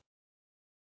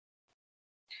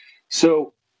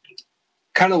 So,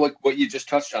 kind of like what you just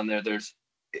touched on there,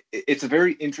 it's a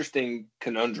very interesting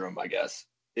conundrum, I guess,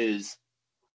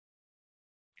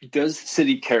 does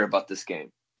City care about this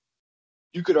game?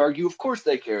 You could argue, of course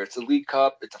they care. It's a League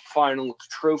Cup, it's a final, it's a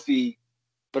trophy.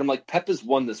 But I'm like, Pep has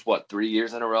won this, 3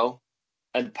 years in a row?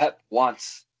 And Pep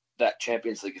wants that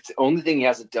Champions League. It's the only thing he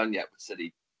hasn't done yet with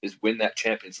City is win that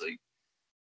Champions League.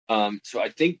 So I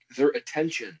think their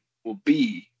attention will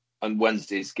be on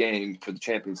Wednesday's game for the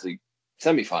Champions League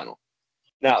semifinal.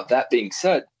 Now, that being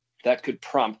said, that could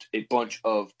prompt a bunch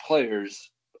of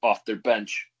players off their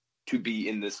bench to be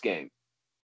in this game.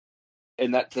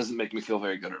 and that doesn't make me feel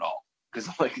very good at all because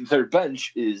like their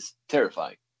bench is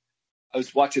terrifying. I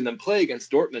was watching them play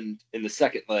against Dortmund in the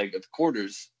second leg of the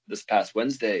quarters this past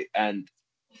Wednesday, and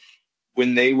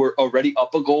when they were already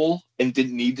up a goal and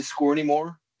didn't need to score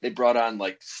anymore, they brought on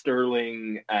like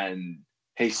Sterling and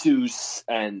Jesus,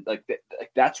 and like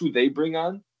that's who they bring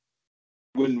on.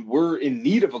 When we're in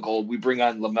need of a goal, we bring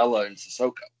on Lamela and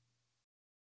Sissoko.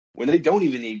 When they don't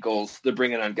even need goals, they're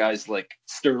bringing on guys like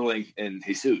Sterling and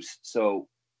Jesus. So,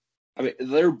 I mean,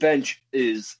 their bench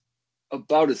is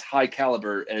about as high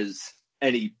caliber as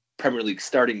any Premier League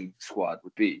starting squad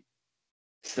would be.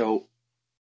 So,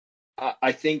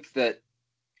 I think that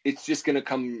it's just going to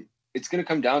come. It's going to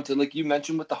come down to, like you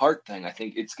mentioned with the heart thing. I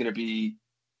think it's going to be,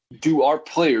 do our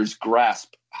players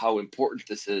grasp how important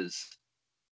this is?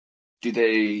 Do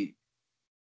they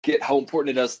get how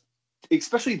important it is,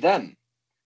 especially them?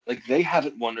 Like, they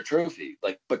haven't won a trophy.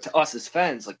 Like, but to us as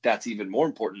fans, like, that's even more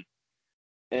important.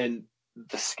 And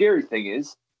the scary thing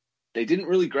is, they didn't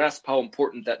really grasp how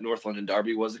important that North London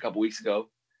derby was a couple weeks ago.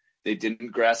 They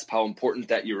didn't grasp how important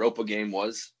that Europa game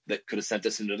was that could have sent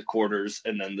us into the quarters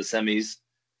and then the semis.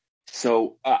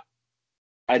 So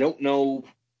I don't know.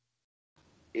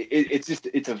 It's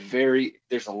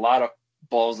there's a lot of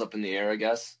balls up in the air, I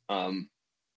guess.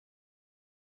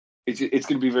 It's going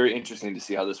to be very interesting to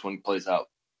see how this one plays out.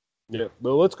 Yeah,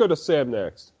 well, let's go to Sam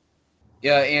next.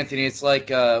 Yeah, Anthony, it's like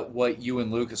what you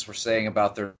and Lucas were saying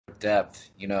about their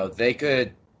depth. You know, they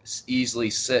could easily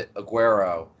sit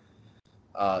Aguero,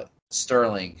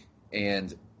 Sterling, and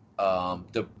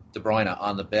De Bruyne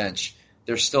on the bench.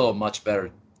 They're still a much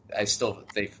better.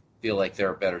 They feel like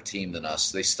they're a better team than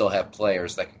us. They still have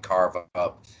players that can carve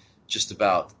up just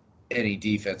about any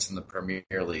defense in the Premier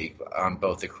League on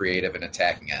both the creative and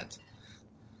attacking end.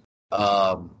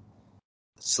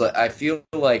 So I feel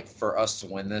like for us to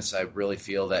win this, I really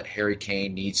feel that Harry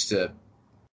Kane needs to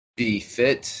be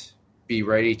fit, be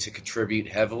ready to contribute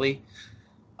heavily.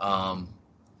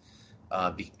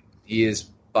 He is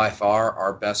by far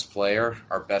our best player,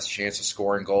 our best chance of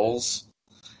scoring goals.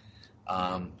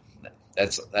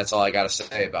 That's all I got to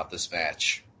say about this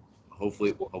match.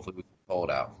 Hopefully we can pull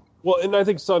it out. Well, and I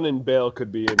think Son and Bale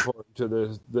could be important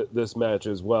to this match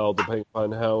as well, depending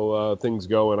on how things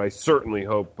go. And I certainly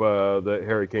hope that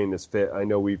Harry Kane is fit. I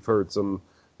know we've heard some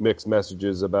mixed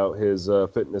messages about his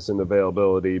fitness and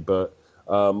availability, but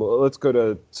let's go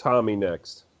to Tommy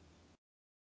next.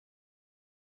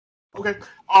 Okay.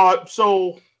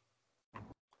 So,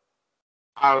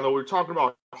 I don't know. We were talking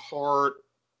about heart,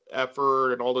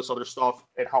 effort, and all this other stuff,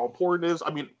 and how important it is.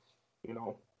 I mean, you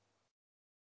know,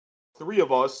 three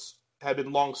of us have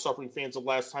been long-suffering fans. The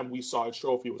last time we saw a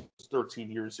trophy was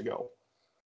 13 years ago.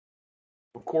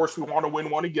 Of course, we want to win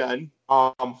one again.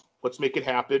 Let's make it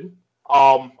happen.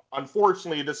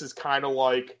 Unfortunately, this is kind of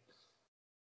like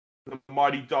the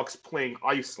Mighty Ducks playing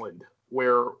Iceland,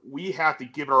 where we have to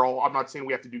give it our all. I'm not saying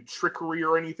we have to do trickery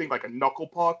or anything like a knuckle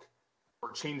puck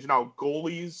or changing out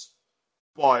goalies,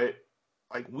 but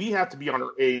like we have to be on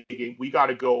our A game. We got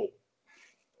to go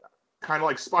kind of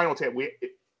like Spinal Tap.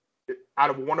 Out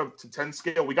of 1 to 10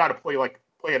 scale, we got to play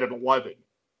at an 11.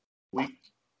 If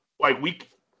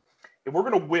we're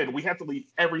gonna win, we have to leave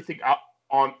everything out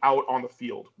on the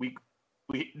field. We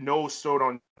no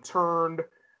stone unturned,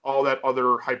 all that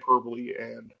other hyperbole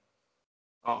and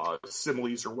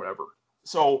similes or whatever.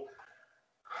 So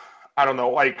I don't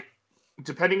know. Like,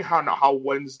 depending on how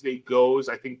Wednesday goes,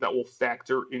 I think that will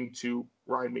factor into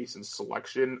Ryan Mason's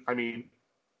selection. I mean,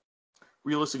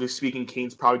 realistically speaking,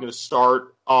 Kane's probably going to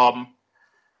start.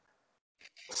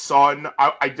 Son,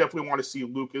 I definitely want to see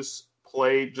Lucas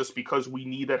play just because we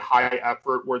need that high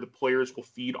effort where the players will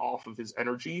feed off of his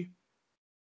energy.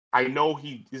 I know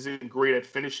he isn't great at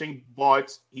finishing,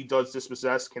 but he does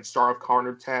dispossess, can start off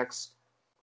counterattacks.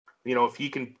 You know, if he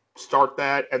can start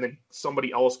that and then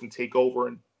somebody else can take over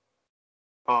and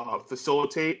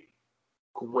facilitate,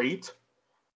 great.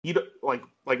 He, like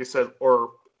I said,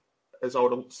 or as I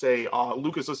would say,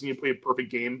 Lucas doesn't need to play a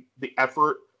perfect game. The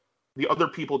effort, the other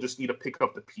people just need to pick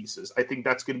up the pieces. I think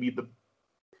that's going to be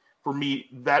for me,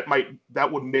 that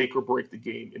would make or break the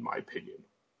game, in my opinion.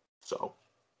 So.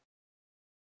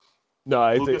 No,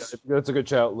 I think that's a good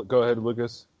shout. Go ahead,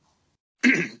 Lucas.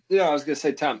 Yeah, I was going to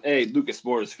say, Tom, Lucas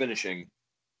Moore's finishing.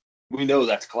 We know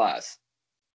that's class.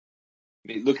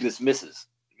 I mean, look at his misses.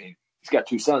 I mean, he's got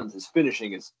 2 sons. His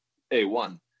finishing is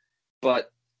A1.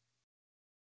 But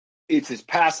it's his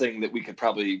passing that we could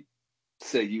probably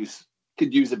say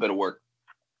could use a bit of work.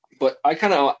 But I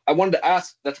wanted to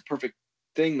ask, that's a perfect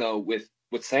thing, though, with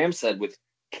what Sam said, with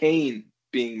Kane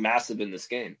being massive in this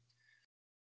game.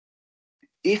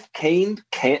 If Kane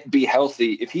can't be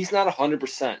healthy, if he's not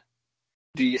 100%,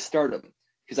 do you start him?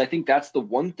 Because I think that's the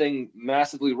one thing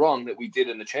massively wrong that we did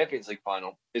in the Champions League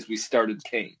final is we started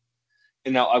Kane.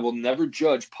 And now I will never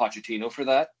judge Pochettino for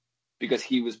that because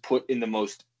he was put in the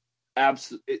most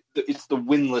it's the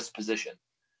winless position.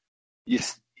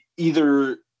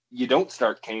 Either you don't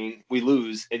start Kane, we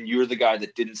lose, and you're the guy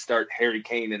that didn't start Harry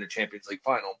Kane in a Champions League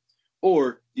final,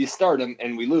 or you start him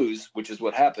and we lose, which is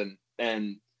what happened,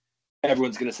 and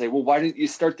everyone's going to say, well, why didn't you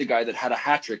start the guy that had a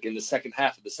hat trick in the second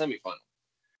half of the semifinal?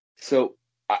 So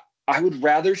I would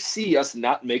rather see us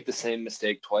not make the same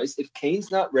mistake twice. If Kane's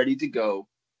not ready to go,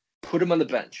 put him on the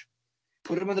bench.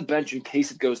 Put him on the bench in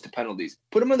case it goes to penalties.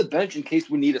 Put him on the bench in case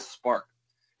we need a spark.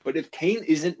 But if Kane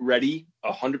isn't ready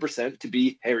 100% to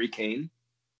be Harry Kane,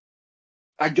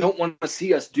 I don't want to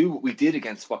see us do what we did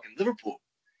against fucking Liverpool.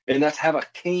 And that's have a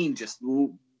Kane just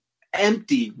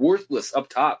empty, worthless up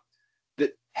top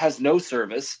that has no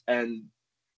service. And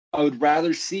I would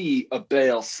rather see a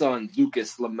Bale, Son,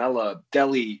 Lucas, Lamella,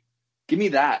 Dele. Give me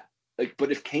that.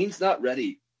 But if Kane's not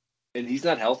ready and he's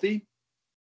not healthy,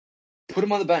 put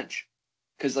him on the bench.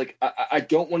 Because I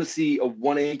don't want to see a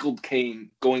one-ankled Kane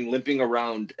going limping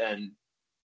around and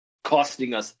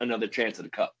costing us another chance at a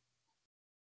cup.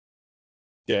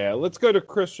 Yeah, let's go to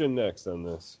Christian next on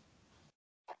this.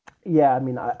 Yeah, I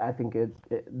mean, I think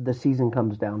the season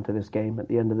comes down to this game at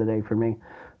the end of the day for me.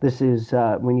 This is,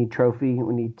 we need trophy.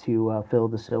 We need to fill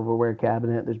the silverware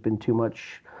cabinet. There's been too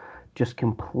much just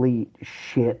complete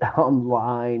shit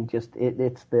online. Just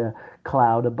it's the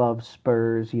cloud above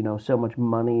Spurs, so much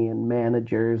money and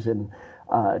managers and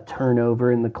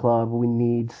turnover in the club. We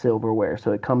need silverware.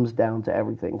 So it comes down to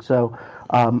everything. So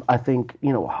I think,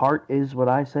 heart is what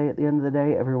I say at the end of the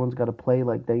day. Everyone's got to play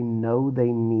like they know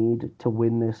they need to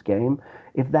win this game.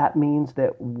 If that means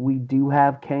that we do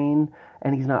have Kane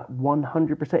and he's not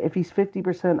 100%, if he's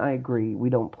 50%, I agree, we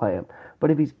don't play him. But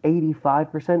if he's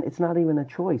 85%, it's not even a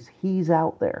choice. He's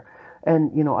out there.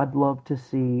 And, I'd love to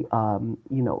see, I want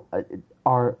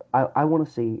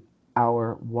to see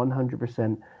our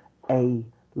 100% A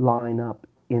lineup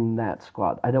in that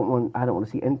squad. I don't want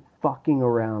to see any fucking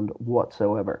around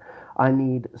whatsoever. I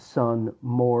need Son,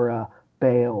 Mora,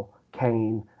 Bale,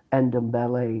 Kane,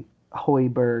 Ndombele,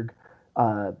 Højbjerg,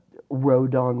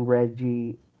 Rodon,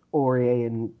 Reggie, Aurier,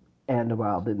 and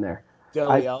Anderwild in there.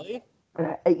 Dele Alli?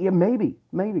 Yeah, maybe.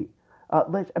 Maybe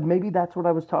that's what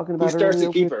I was talking about. Who starts earlier.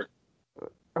 the keeper?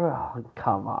 Oh,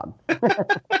 come on.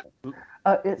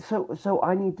 So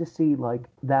I need to see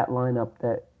that lineup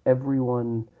that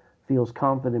everyone feels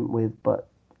confident with, but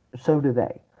so do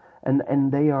they,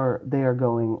 and they are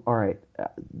going, all right.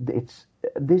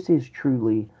 This is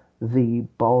truly the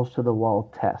balls to the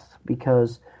wall test,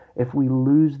 because if we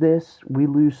lose this, we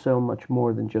lose so much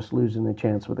more than just losing the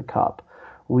chance with a cup.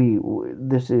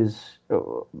 This is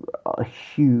a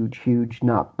huge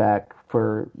knockback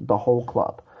for the whole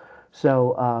club.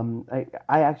 So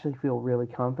I actually feel really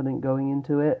confident going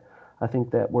into it. I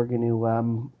think that we're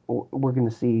going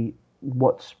to see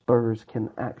what Spurs can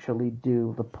actually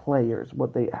do. The players,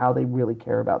 how they really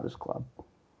care about this club.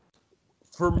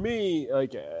 For me,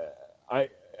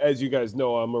 as you guys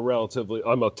know, I'm a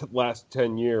last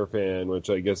 10-year fan, which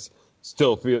I guess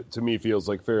still to me feels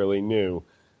like fairly new.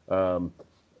 For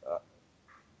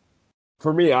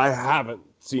me, I haven't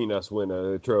seen us win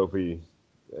a trophy.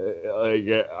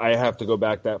 I have to go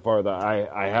back that far that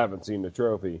I haven't seen the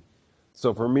trophy.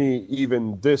 So for me,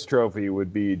 even this trophy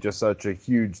would be just such a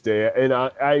huge day. And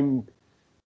I'm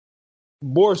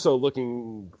more so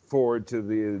looking forward to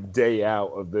the day out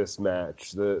of this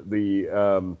match.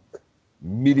 The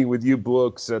meeting with you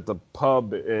blokes at the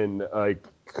pub and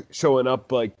showing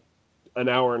up an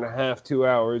hour and a half, 2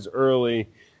 hours early,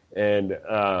 and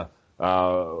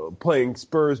playing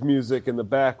Spurs music in the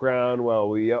background while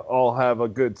we all have a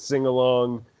good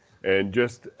sing-along and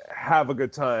just have a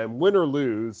good time. Win or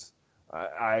lose,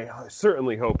 I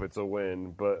certainly hope it's a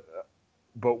win, but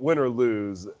win or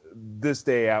lose, this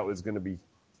day out is going to be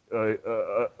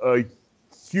a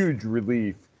huge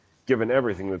relief given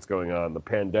everything that's going on, the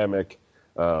pandemic,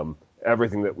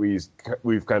 everything that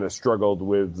we've kind of struggled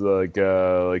with, like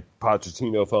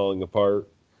Pochettino falling apart,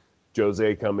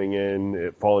 Jose coming in,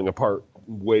 it falling apart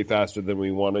way faster than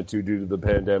we wanted to due to the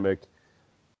pandemic.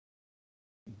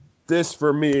 This,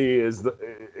 for me, is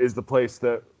the place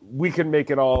that we can make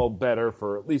it all better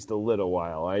for at least a little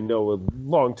while. I know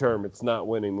long term it's not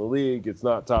winning the league, it's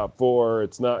not top four,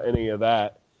 it's not any of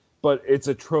that, but it's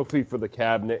a trophy for the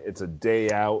cabinet. It's a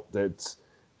day out that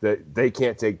they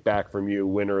can't take back from you,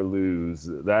 win or lose.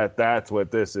 That's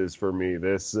what this is for me.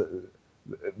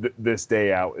 This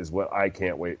day out is what I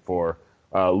can't wait for.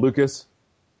 Lucas?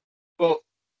 Well,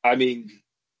 I mean,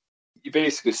 You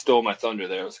basically stole my thunder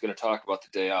there. I was going to talk about the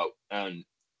day out, and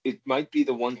it might be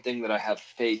the one thing that I have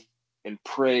faith and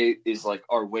pray is like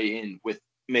our way in with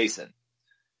Mason.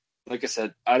 Like I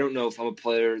said, I don't know if I'm a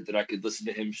player that I could listen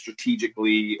to him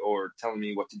strategically or telling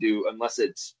me what to do unless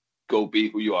it's go be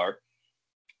who you are.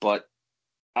 But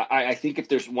I think if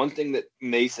there's one thing that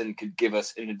Mason could give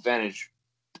us an advantage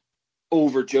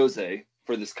over Jose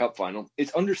for this cup final,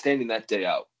 it's understanding that day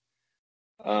out.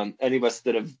 Any of us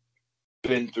that have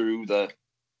been through the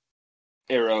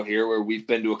era here where we've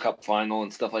been to a cup final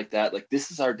and stuff like that, like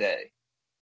this is our day.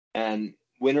 And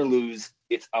win or lose,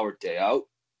 it's our day out.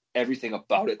 Everything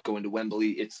about it going to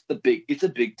Wembley, it's a big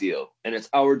deal. And it's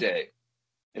our day.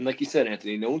 And like you said,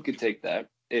 Anthony, no one can take that.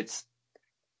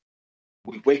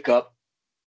 We wake up,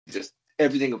 just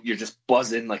everything, you're just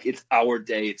buzzing, like it's our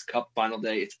day, it's cup final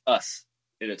day, it's us.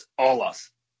 And it's all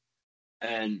us.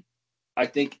 And I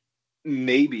think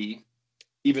maybe,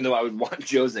 even though I would want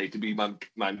Jose to be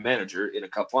my manager in a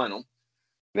cup final,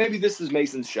 maybe this is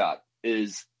Mason's shot,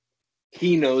 is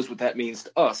he knows what that means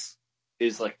to us,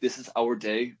 is like, this is our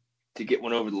day to get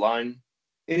one over the line.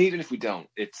 And even if we don't,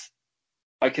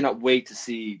 I cannot wait to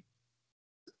see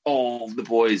all the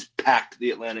boys packed the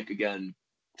Atlantic again,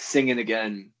 singing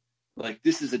again. Like,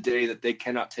 this is a day that they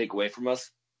cannot take away from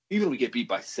us, even if we get beat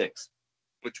by 6,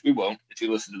 which we won't. If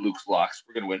you listen to Luke's locks,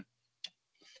 we're going to win.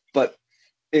 But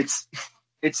it's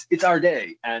our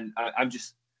day, and I'm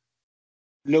just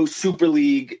no Super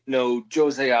League, no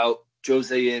Jose out,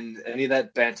 Jose in, any of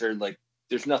that banter. Like,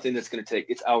 there's nothing that's going to take.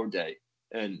 It's our day,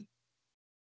 and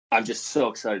I'm just so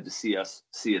excited to see us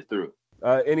see it through.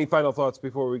 Any final thoughts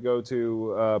before we go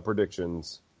to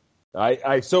predictions?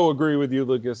 I so agree with you,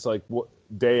 Lucas. Like,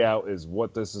 day out is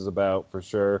what this is about for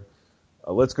sure.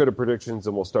 Let's go to predictions,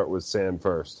 and we'll start with Sam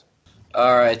first.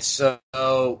 All right, so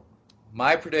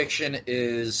my prediction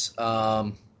is,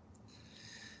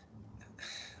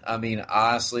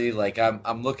 honestly, like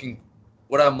I'm looking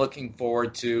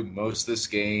forward to most of this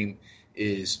game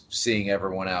is seeing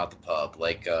everyone out at the pub,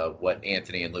 like what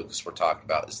Anthony and Lucas were talking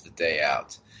about is the day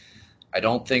out. I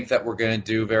don't think that we're going to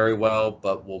do very well,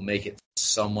 but we'll make it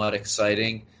somewhat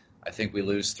exciting. I think we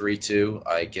lose 3-2.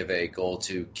 I give a goal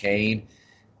to Kane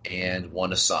and 1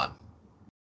 to Son.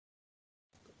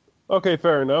 Okay,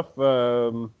 fair enough.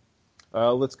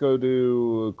 Let's go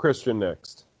to Christian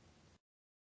next.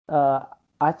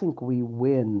 I think we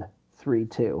win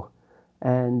 3-2.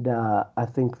 And I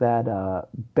think that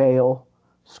Bale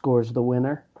scores the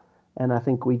winner. And I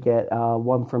think we get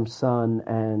 1 from Son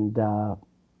and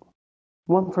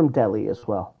 1 from Dele as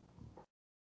well.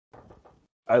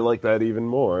 I like that even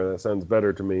more. That sounds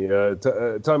better to me.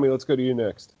 Tommy, let's go to you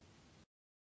next.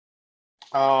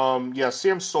 Yeah,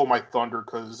 Sam stole my thunder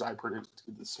because I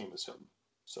predicted the same as him.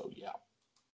 So, yeah.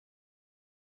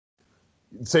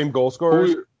 Same goal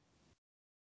scorers?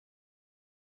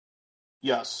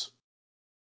 Yes.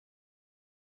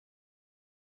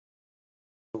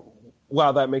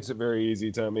 Wow, that makes it very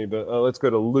easy, Tommy. But let's go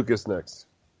to Lucas next.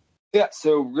 Yeah,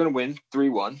 so we're going to win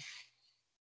 3-1.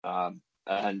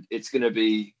 And it's going to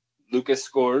be Lucas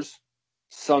scores,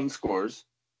 Son scores,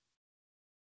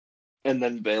 and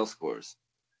then Bale scores.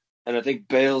 And I think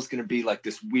Bale's going to be like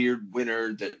this weird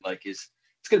winner that like it's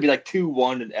going to be like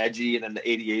 2-1 and edgy, and then the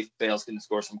 88th Bale's going to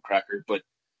score some cracker. But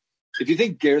if you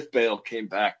think Gareth Bale came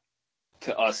back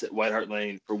to us at White Hart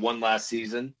Lane for one last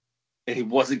season and he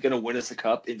wasn't going to win us a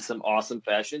cup in some awesome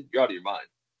fashion, you're out of your mind.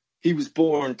 He was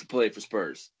born to play for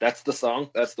Spurs. That's the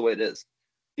song. That's the way it is.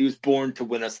 He was born to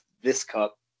win us this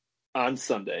cup on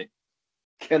Sunday.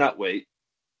 Cannot wait.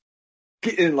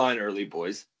 Get in line early,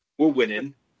 boys. We're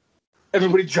winning.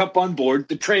 Everybody jump on board.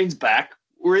 The train's back.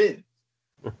 We're in.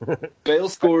 Bale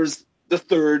scores the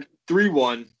third,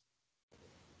 3-1.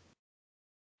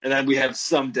 And then we have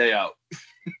some day out.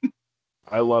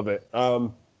 I love it.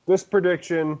 This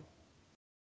prediction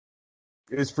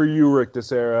is for you, Rick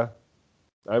DeSera.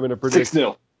 I'm going to predict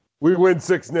 6-0. We win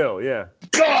 6-0, yeah.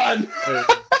 God!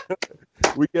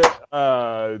 We get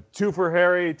 2 for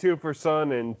Harry, 2 for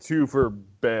Son, and 2 for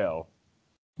Bale.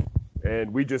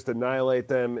 And we just annihilate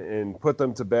them and put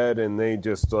them to bed, and they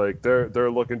just like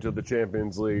they're looking to the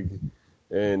Champions League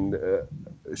and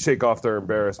shake off their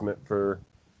embarrassment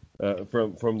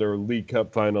from their League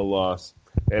Cup final loss.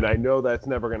 And I know that's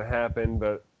never going to happen,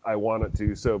 but I want it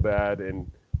to so bad.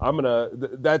 And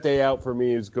that day out for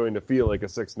me is going to feel like a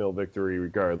 6-0 victory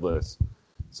regardless.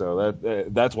 So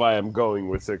that's why I'm going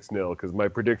with 6-0, because my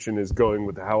prediction is going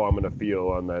with how I'm going to feel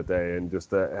on that day and just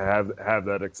to have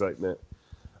that excitement.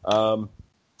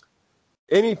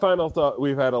 Any final thought?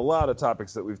 We've had a lot of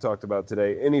topics that we've talked about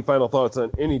today. Any final thoughts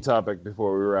on any topic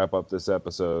before we wrap up this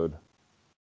episode?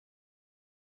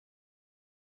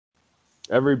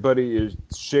 Everybody is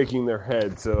shaking their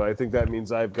head, so I think that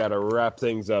means I've got to wrap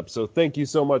things up. So thank you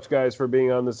so much, guys, for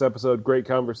being on this episode. Great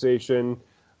conversation.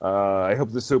 I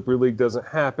hope the Super League doesn't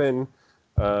happen.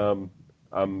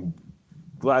 I'm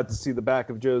glad to see the back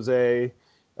of Jose.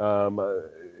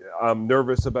 I'm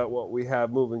nervous about what we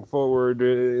have moving forward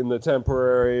in the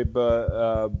temporary,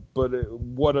 but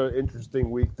what an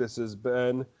interesting week this has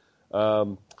been.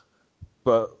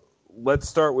 But let's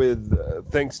start with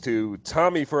thanks to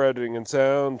Tommy for editing and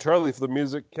sound, Charlie for the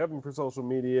music, Kevin for social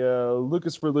media,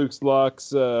 Lucas for Luke's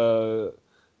Locks, Kimberly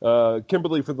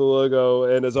for the logo,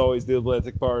 and as always, the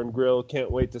Atlantic Bar and Grill.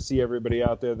 Can't wait to see everybody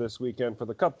out there this weekend for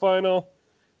the Cup Final.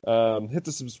 Hit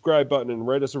the subscribe button and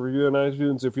write us a review on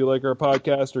iTunes if you like our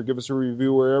podcast, or give us a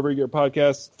review wherever you get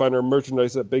podcasts. Find our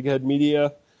merchandise at Big Head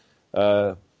Media.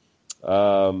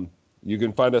 You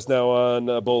can find us now on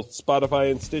both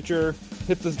Spotify and Stitcher.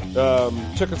 Check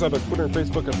us out on Twitter and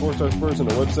Facebook at 4 Star Spurs,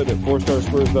 and our website at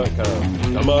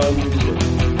 4starspurs.com. Come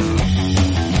on.